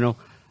 I don't know.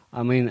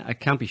 I mean, I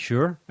can't be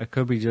sure. It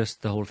could be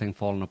just the whole thing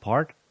falling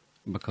apart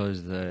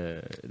because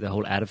the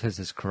whole edifice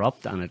is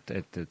corrupt and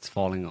it's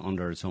falling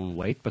under its own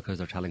weight because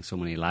they're telling so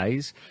many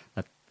lies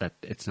that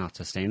it's not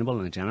sustainable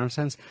in a general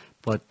sense.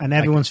 And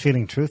everyone's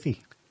feeling truthy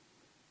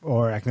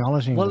or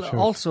acknowledging the truth.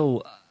 Well,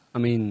 also, I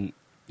mean,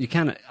 you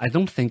can't. I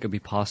don't think it'd be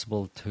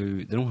possible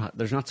to.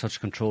 There's not such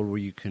control where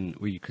you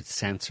could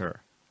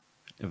censor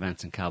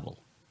events in Kabul,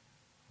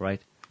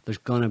 right? There's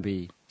gonna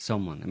be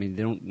someone. I mean,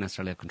 they don't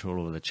necessarily have control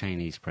over the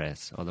Chinese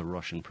press or the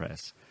Russian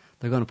press.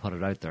 They're going to put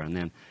it out there, and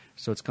then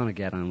so it's going to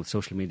get on with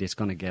social media. It's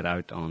going to get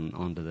out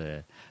onto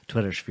the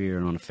Twitter sphere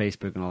and on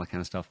Facebook and all that kind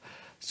of stuff.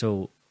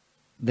 So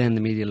then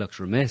the media looks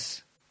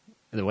remiss.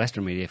 The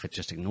Western media, if it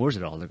just ignores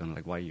it all, they're going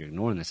to why are you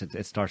ignoring this?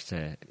 It starts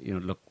to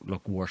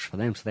look worse for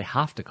them. So they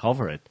have to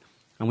cover it.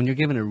 And when you're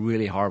given a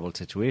really horrible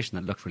situation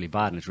that looks really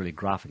bad and it's really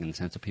graphic in the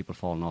sense of people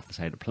falling off the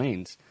side of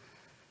planes,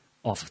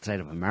 off the side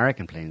of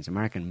American planes,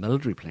 American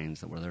military planes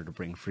that were there to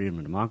bring freedom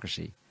and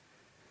democracy,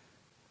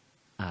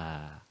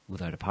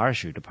 without a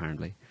parachute,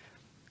 apparently.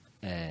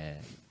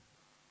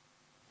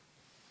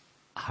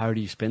 How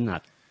do you spin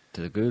that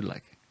to the good?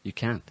 You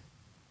can't.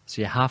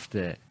 So you have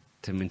to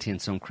maintain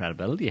some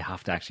credibility. You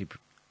have to actually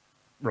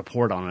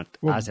report on it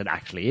as it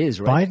actually is,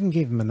 right? Biden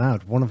gave him an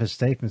out. One of his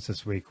statements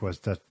this week was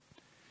that,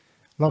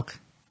 look,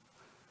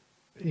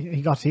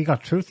 he got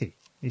truthy.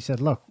 He said,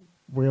 look,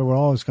 we were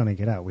always going to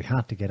get out. We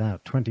had to get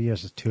out. 20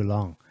 years is too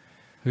long.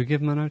 Who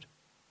gave him an out?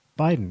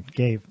 Biden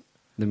gave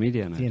the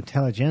media an out. The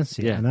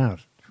intelligentsia an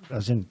out.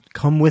 As in,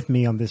 come with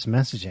me on this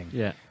messaging.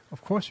 Yeah.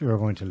 Of course we were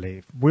going to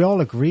leave. We all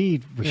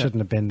agreed we shouldn't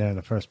have been there in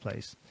the first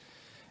place.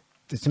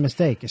 It's a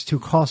mistake. It's too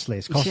costly.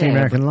 It's costing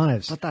American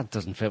lives. But that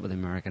doesn't fit with the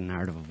American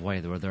narrative of why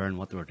they were there and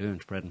what they were doing,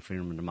 spreading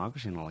freedom and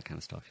democracy and all that kind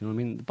of stuff. You know what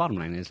I mean? The bottom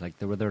line is,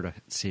 they were there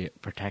to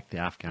protect the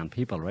Afghan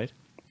people, right?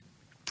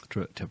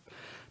 To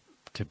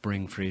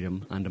bring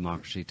freedom and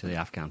democracy to the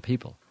Afghan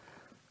people.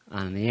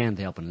 And in the end,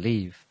 they up and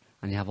leave.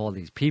 And you have all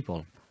these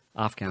people,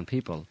 Afghan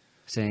people,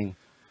 saying,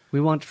 we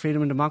want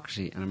freedom and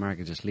democracy. And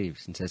America just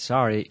leaves and says,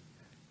 sorry.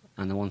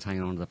 And the ones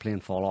hanging onto the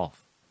plane fall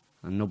off.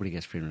 And nobody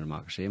gets freedom and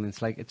democracy. I mean,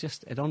 it's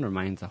it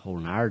undermines the whole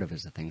narrative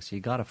is the thing. So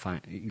you got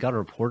to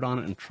report on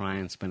it and try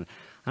and spin it.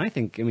 And I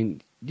think,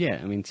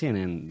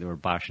 CNN, they were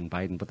bashing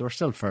Biden, but they were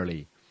still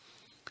fairly,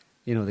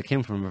 they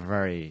came from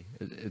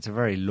it's a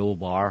very low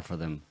bar for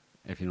them,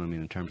 if you know what I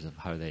mean, in terms of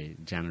how they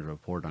generally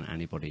report on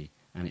anybody,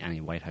 any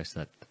White House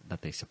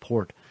that they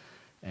support.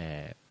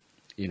 They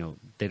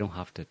don't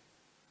have to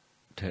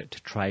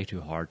try too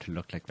hard to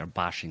look like they're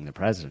bashing the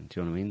president. Do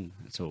you know what I mean?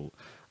 So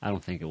I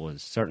don't think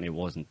certainly it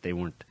wasn't. They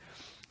weren't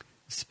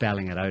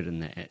spelling it out in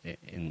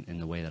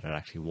the way that it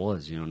actually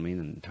was. You know what I mean?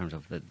 In terms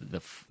of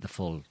the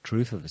full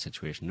truth of the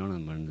situation. None of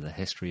them went into the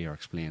history or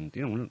explained.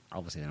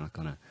 Obviously they're not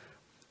going to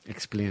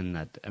explain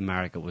that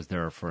America was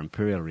there for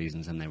imperial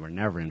reasons and they were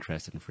never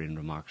interested in freedom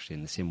and democracy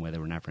in the same way they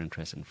were never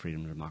interested in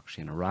freedom and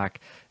democracy in Iraq.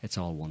 It's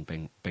all one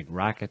big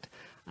racket,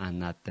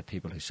 and that the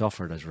people who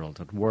suffered as a result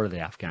of it were the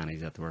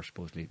Afghanis that they were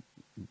supposedly,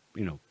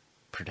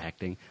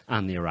 protecting,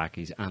 and the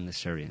Iraqis and the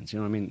Syrians. You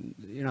know what I mean?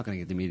 You're not going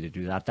to get the media to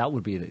do that. That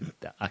would be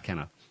a kind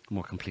of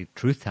more complete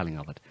truth-telling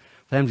of it.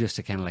 For them just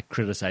to kind of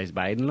criticize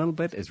Biden a little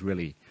bit is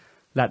really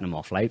letting him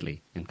off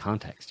lightly in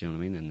context. You know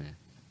what I mean?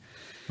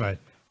 Right.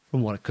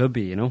 From what it could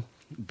be,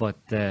 But,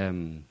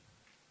 they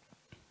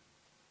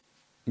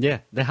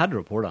had to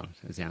report on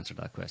it, is the answer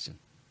to that question.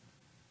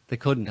 They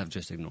couldn't have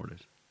just ignored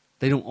it.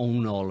 They don't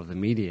own all of the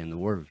media in the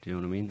world, do you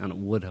know what I mean? And it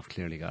would have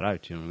clearly got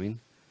out, do you know what I mean?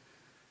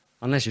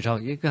 Unless you're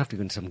talking, you have to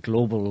go into some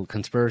global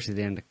conspiracy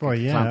then to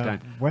clamp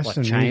down.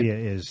 Western media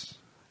is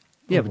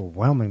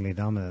overwhelmingly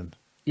dominant.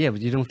 Yeah,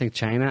 but you don't think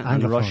China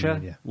and Russia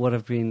media would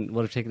have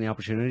taken the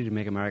opportunity to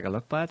make America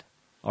look bad?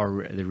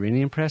 Or the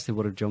Iranian press, they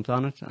would have jumped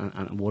on it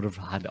and would have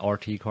had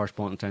RT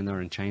correspondents down there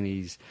and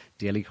Chinese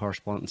daily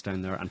correspondents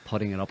down there and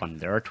putting it up on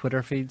their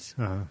Twitter feeds.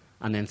 Uh-huh.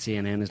 And then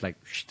CNN is like,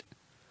 shh.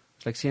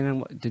 It's like,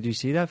 CNN, did you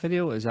see that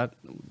video?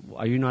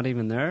 Are you not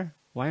even there?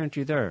 Why aren't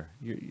you there?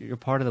 You're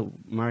part of the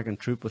American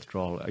troop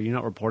withdrawal. Are you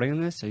not reporting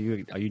on this? Are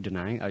you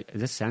denying?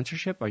 Is this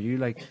censorship? Are you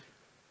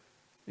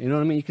you know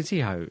what I mean? You can see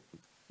how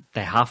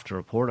they have to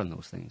report on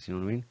those things, you know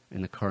what I mean?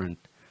 In the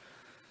current,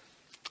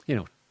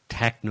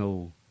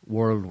 techno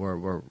world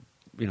where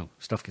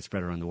stuff gets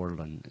spread around the world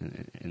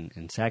and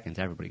in seconds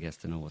everybody gets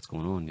to know what's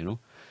going on,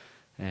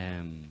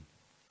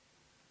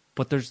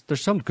 but there's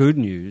some good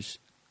news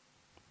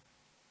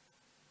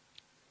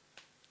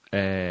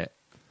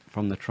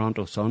from the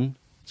Toronto Sun,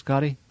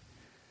 Scotty.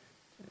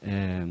 If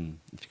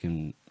you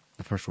can,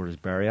 the first word is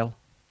burial.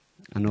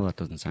 I know that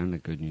doesn't sound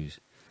like good news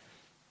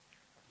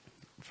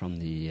from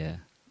the...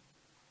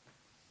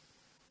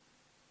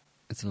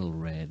 it's a little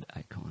red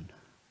icon.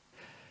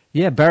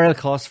 Yeah, burial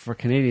costs for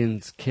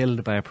Canadians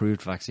killed by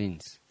approved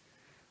vaccines.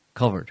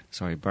 Covered.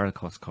 Sorry, burial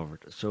costs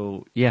covered.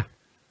 So, yeah,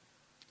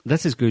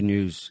 this is good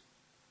news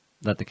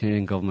that the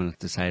Canadian government has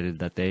decided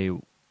that they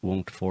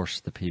won't force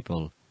the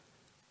people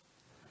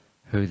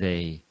who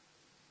they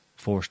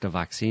forced a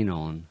vaccine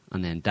on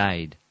and then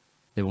died.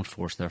 They won't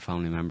force their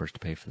family members to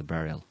pay for the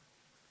burial.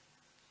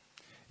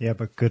 Yeah,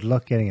 but good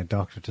luck getting a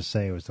doctor to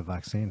say it was the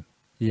vaccine.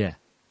 Yeah,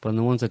 but in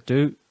the ones that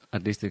do,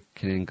 at least the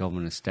Canadian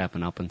government is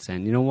stepping up and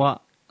saying, you know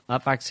what,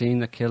 that vaccine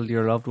that killed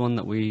your loved one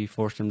that we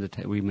forced him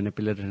to we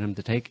manipulated him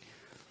to take,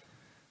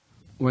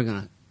 we're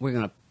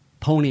gonna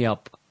pony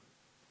up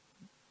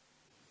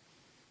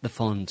the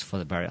funds for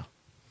the burial.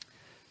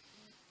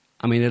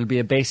 I mean, it'll be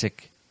a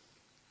basic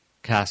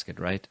casket,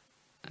 right?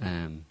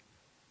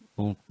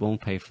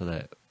 Won't pay for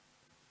the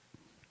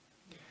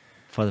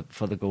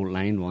gold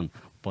lined one,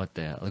 but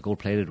the gold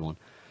plated one.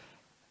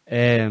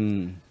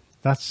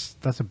 That's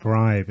a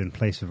bribe in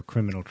place of a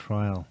criminal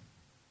trial,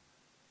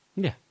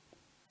 Yeah,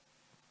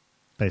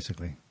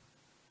 basically.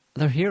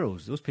 they're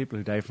heroes. Those people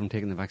who died from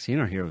taking the vaccine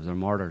are heroes. They're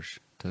martyrs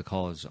to the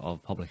cause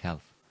of public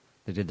health.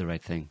 They did the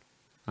right thing,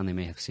 and they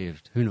may have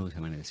saved, who knows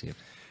how many they saved.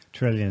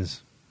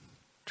 Trillions.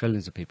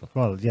 Trillions of people.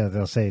 Well, yeah,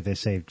 they'll say they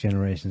saved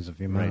generations of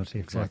humanity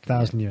Right, for exactly,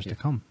 1,000 yeah, years yeah. to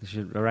come. They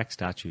should erect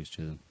statues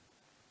to them.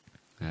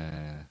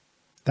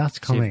 That's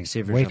coming.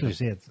 save Wait yourself. till you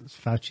see it. It's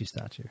Fauci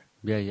statue.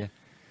 Yeah.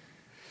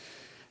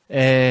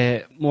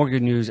 More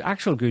good news.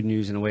 Actual good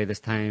news in a way this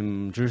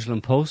time.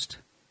 Jerusalem Post.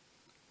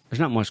 There's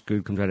not much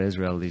good comes out of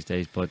Israel these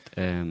days, but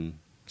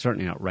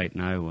certainly not right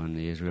now when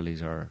the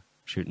Israelis are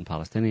shooting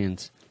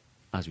Palestinians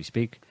as we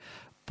speak.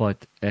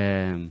 But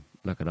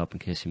look it up in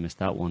case you missed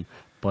that one.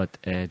 But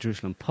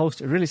Jerusalem Post,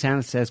 it really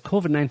says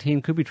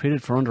COVID-19 could be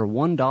treated for under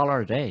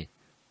 $1 a day.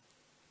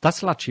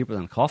 That's a lot cheaper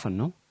than a coffin,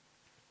 no?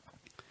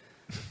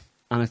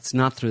 And it's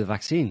not through the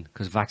vaccine,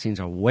 because vaccines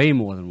are way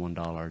more than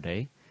 $1 a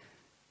day.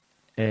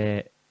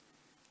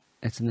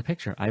 It's in the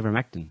picture,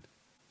 ivermectin.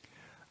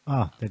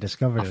 Oh, they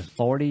discovered A it.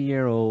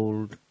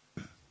 40-year-old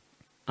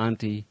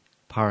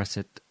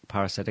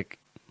parasitic,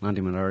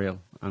 anti-malarial,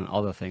 and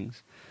other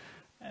things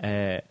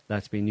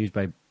that's been used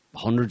by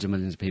hundreds of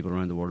millions of people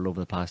around the world over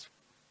the past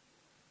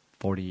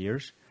 40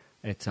 years.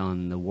 It's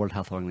on the World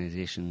Health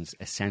Organization's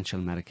essential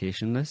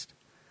medication list.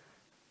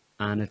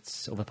 And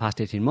it's over the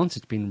past 18 months,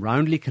 it's been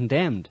roundly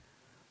condemned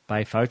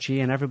by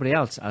Fauci and everybody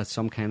else as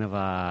some kind of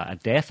a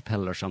death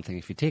pill or something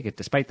if you take it,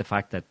 despite the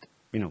fact that,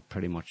 you know,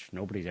 pretty much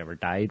nobody's ever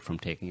died from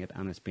taking it,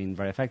 and it's been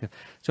very effective.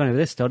 So anyway,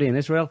 this study in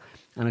Israel,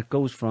 and it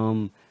goes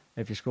from,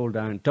 if you scroll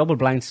down,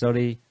 double-blind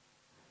study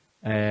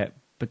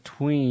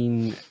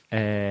between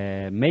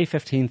May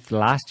 15th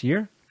last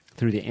year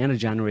through the end of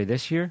January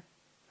this year.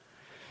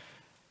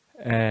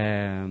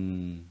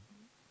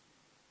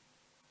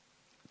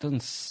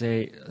 Doesn't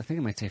say, I think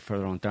it might say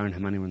further on down how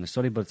many were in the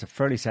study, but it's a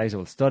fairly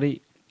sizable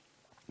study,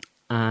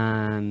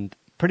 and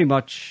pretty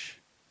much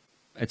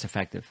it's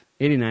effective.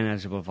 89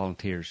 eligible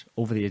volunteers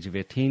over the age of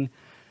 18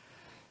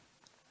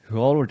 who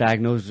all were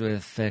diagnosed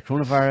with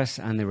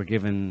coronavirus, and they were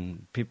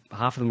given,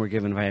 half of them were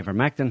given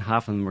ivermectin,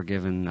 half of them were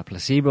given a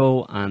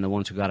placebo, and the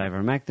ones who got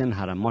ivermectin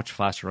had a much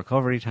faster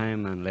recovery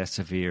time and less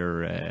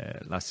severe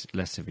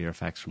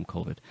effects from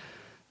COVID.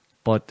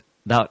 But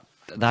that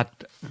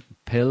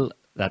pill,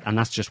 and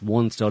that's just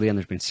one study, and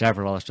there's been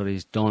several other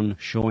studies done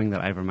showing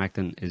that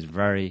ivermectin is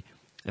very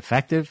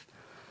effective.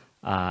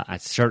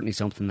 It's certainly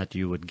something that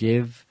you would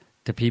give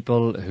to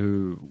people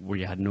where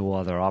you had no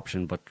other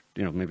option, but,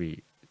 you know,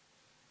 maybe,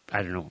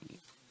 I don't know,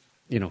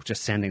 you know,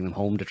 just sending them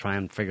home to try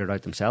and figure it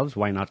out themselves.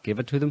 Why not give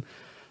it to them?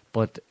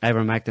 But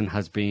ivermectin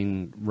has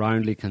been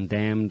roundly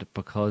condemned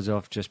because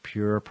of just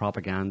pure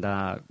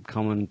propaganda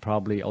coming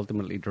probably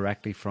ultimately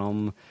directly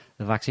from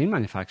the vaccine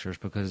manufacturers,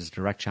 because it's a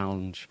direct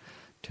challenge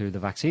to the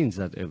vaccines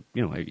that, you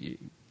know,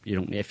 you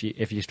don't,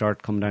 if you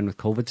start coming down with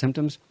COVID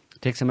symptoms,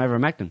 take some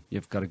ivermectin.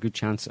 You've got a good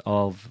chance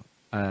of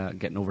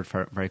getting over it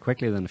very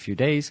quickly within a few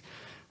days,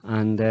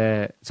 and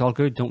it's all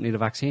good. Don't need a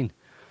vaccine.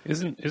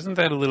 Isn't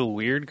that a little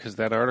weird? Because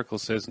that article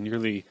says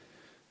nearly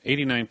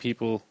 89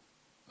 people,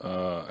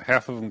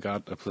 half of them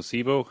got a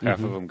placebo,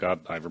 half of them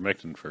got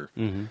ivermectin for.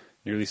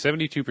 Nearly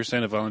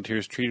 72% of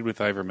volunteers treated with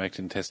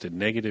ivermectin tested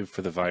negative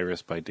for the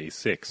virus by day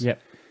 6. Yep.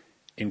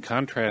 In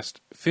contrast,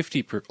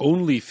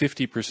 only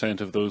 50%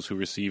 of those who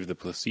received the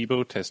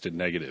placebo tested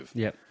negative.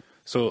 Yep.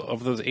 So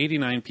of those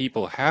 89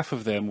 people, half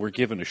of them were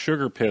given a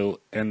sugar pill,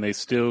 and they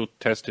still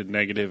tested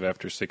negative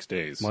after 6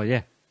 days. Well,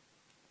 yeah.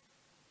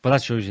 But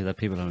that shows you that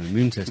people have an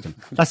immune system.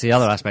 That's the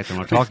other aspect that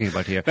we're talking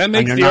about here. That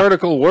makes the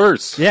article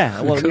worse.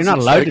 Yeah, well, you're not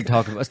allowed to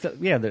talk about...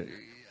 you're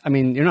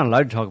not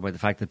allowed to talk about the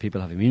fact that people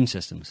have immune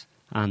systems,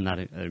 and that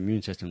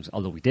immune systems,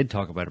 although we did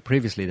talk about it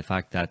previously, the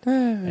fact that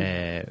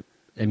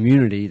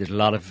immunity, there's a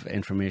lot of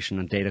information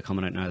and data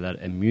coming out now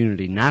that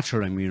immunity,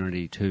 natural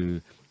immunity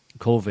to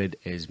COVID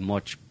is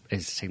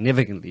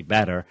significantly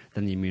better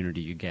than the immunity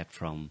you get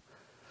from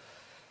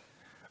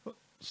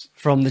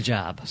from the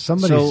jab.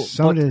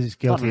 Somebody's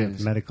guilty bottom line of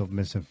is- medical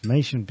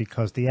misinformation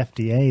because the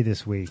FDA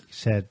this week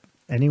said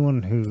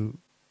anyone who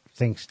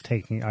thinks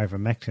taking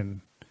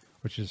ivermectin,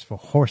 which is for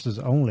horses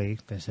only,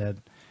 they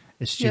said,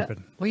 is stupid.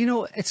 Yeah. Well, you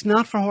know, it's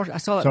not for horses. I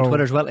saw that So- on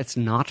Twitter as well. It's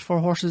not for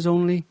horses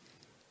only.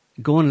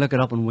 Go and look it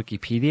up on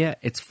Wikipedia.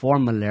 It's for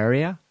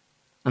malaria,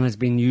 and it's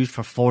been used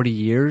for 40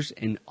 years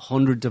in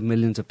hundreds of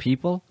millions of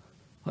people.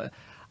 I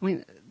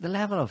mean, the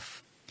level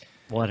of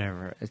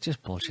whatever, it's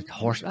just bullshit.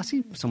 Horse. I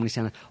see somebody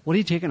saying, "What are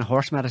you taking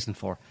horse medicine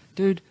for?"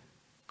 Dude,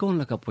 go and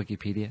look up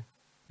Wikipedia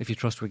if you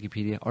trust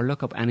Wikipedia, or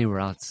look up anywhere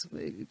else.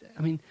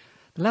 I mean,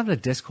 the level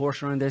of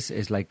discourse around this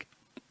is like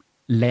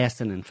less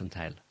than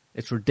infantile.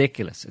 It's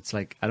ridiculous. It's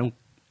like, I don't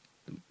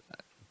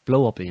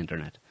blow up the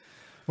internet,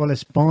 Well,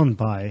 it's spawned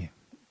by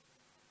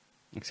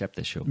except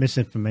this show.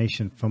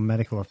 misinformation from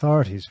medical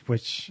authorities,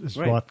 which is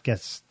Right. what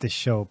gets this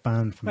show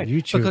banned from Right,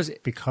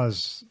 YouTube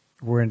because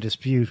we're in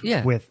dispute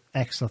Yeah. with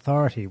X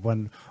authority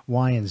when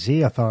Y and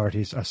Z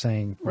authorities are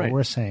saying what Right.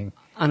 we're saying.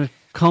 And it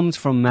comes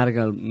from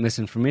medical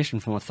misinformation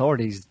from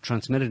authorities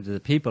transmitted to the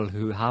people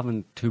who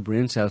haven't two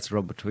brain cells to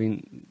rub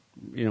between,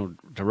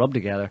 to rub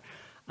together,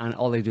 and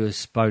all they do is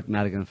spout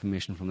medical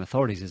information from the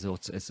authorities as though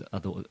it's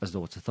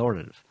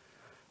authoritative.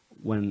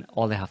 When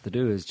all they have to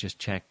do is just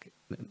check.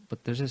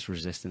 But there's this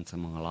resistance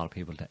among a lot of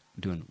people to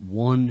doing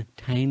one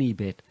tiny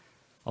bit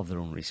of their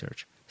own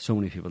research. So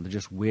many people, they're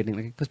just waiting.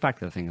 Like, it goes back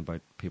to the thing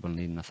about people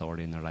needing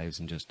authority in their lives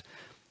and just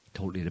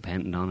totally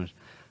dependent on it.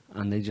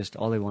 And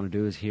all they want to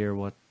do is hear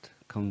what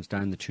comes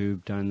down the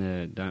tube,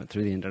 down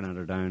through the internet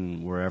or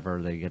down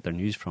wherever they get their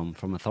news from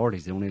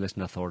authorities. They only listen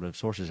to authoritative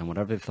sources, and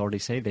whatever the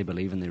authorities say, they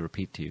believe and they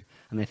repeat to you.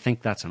 And they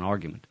think that's an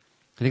argument.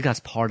 I think that's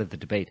part of the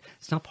debate.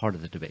 It's not part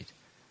of the debate.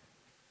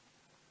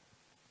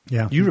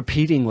 Yeah. You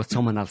repeating what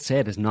someone else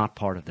said is not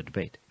part of the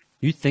debate.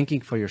 You thinking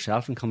for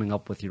yourself and coming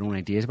up with your own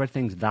ideas about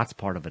things, that's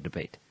part of a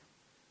debate.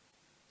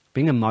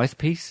 Being a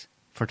mouthpiece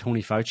for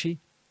Tony Fauci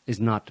is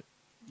not,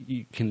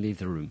 you can leave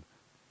the room.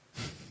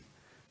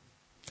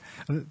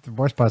 The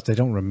worst part is they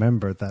don't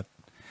remember that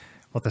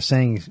what they're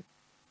saying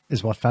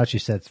is what Fauci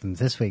said from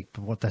this week,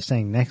 but what they're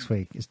saying next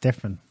week is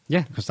different.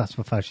 Yeah. Because that's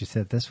what Fauci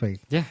said this week.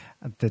 Yeah.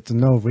 And there's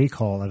no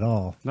recall at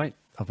all Right.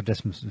 of a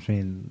distance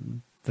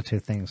between the two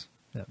things.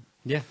 Yeah.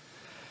 Yeah.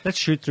 Let's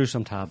shoot through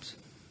some tabs.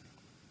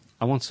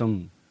 I want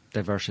some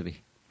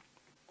diversity.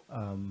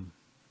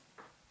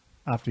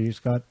 After you,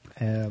 Scott,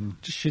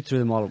 Just shoot through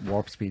them all at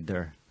warp speed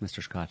there,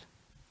 Mr. Scott.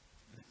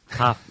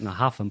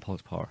 Half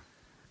impulse power.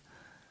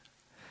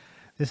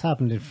 this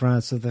happened in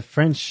France. So the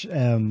French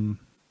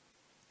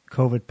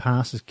COVID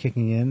pass is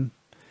kicking in.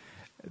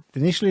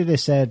 Initially, they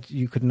said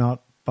you could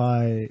not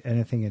buy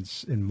anything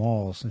in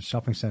malls and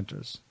shopping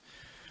centres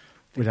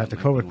without the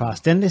that might be COVID one. pass.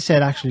 Then they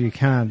said actually you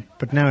can,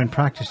 but now in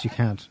practice you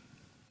can't.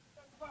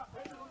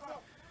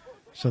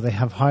 So they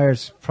have hired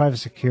private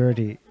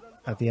security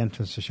at the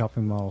entrance to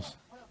shopping malls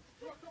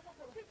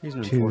He's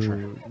an enforcer.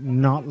 to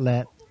not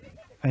let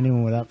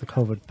anyone without the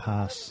COVID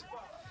pass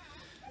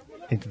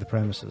into the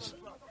premises.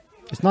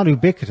 It's not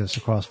ubiquitous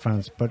across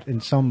France, but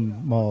in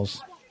some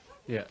malls,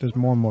 Yeah. there's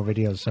more and more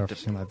videos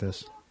surfacing like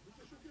this.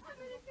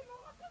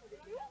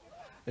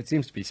 It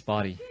seems to be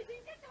spotty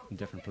in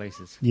different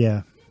places.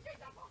 Yeah.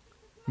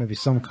 Maybe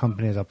some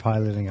companies are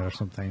piloting it or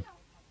something.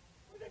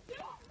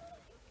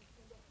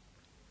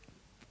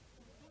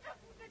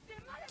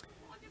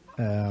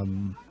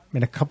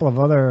 In a couple of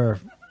other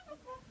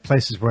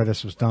places where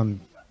this was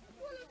done,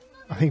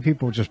 I think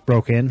people just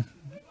broke in,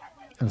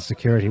 and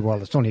security.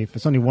 Well, if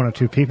it's only one or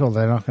two people,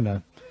 they're not going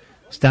to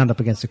stand up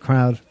against the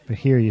crowd. But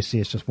here, you see,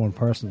 it's just one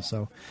person.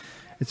 So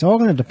it's all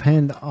going to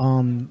depend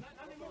on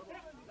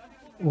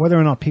whether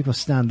or not people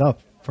stand up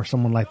for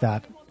someone like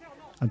that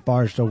and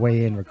barge their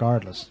way in,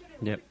 regardless.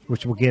 Yep.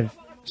 Which will give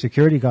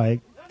security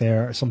guy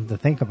there something to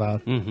think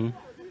about Mm-hmm.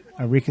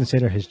 and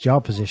reconsider his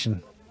job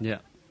position. Yeah.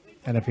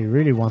 And if he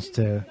really wants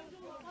to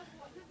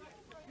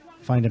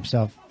find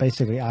himself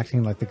basically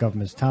acting like the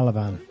government's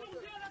Taliban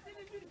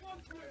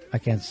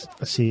against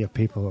a sea of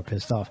people who are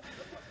pissed off.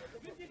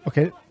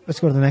 Okay, let's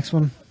go to the next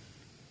one.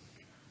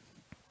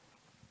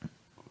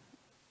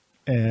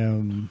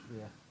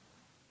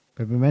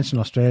 We mentioned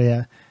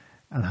Australia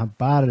and how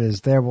bad it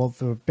is there. Well,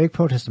 there were big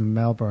protests in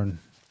Melbourne.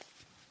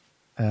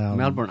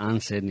 Melbourne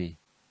and Sydney.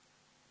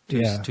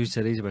 Yeah. Two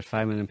cities, about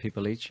 5 million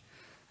people each.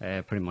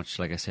 Pretty much,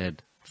 like I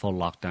said, full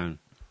lockdown,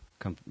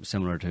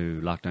 similar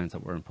to lockdowns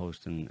that were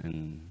imposed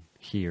in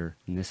here,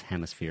 in this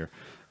hemisphere,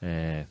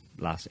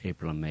 last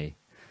April and May.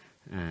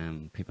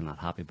 People not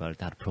happy about it.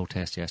 They had a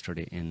protest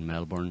yesterday in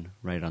Melbourne,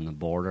 right on the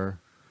border,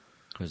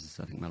 because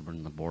I think Melbourne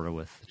on the border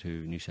with to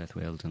New South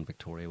Wales and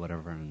Victoria,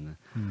 whatever, and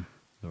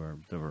they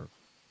were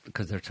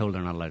because they're told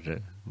they're not allowed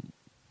to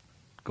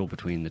go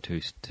between the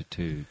two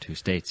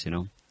states, you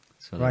know.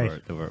 So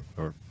Right. they were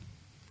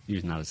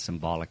using that as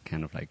symbolic,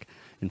 kind of like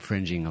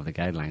infringing of the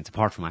guidelines.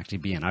 Apart from actually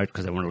being out,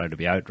 because they weren't allowed to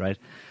be out, right?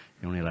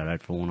 You're only allowed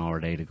out for 1 hour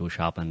a day to go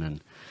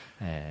shopping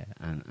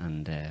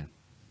and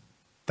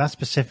that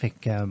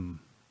specific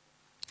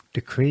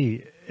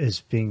decree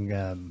is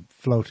being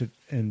floated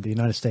in the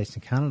United States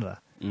and Canada.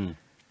 mm.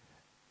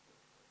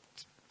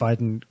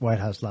 Biden White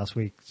House last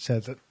week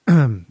said that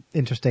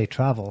interstate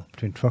travel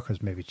between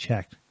truckers may be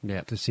checked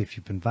Yep. to see if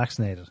you've been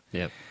vaccinated.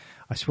 Yep.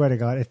 I swear to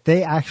God, if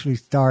they actually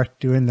start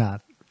doing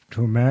that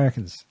to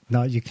Americans,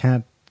 no, you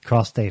can't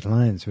cross state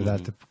lines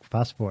without the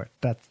passport.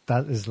 That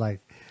is like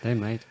They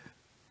might.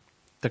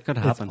 That could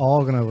it's happen.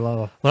 all going to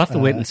blow up. We'll have to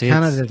wait and see.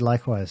 Canada did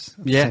likewise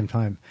at the same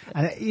time.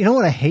 And you know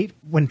what I hate?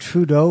 When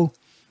Trudeau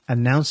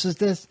announces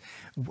this,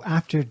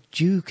 after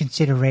due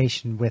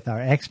consideration with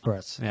our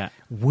experts, Yeah.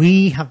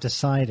 we have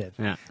decided.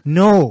 Yeah.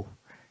 No,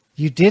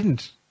 you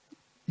didn't.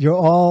 You're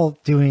all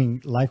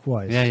doing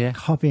likewise, Yeah, yeah.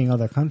 copying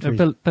other countries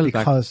Build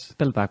because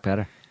back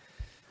better.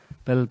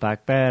 Build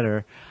back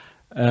better.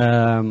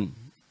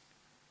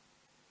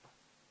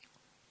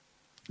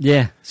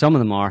 Yeah, some of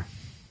them are.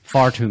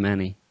 Far too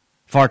many.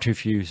 Far too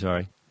few,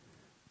 sorry.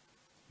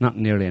 Not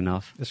nearly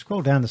enough. let's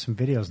scroll down to some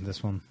videos in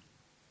this one.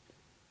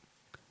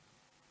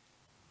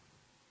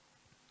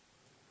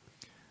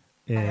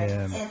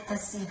 At the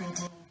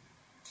CBD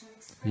to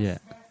express Yeah.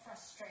 their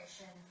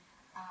frustration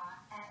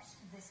at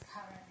this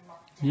current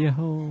lockdown. Yo.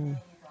 And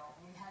there you go.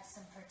 We had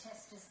some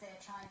protesters there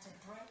trying to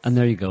break And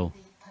there you go.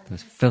 the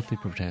Those police filthy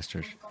line.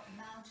 protesters. We've got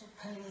mounted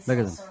police Look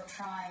at them. also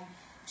trying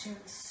to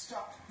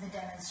stop the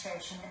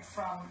demonstration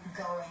from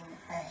going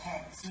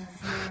ahead. So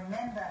if you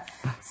remember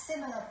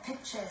similar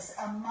pictures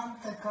a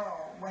month ago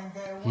when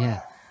there were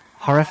Yeah.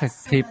 Horrific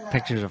similar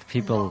pictures of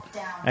people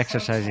lockdown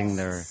exercising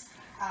protests,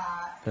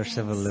 their in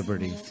civil Sydney,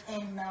 liberties.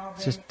 in Melbourne,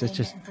 It's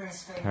just in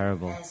Brisbane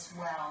terrible. as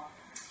well.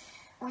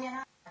 We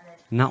are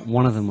Not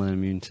one of them with an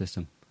immune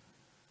system.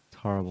 It's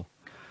horrible.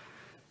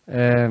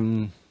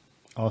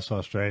 Also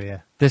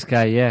Australia, This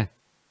guy, yeah.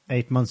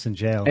 8 months in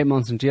jail. 8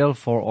 months in jail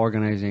for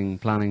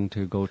planning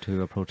to go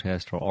to a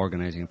protest or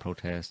organising a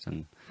protest.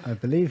 And I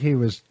believe he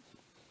was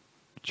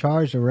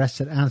charged,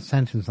 arrested, and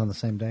sentenced on the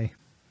same day.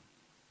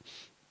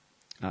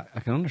 I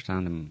can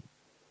understand him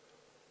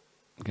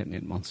getting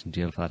 8 months in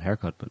jail for that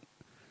haircut, but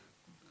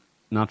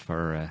not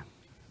for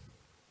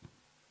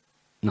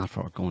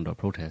going to a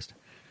protest.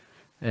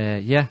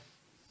 Yeah.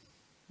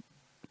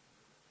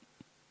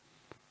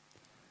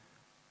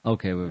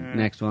 Okay,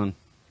 next one.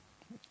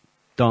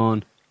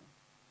 Dawn.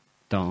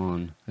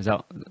 Is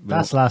that...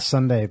 That's last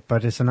Sunday,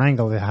 but it's an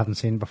angle they haven't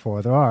seen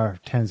before. There are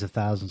tens of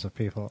thousands of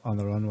people on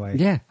the runway.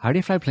 Yeah, how do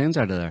you fly planes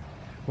out of there?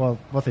 Well,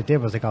 what they did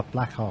was they got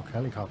Black Hawk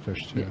helicopters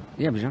too.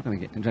 Yeah, but you're not going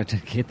to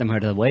get them out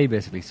of the way,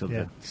 basically, so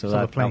Yeah, that so the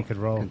that plane could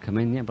roll. can come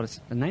in. Yeah, but it's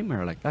a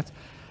nightmare. Like that's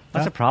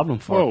That- a problem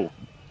Whoa.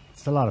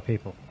 It's a lot of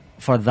people.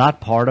 for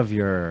that part of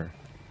your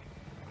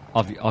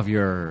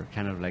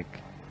kind of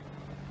like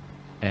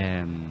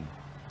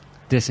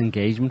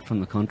disengagement from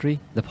the country,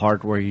 the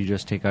part where you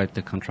just take out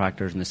the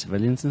contractors and the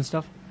civilians and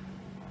stuff.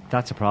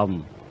 That's a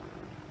problem.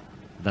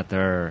 That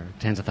there are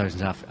tens of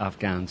thousands of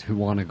Afghans who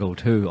want to go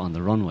too on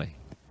the runway.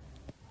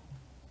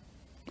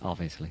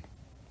 Obviously.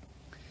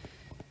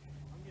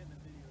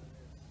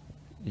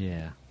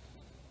 Yeah.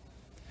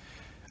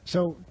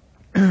 So,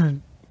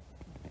 to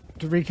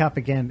recap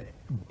again,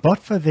 but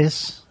for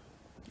this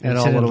It all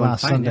incident would've went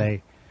last fine,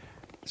 Sunday,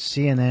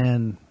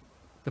 CNN,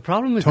 The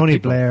problem is Tony that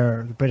people-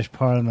 Blair, the British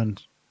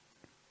Parliament,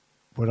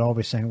 would all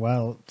be saying,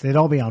 well, they'd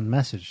all be on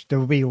message. There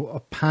would be a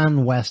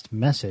pan-West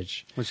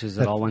message. Which is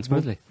it that all went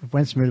smoothly.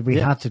 Went smoothly. We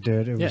Yeah. had to do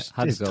it. It Yeah, was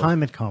had to its go.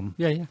 time had come.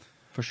 Yeah,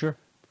 for sure.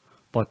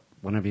 But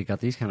whenever you got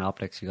these kind of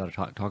optics, you got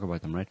to talk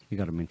about them, right? You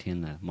got to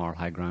maintain the moral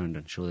high ground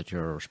and show that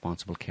you're a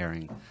responsible,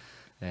 caring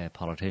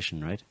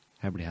politician, right?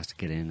 Everybody has to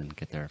get in and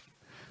get their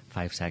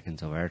 5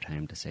 seconds of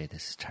airtime to say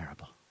this is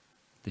terrible.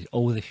 The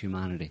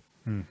humanity.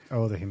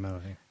 Oh, the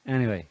humility.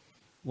 Anyway,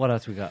 what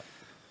else we got?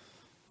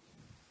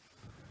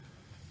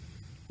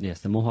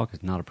 Yes, the Mohawk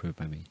is not approved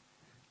by me.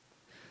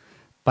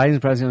 Biden's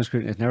presidential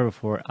scrutiny is never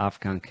before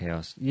Afghan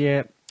chaos.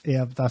 Yeah,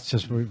 Yeah, that's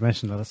just what we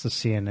mentioned. That's the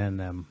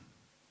CNN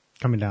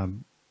coming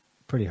down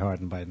pretty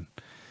hard on Biden.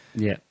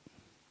 yeah.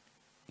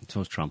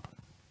 So is Trump.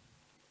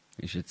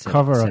 You should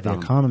Cover sit of The on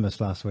Economist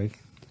last week.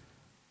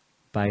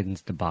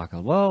 Biden's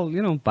debacle. Well,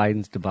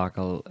 Biden's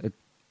debacle, it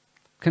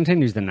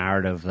continues the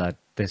narrative that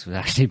this was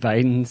actually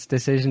Biden's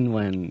decision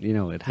when,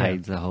 it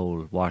hides the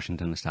whole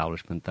Washington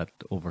establishment that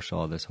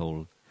oversaw this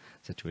whole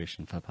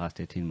situation for the past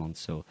 18 months.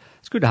 So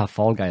it's good to have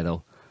Fall Guy,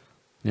 though.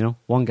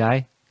 One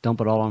guy, dump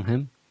it all on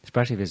him,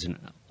 especially if he's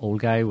an old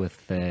guy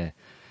with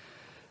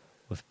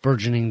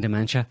burgeoning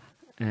dementia.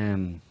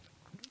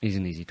 He's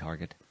an easy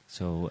target.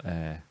 So,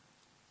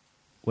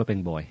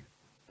 whipping boy.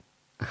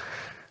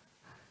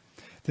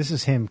 This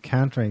is him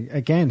countering.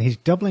 Again, he's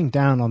doubling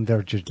down on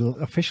their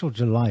official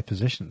July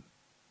position.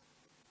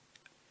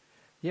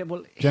 Yeah,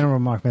 well, General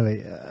Mark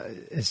Milley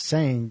is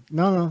saying,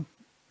 no.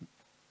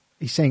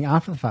 He's saying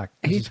after the fact,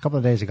 this is a couple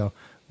of days ago,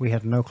 we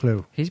had no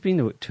clue. he's been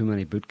to too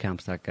many boot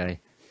camps, that guy.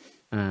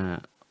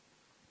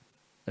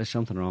 There's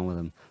something wrong with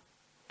him.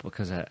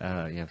 Because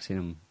I've seen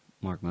him,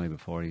 Mark Milley,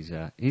 before. He's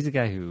the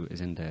guy who is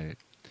into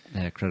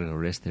critical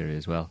race theory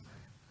as well.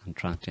 And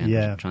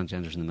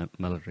transgenders in the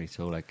military.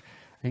 So,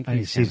 think And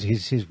he sees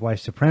he's white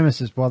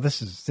supremacist. Well,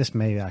 this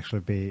may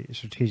actually be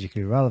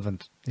strategically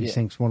relevant. He Yeah.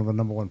 thinks one of the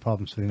number one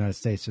problems for the United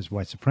States is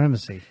white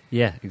supremacy.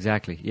 Yeah,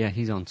 exactly. Yeah,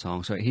 he's on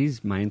song. So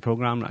he's mind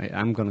programmed.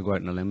 I'm going to go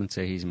out on a limb and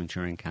say he's a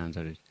Manchurian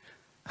candidate.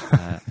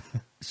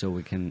 So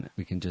we can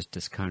just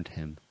discount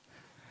him.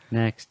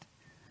 Next.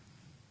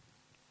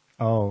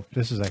 Oh,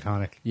 this is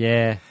iconic.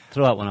 Yeah,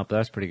 throw that one up there.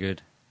 That's pretty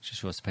good.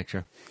 Just show us a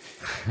picture.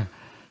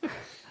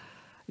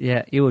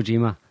 Yeah, Iwo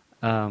Jima.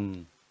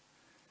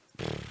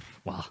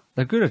 Wow,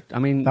 they're good at. I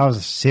mean, That was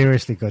a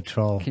seriously good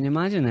troll. can you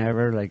imagine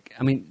ever like?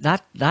 I mean,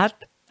 that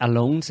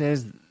alone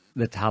says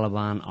the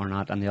Taliban are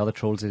not, and the other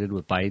trolls they did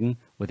with Biden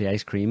with the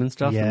ice cream and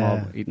stuff, them Yeah.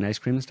 all eating ice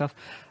cream and stuff.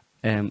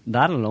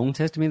 That alone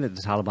says to me that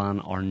the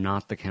Taliban are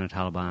not the kind of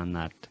Taliban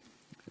that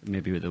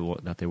maybe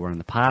that they were in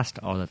the past,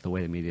 or that the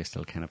way the media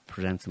still kind of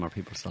presents them, or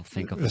people still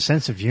think of them. The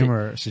sense of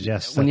humor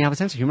suggests When that you have a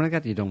sense of humor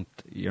like that,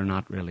 you're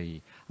not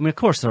really. I mean, of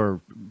course, there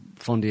are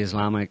fundy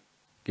Islamic,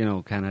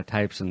 kind of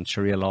types and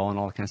Sharia law and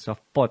all that kind of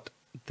stuff, but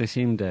they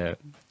seem to,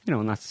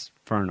 and that's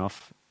fair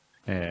enough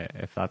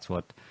if that's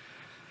what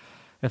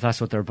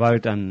they're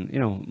about, and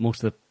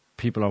most of the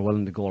people are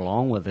willing to go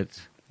along with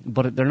it,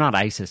 but they're not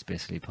ISIS,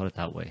 basically, put it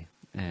that way,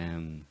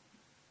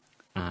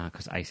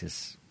 because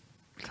ISIS.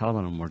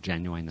 Taliban are more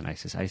genuine than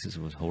ISIS. ISIS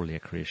was wholly a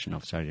creation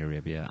of Saudi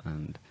Arabia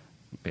and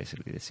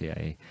basically the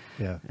CIA.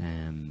 Yeah.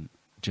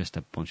 Just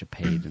a bunch of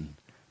paid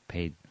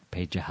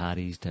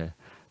jihadis to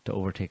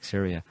overtake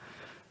Syria.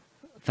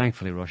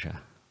 Thankfully, Russia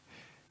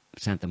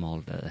sent them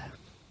all to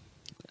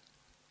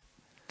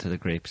the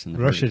grapes and the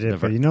Russia virgins,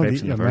 did, but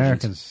grapes the and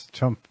Americans,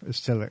 Trump is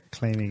still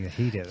claiming that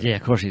he did it. Yeah,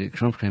 of course he did.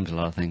 Trump claims a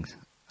lot of things.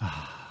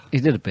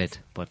 He did a bit,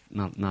 but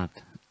not.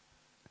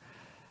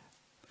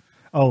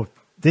 Oh,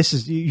 this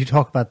is you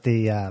talk about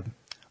the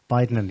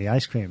Biden and the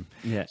ice cream.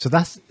 Yeah. So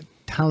that's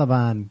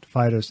Taliban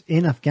fighters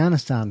in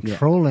Afghanistan Yeah.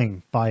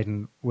 trolling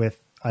Biden with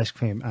ice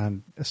cream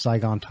and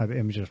Saigon type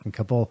images from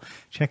Kabul.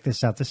 Check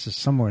this out. This is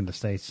somewhere in the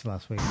States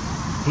last week.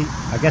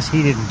 I guess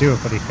he didn't do it,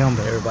 but he filmed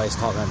it. Everybody's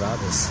talking about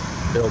this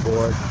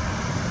billboard.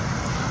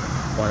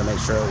 Want to make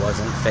sure it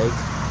wasn't fake.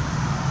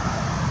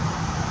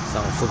 So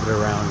I'm going to flip it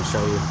around and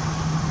show you.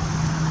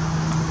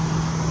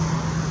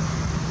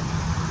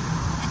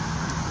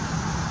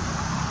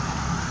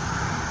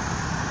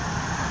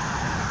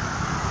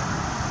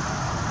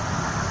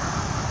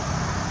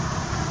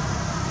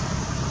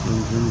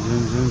 Zoom, zoom,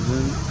 zoom, zoom,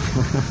 zoom.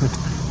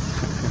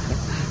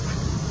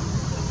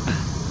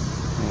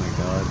 Oh my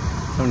god.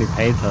 Somebody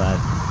paid for that.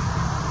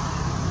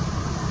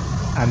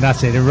 And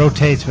that's it. It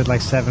rotates with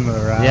like 7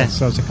 other ads, Yeah.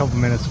 so it's a couple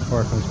minutes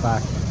before it comes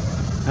back.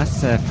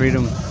 That's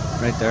freedom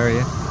right there,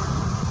 yeah.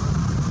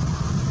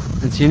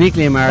 It's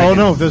uniquely American. Oh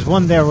no, there's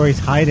one there where he's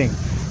hiding.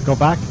 Go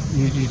back.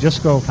 You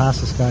just go past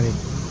the Scotty.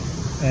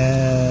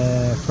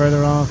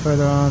 Further on.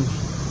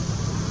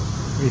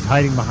 He's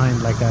hiding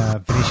behind like a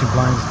Venetian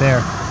blinds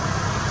there.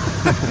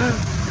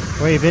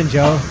 Where you been,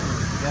 Joe?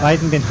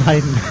 Biden been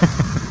hiding.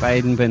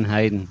 Biden been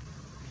hiding.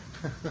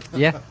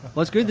 Yeah.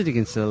 Well, it's good that you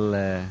can still...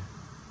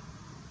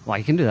 well,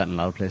 you can do that in a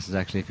lot of places,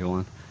 actually, if you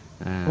want.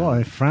 Well,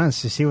 in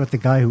France, you see what the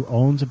guy who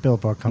owns a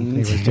billboard company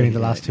was doing the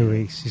last 2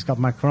 weeks. He's got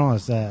Macron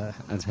as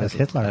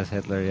Hitler. As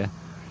Hitler, yeah.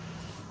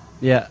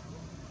 Yeah.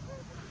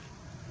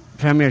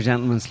 Premier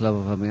Gentleman's Club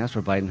of... I mean, that's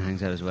where Biden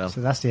hangs out as well. So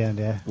that's the end,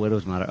 yeah.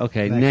 Widows matter.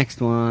 Okay, Next.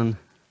 next one.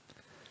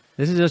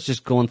 This is us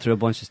just going through a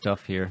bunch of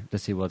stuff here to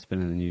see what's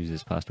been in the news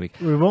this past week.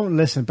 We won't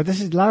listen, but this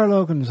is Lara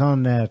Logan's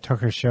on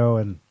Tucker's show,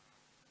 and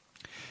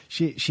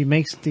she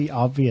makes the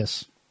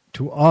obvious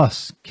to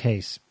us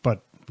case,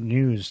 but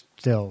news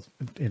still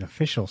in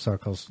official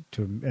circles,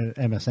 to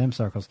MSM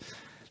circles,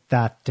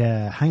 that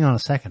hang on a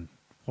second,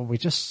 what we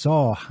just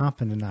saw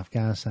happen in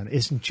Afghanistan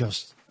isn't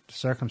just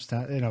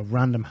circumstance,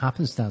 random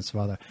happenstance,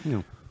 rather.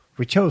 No.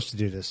 We chose to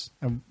do this,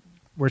 and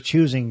we're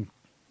choosing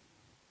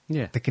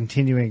Yeah. the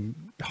continuing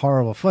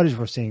horrible footage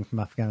we're seeing from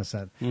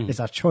Afghanistan. It's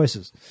our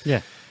choices,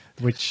 Yeah.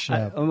 which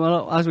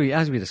Well, as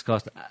we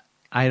discussed,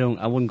 I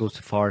wouldn't go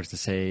so far as to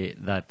say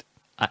that.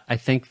 I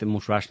think the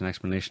most rational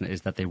explanation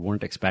is that they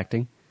weren't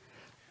expecting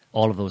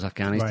all of those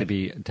Afghanis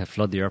Right. to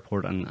flood the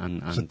airport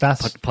and So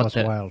that's what's put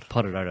wild.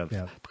 it out of.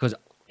 Yeah. Because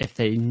if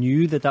they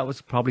knew that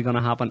was probably going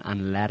to happen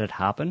and let it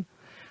happen,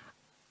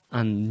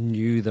 and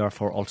knew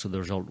therefore also the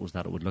result was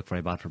that it would look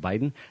very bad for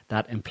Biden,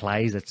 that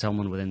implies that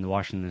someone within the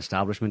Washington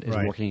establishment is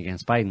Right. working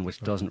against Biden, which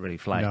doesn't really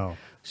fly. No.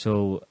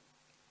 So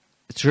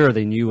sure,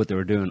 they knew what they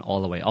were doing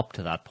all the way up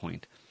to that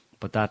point,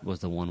 but that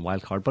was the one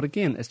wild card. But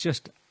again, it's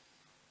just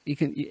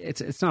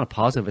it's not a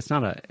positive.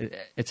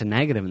 It's a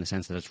negative in the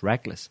sense that it's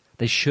reckless.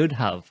 They should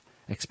have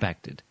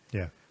expected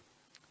yeah.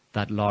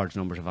 that large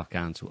numbers of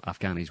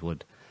Afghanis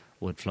would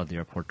flood the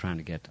airport trying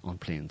to get on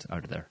planes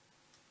out of there,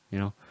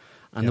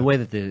 And the way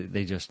that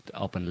they just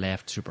up and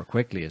left super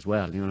quickly as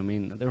well, you know what I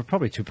mean? They were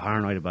probably too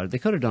paranoid about it. They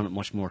could have done it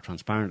much more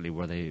transparently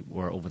where they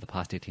were over the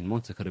past 18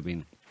 months. It could have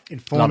been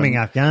Informing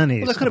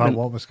Afghanis there could have about been-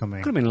 what was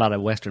coming. Could have been a lot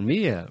of Western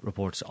media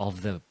reports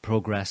of the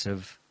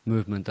progressive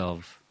movement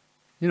of,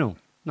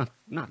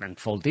 not in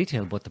full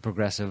detail, but the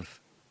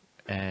progressive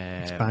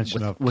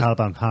expansion of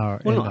Taliban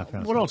power in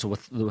Afghanistan. Well, also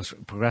with the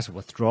progressive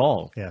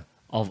withdrawal Yeah.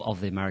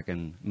 of the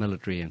American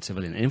military and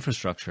civilian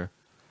infrastructure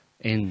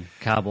in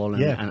Kabul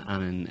and, Yeah.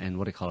 and in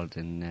what do you call it,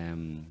 in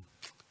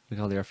what do you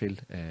call the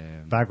airfield?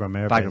 Bagram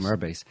Air Base. Bagram Air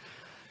Base.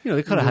 You know,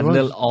 they could have had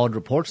little odd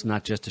reports on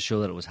that just to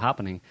show that it was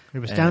happening. It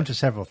was down to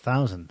several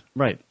thousand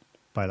Right.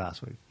 by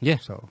last week. Yeah.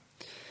 So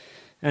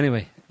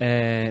Anyway,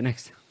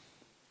 next.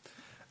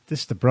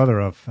 this is the brother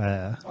of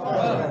the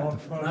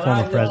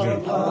former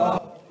president.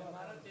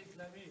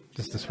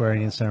 Just the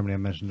swearing-in ceremony I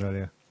mentioned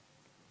earlier.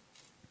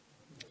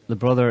 The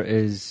brother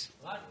is...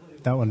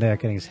 That one there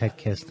getting his head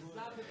kissed.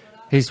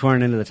 He's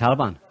swearing into the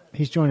Taliban.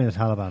 He's joining the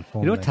Taliban You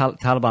formally. know what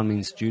Taliban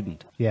means?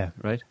 Student. Yeah.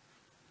 Right?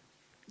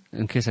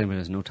 In case anybody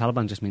doesn't know,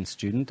 Taliban just means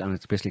student, and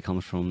it basically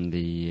comes from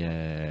the...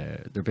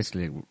 they're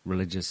basically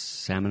religious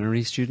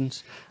seminary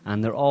students,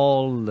 and they're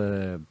all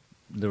the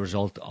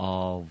result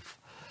of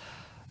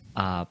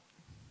a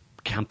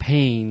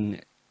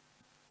campaign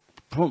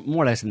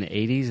more or less in the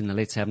 80s, in the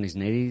late 70s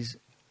and 80s,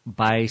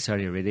 by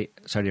Saudi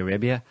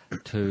Arabia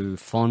to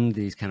fund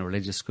these kind of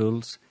religious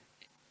schools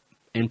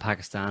in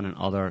Pakistan and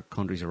other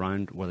countries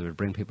around, where they would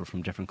bring people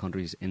from different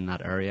countries in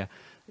that area,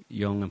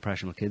 young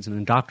impressionable kids, and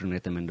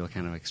indoctrinate them into a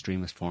kind of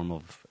extremist form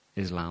of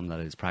Islam that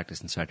is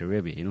practiced in Saudi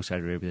Arabia. You know,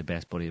 Saudi Arabia, the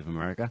best buddy of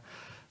America,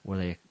 where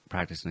they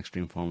practice an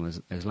extreme form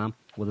of Islam.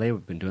 Well,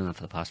 they've been doing that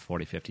for the past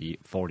 50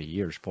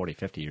 years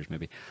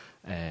maybe,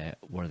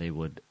 where they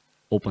would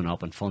open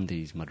up and fund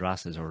these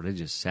madrasas or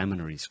religious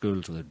seminary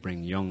schools where they'd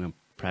bring young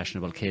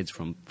impressionable kids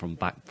from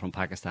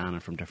Pakistan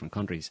and from different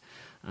countries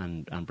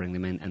and bring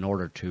them in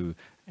order to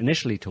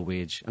initially to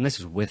wage, and this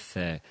is with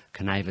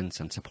connivance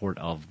and support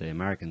of the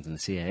Americans and the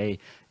CIA,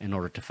 in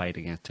order to fight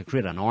against, to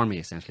create an army,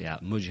 essentially a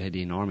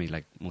Mujahideen army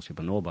like most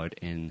people know about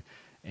in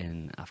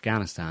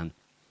Afghanistan,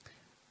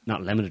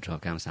 not limited to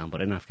Afghanistan,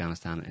 but in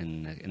Afghanistan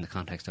in the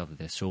context of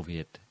the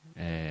Soviet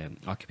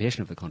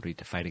occupation of the country,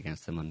 to fight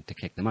against them and to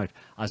kick them out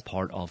as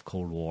part of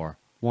Cold War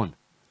I.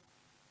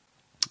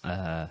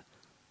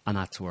 And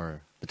that's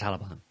where the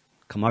Taliban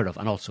come out of,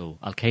 and also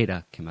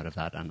Al-Qaeda came out of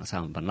that, and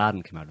Osama bin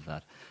Laden came out of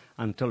that.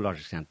 And to a large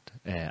extent,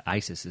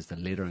 ISIS is the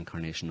later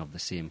incarnation of the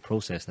same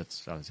process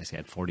that's, as I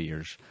said, 40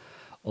 years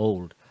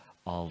old,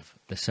 of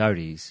the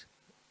Saudis,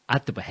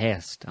 at the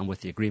behest and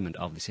with the agreement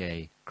of the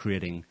CIA,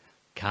 creating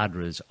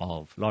cadres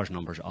of large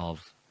numbers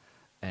of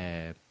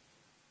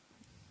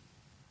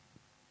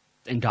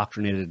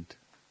indoctrinated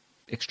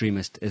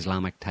extremist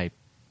Islamic type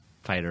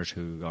fighters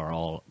who are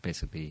all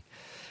basically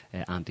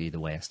anti the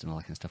West and all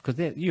that kind of stuff. Because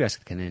the US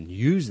can then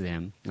use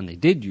them, and they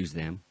did use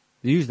them.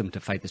 They used them to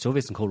fight the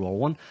Soviets in Cold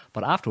War I,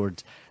 but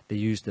afterwards they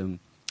used them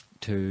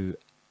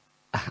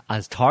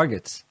as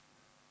targets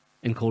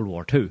in Cold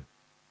War II.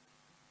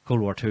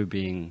 Cold War II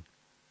being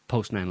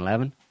post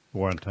 9/11.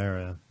 War on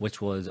Terror, yeah.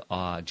 Which was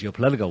a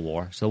geopolitical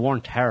war. So the War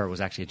on Terror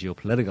was actually a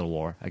geopolitical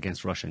war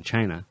against Russia and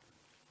China.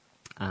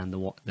 And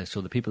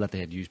so the people that they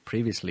had used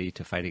previously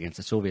to fight against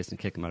the Soviets and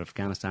kick them out of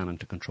Afghanistan and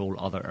to control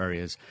other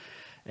areas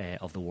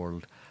of the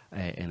world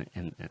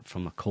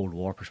from a Cold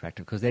War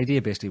perspective. Because the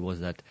idea basically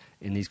was that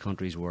in these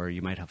countries where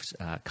you might have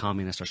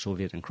communist or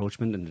Soviet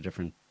encroachment in the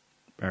different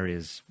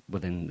areas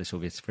within the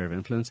Soviet sphere of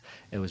influence,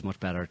 it was much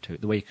better to...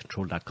 The way you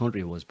controlled that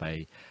country was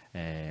by,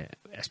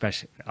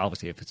 especially,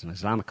 obviously if it's an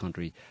Islamic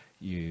country,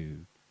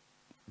 you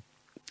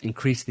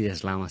increase the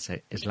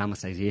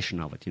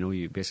Islamicization of it. You know,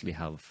 you basically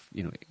have,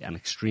 you know, an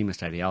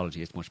extremist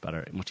ideology. It's much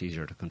better, much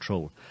easier to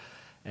control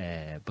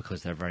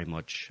because they're very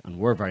much, and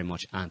were very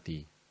much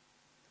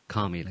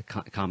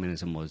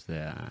communism was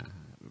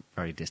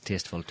very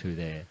distasteful to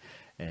the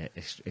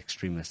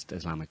extremist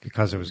Islamic,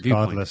 because it was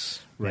viewpoint.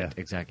 godless. Right, Yeah.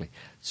 exactly.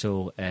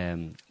 So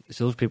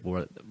those people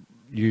were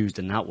used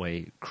in that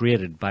way,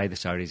 created by the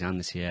Saudis and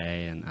the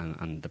CIA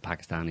and the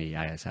Pakistani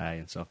ISI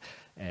and stuff,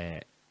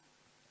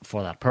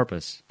 for that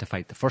purpose, to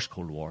fight the first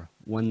Cold War.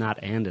 When that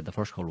ended, the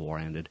first Cold War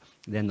ended,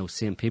 then those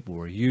same people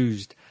were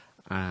used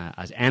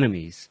as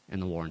enemies in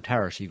the War on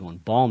Terror. So you go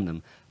and bomb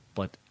them,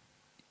 but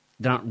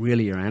they're not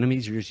really your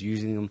enemies. You're just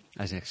using them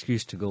as an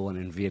excuse to go and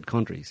invade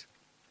countries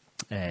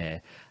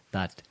that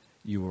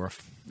you were,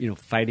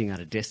 fighting at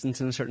a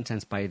distance in a certain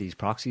sense by these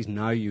proxies.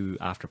 Now you,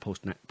 after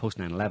post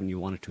 9/11, you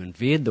wanted to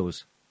invade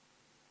those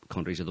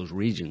countries or those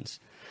regions,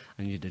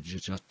 and you did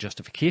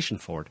justification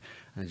for it.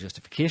 And the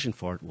justification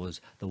for it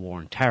was the War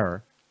on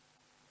Terror,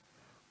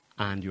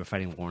 and you were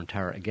fighting war on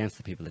terror against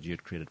the people that you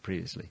had created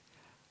previously.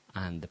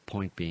 And the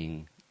point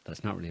being that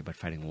it's not really about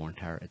fighting war on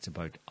terror, it's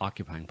about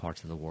occupying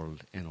parts of the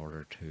world in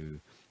order to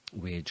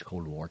wage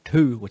Cold War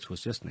II, which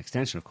was just an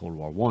extension of Cold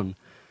War I.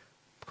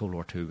 Cold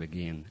War II,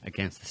 again,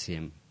 against the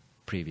same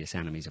previous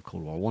enemies of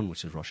Cold War I,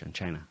 which is Russia and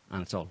China.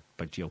 And it's all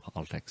about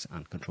geopolitics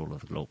and control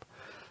of the globe.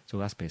 So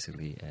that's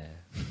basically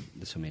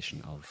the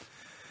summation of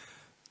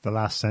the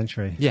last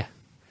century. Yeah.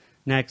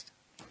 Next.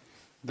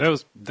 That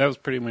was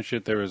pretty much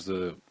it. There was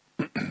the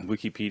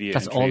Wikipedia.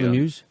 That's entry all the on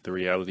news? The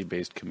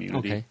reality-based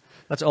community. Okay.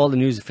 That's all the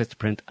news that fits to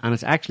print. And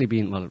it's actually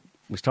been, well,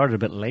 we started a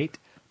bit late,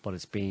 but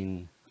it's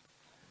been,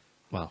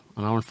 an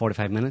hour and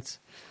 45 minutes.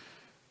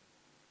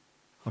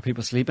 Are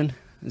people sleeping?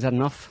 Is that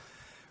enough?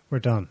 We're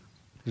done.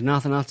 There's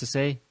nothing else to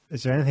say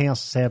Is there anything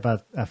else to say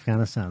about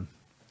Afghanistan?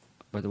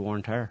 about the war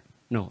in terror.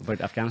 No,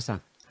 about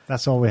Afghanistan.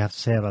 That's all we have to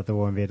say about the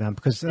war in Vietnam.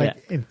 Because, Yeah.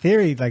 in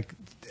theory,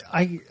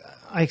 I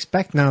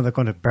expect now they're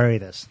going to bury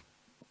this.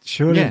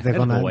 Surely Yeah, they're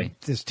it'll going go to. away.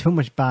 There's too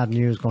much bad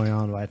news going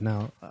on right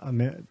now. I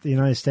mean, the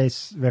United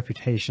States'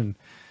 reputation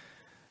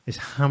is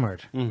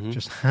hammered, Mm-hmm.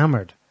 just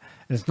hammered.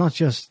 And it's not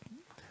just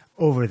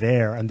over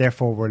there, and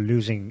therefore we're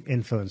losing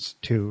influence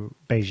to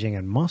Beijing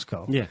and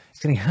Moscow. Yeah. It's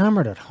getting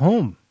hammered at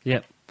home.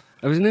 Yeah.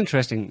 It was an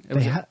interesting... It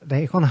was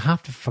They're going to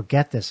have to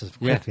forget this as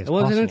quickly as it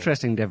was possible. an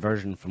interesting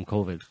diversion from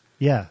COVID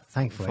Yeah,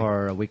 thankfully.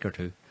 for a week or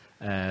two.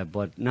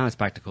 But now it's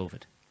back to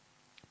COVID.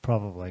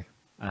 Probably.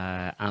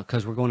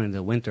 Because we're going into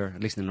the winter,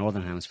 at least in the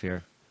Northern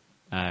Hemisphere.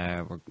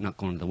 We're not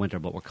going into the winter,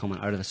 but we're coming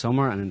out of the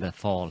summer and into the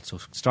fall. So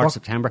start What-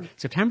 September.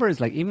 September is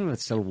like, even if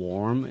it's still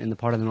warm in the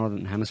part of the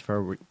Northern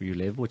Hemisphere where you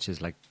live, which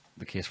is like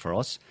the case for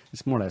us,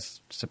 it's more or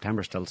less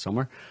September still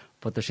summer.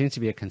 But there seems to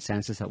be a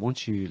consensus that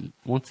once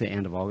the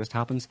end of August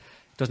happens,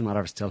 it doesn't matter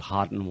if it's still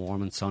hot and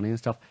warm and sunny and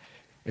stuff,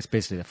 it's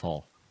basically the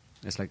fall.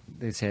 It's like,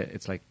 they say,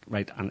 it's like,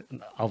 right, and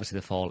obviously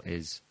the fall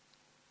is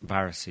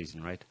virus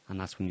season, right? And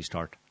that's when you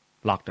start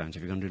lockdowns. If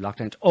you're going to do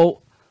lockdowns,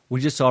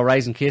 we just saw a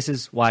rise in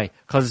cases. Why?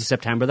 Because it's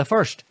September the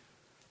 1st.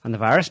 And the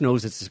virus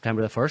knows it's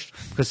September the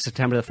 1st because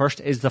September the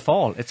 1st is the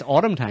fall. It's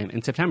autumn time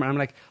in September. I'm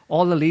like,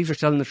 all the leaves are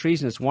still in the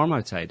trees and it's warm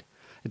outside.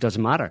 It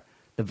doesn't matter.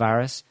 The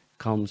virus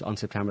comes on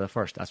September the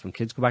 1st. That's when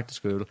kids go back to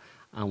school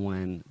and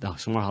when the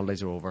summer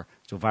holidays are over.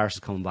 So virus is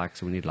coming back,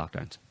 so we need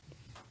lockdowns.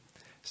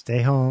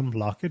 Stay home,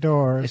 lock your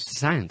doors. It's the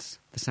science.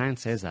 The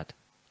science says that.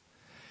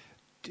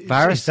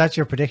 Is that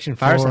your prediction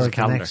for virus has a the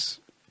calendar. next...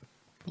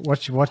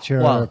 What's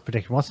your Well-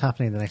 prediction? What's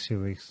happening in the next few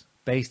weeks?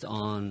 Based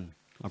on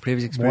our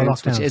previous More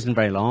experience, which lockdowns. isn't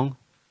very long,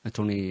 it's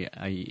only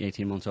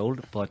 18 months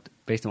old, but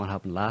based on what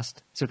happened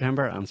last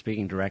September, I'm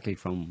speaking directly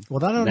from Well,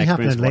 that the only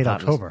happened experience in of late what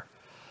happens. October.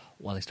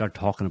 Well, they start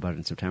talking about it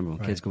in September when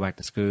Right. kids go back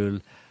to school,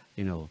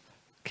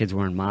 kids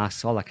wearing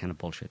masks, all that kind of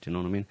bullshit, you know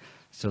what I mean?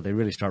 So they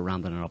really start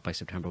ramping it up by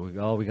September. We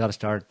got to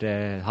start,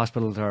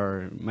 hospitals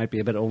might be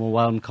a bit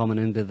overwhelmed coming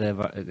into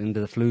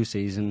the flu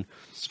season,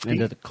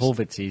 into the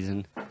COVID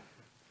season.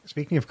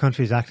 Speaking of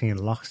countries acting in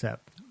lockstep,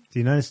 the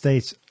United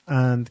States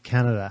and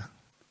Canada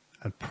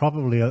and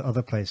probably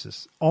other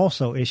places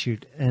also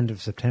issued end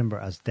of September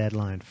as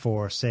deadline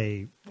for,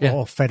 say, Yeah.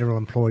 all federal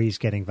employees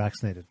getting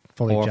vaccinated,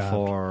 fully jabbed.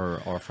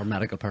 or for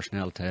medical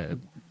personnel to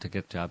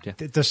get jabbed, yeah.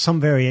 There's some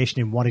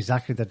variation in what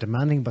exactly they're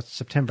demanding, but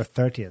September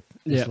 30th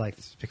is Yeah. like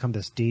it's become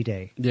this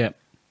D-Day. Yeah.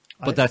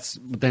 But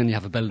then you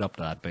have a build up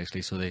to that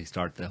basically, so they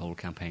start the whole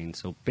campaign.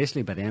 So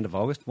basically by the end of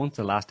August, once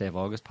the last day of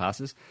August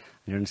passes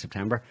and you're in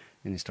September,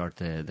 then you start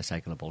the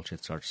cycle of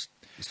bullshit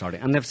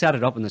starting. And they've set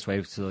it up in this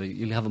way, so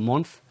you'll have a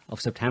month of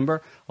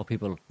September of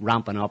people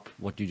ramping up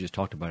what you just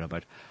talked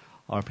about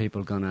are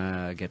people going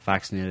to get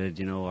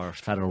vaccinated, are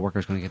federal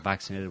workers going to get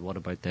vaccinated? What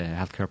about the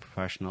healthcare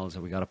professionals?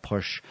 Are we got to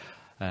push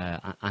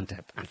and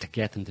to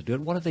get them to do it?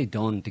 What have they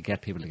done to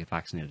get people to get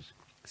vaccinated?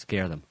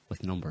 Scare them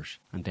with numbers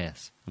and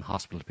deaths and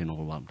hospitals being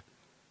overwhelmed.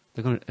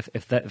 They're going to,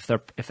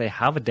 if they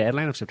have a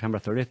deadline of September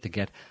 30th to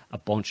get a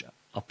bunch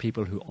of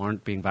people who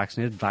aren't being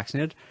vaccinated, you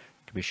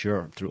can be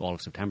sure through all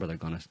of September they're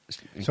going to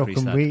increase So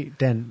can that. we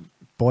then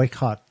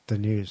boycott the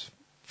news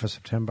for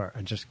September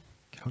and just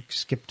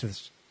skip to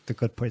the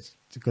good parts,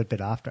 the good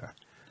bit after?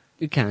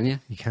 You can, yeah.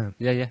 You can.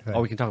 Yeah, yeah. Right.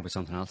 Or we can talk about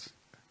something else.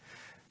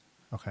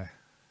 Okay.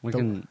 We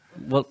Don't-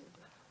 can.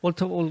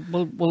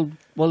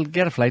 We'll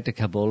get a flight to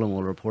Kabul and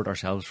we'll report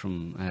ourselves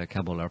from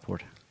Kabul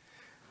airport.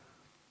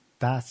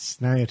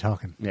 Now you're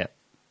talking. Yeah.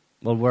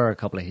 We'll wear a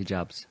couple of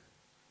hijabs.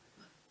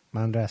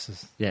 Man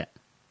dresses. Yeah.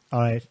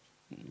 All right.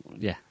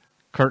 Yeah.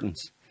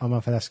 Curtains. I'm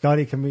up for that.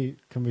 Scotty, can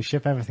we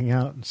ship everything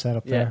out and set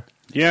up Yeah. there?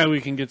 Yeah,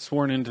 we can get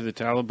sworn into the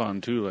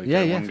Taliban too, like Yeah,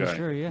 that yeah, one for guy,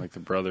 sure, yeah. like the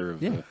brother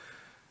of Yeah. the.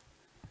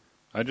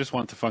 I just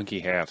want the funky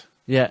hat.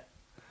 Yeah.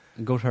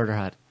 Goat herder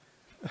hat.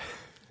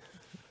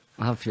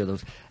 I'll have a few of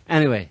those.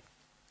 Anyway,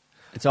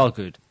 it's all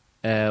good.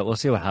 We'll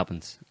see what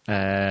happens.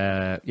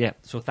 Yeah,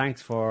 so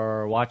thanks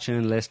for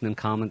watching, listening,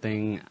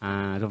 commenting.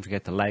 Don't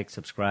forget to like,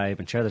 subscribe,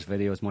 and share this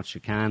video as much as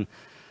you can.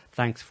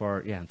 Thanks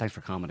for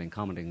commenting.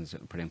 Commenting is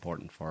pretty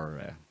important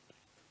for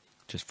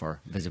just for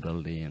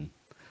visibility and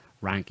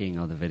ranking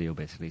of the video,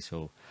 basically.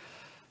 So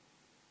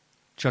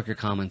chuck your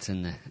comments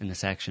in the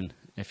section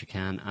if you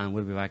can, and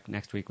we'll be back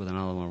next week with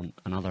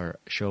another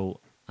show,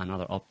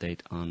 another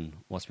update on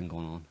what's been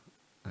going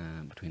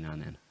on between now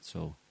and then.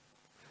 So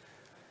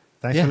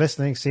Thanks Yeah. for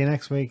listening. See you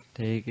next week.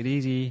 take it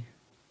easy.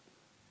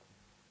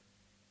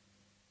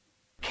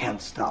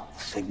 Can't stop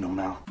the signal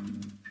now.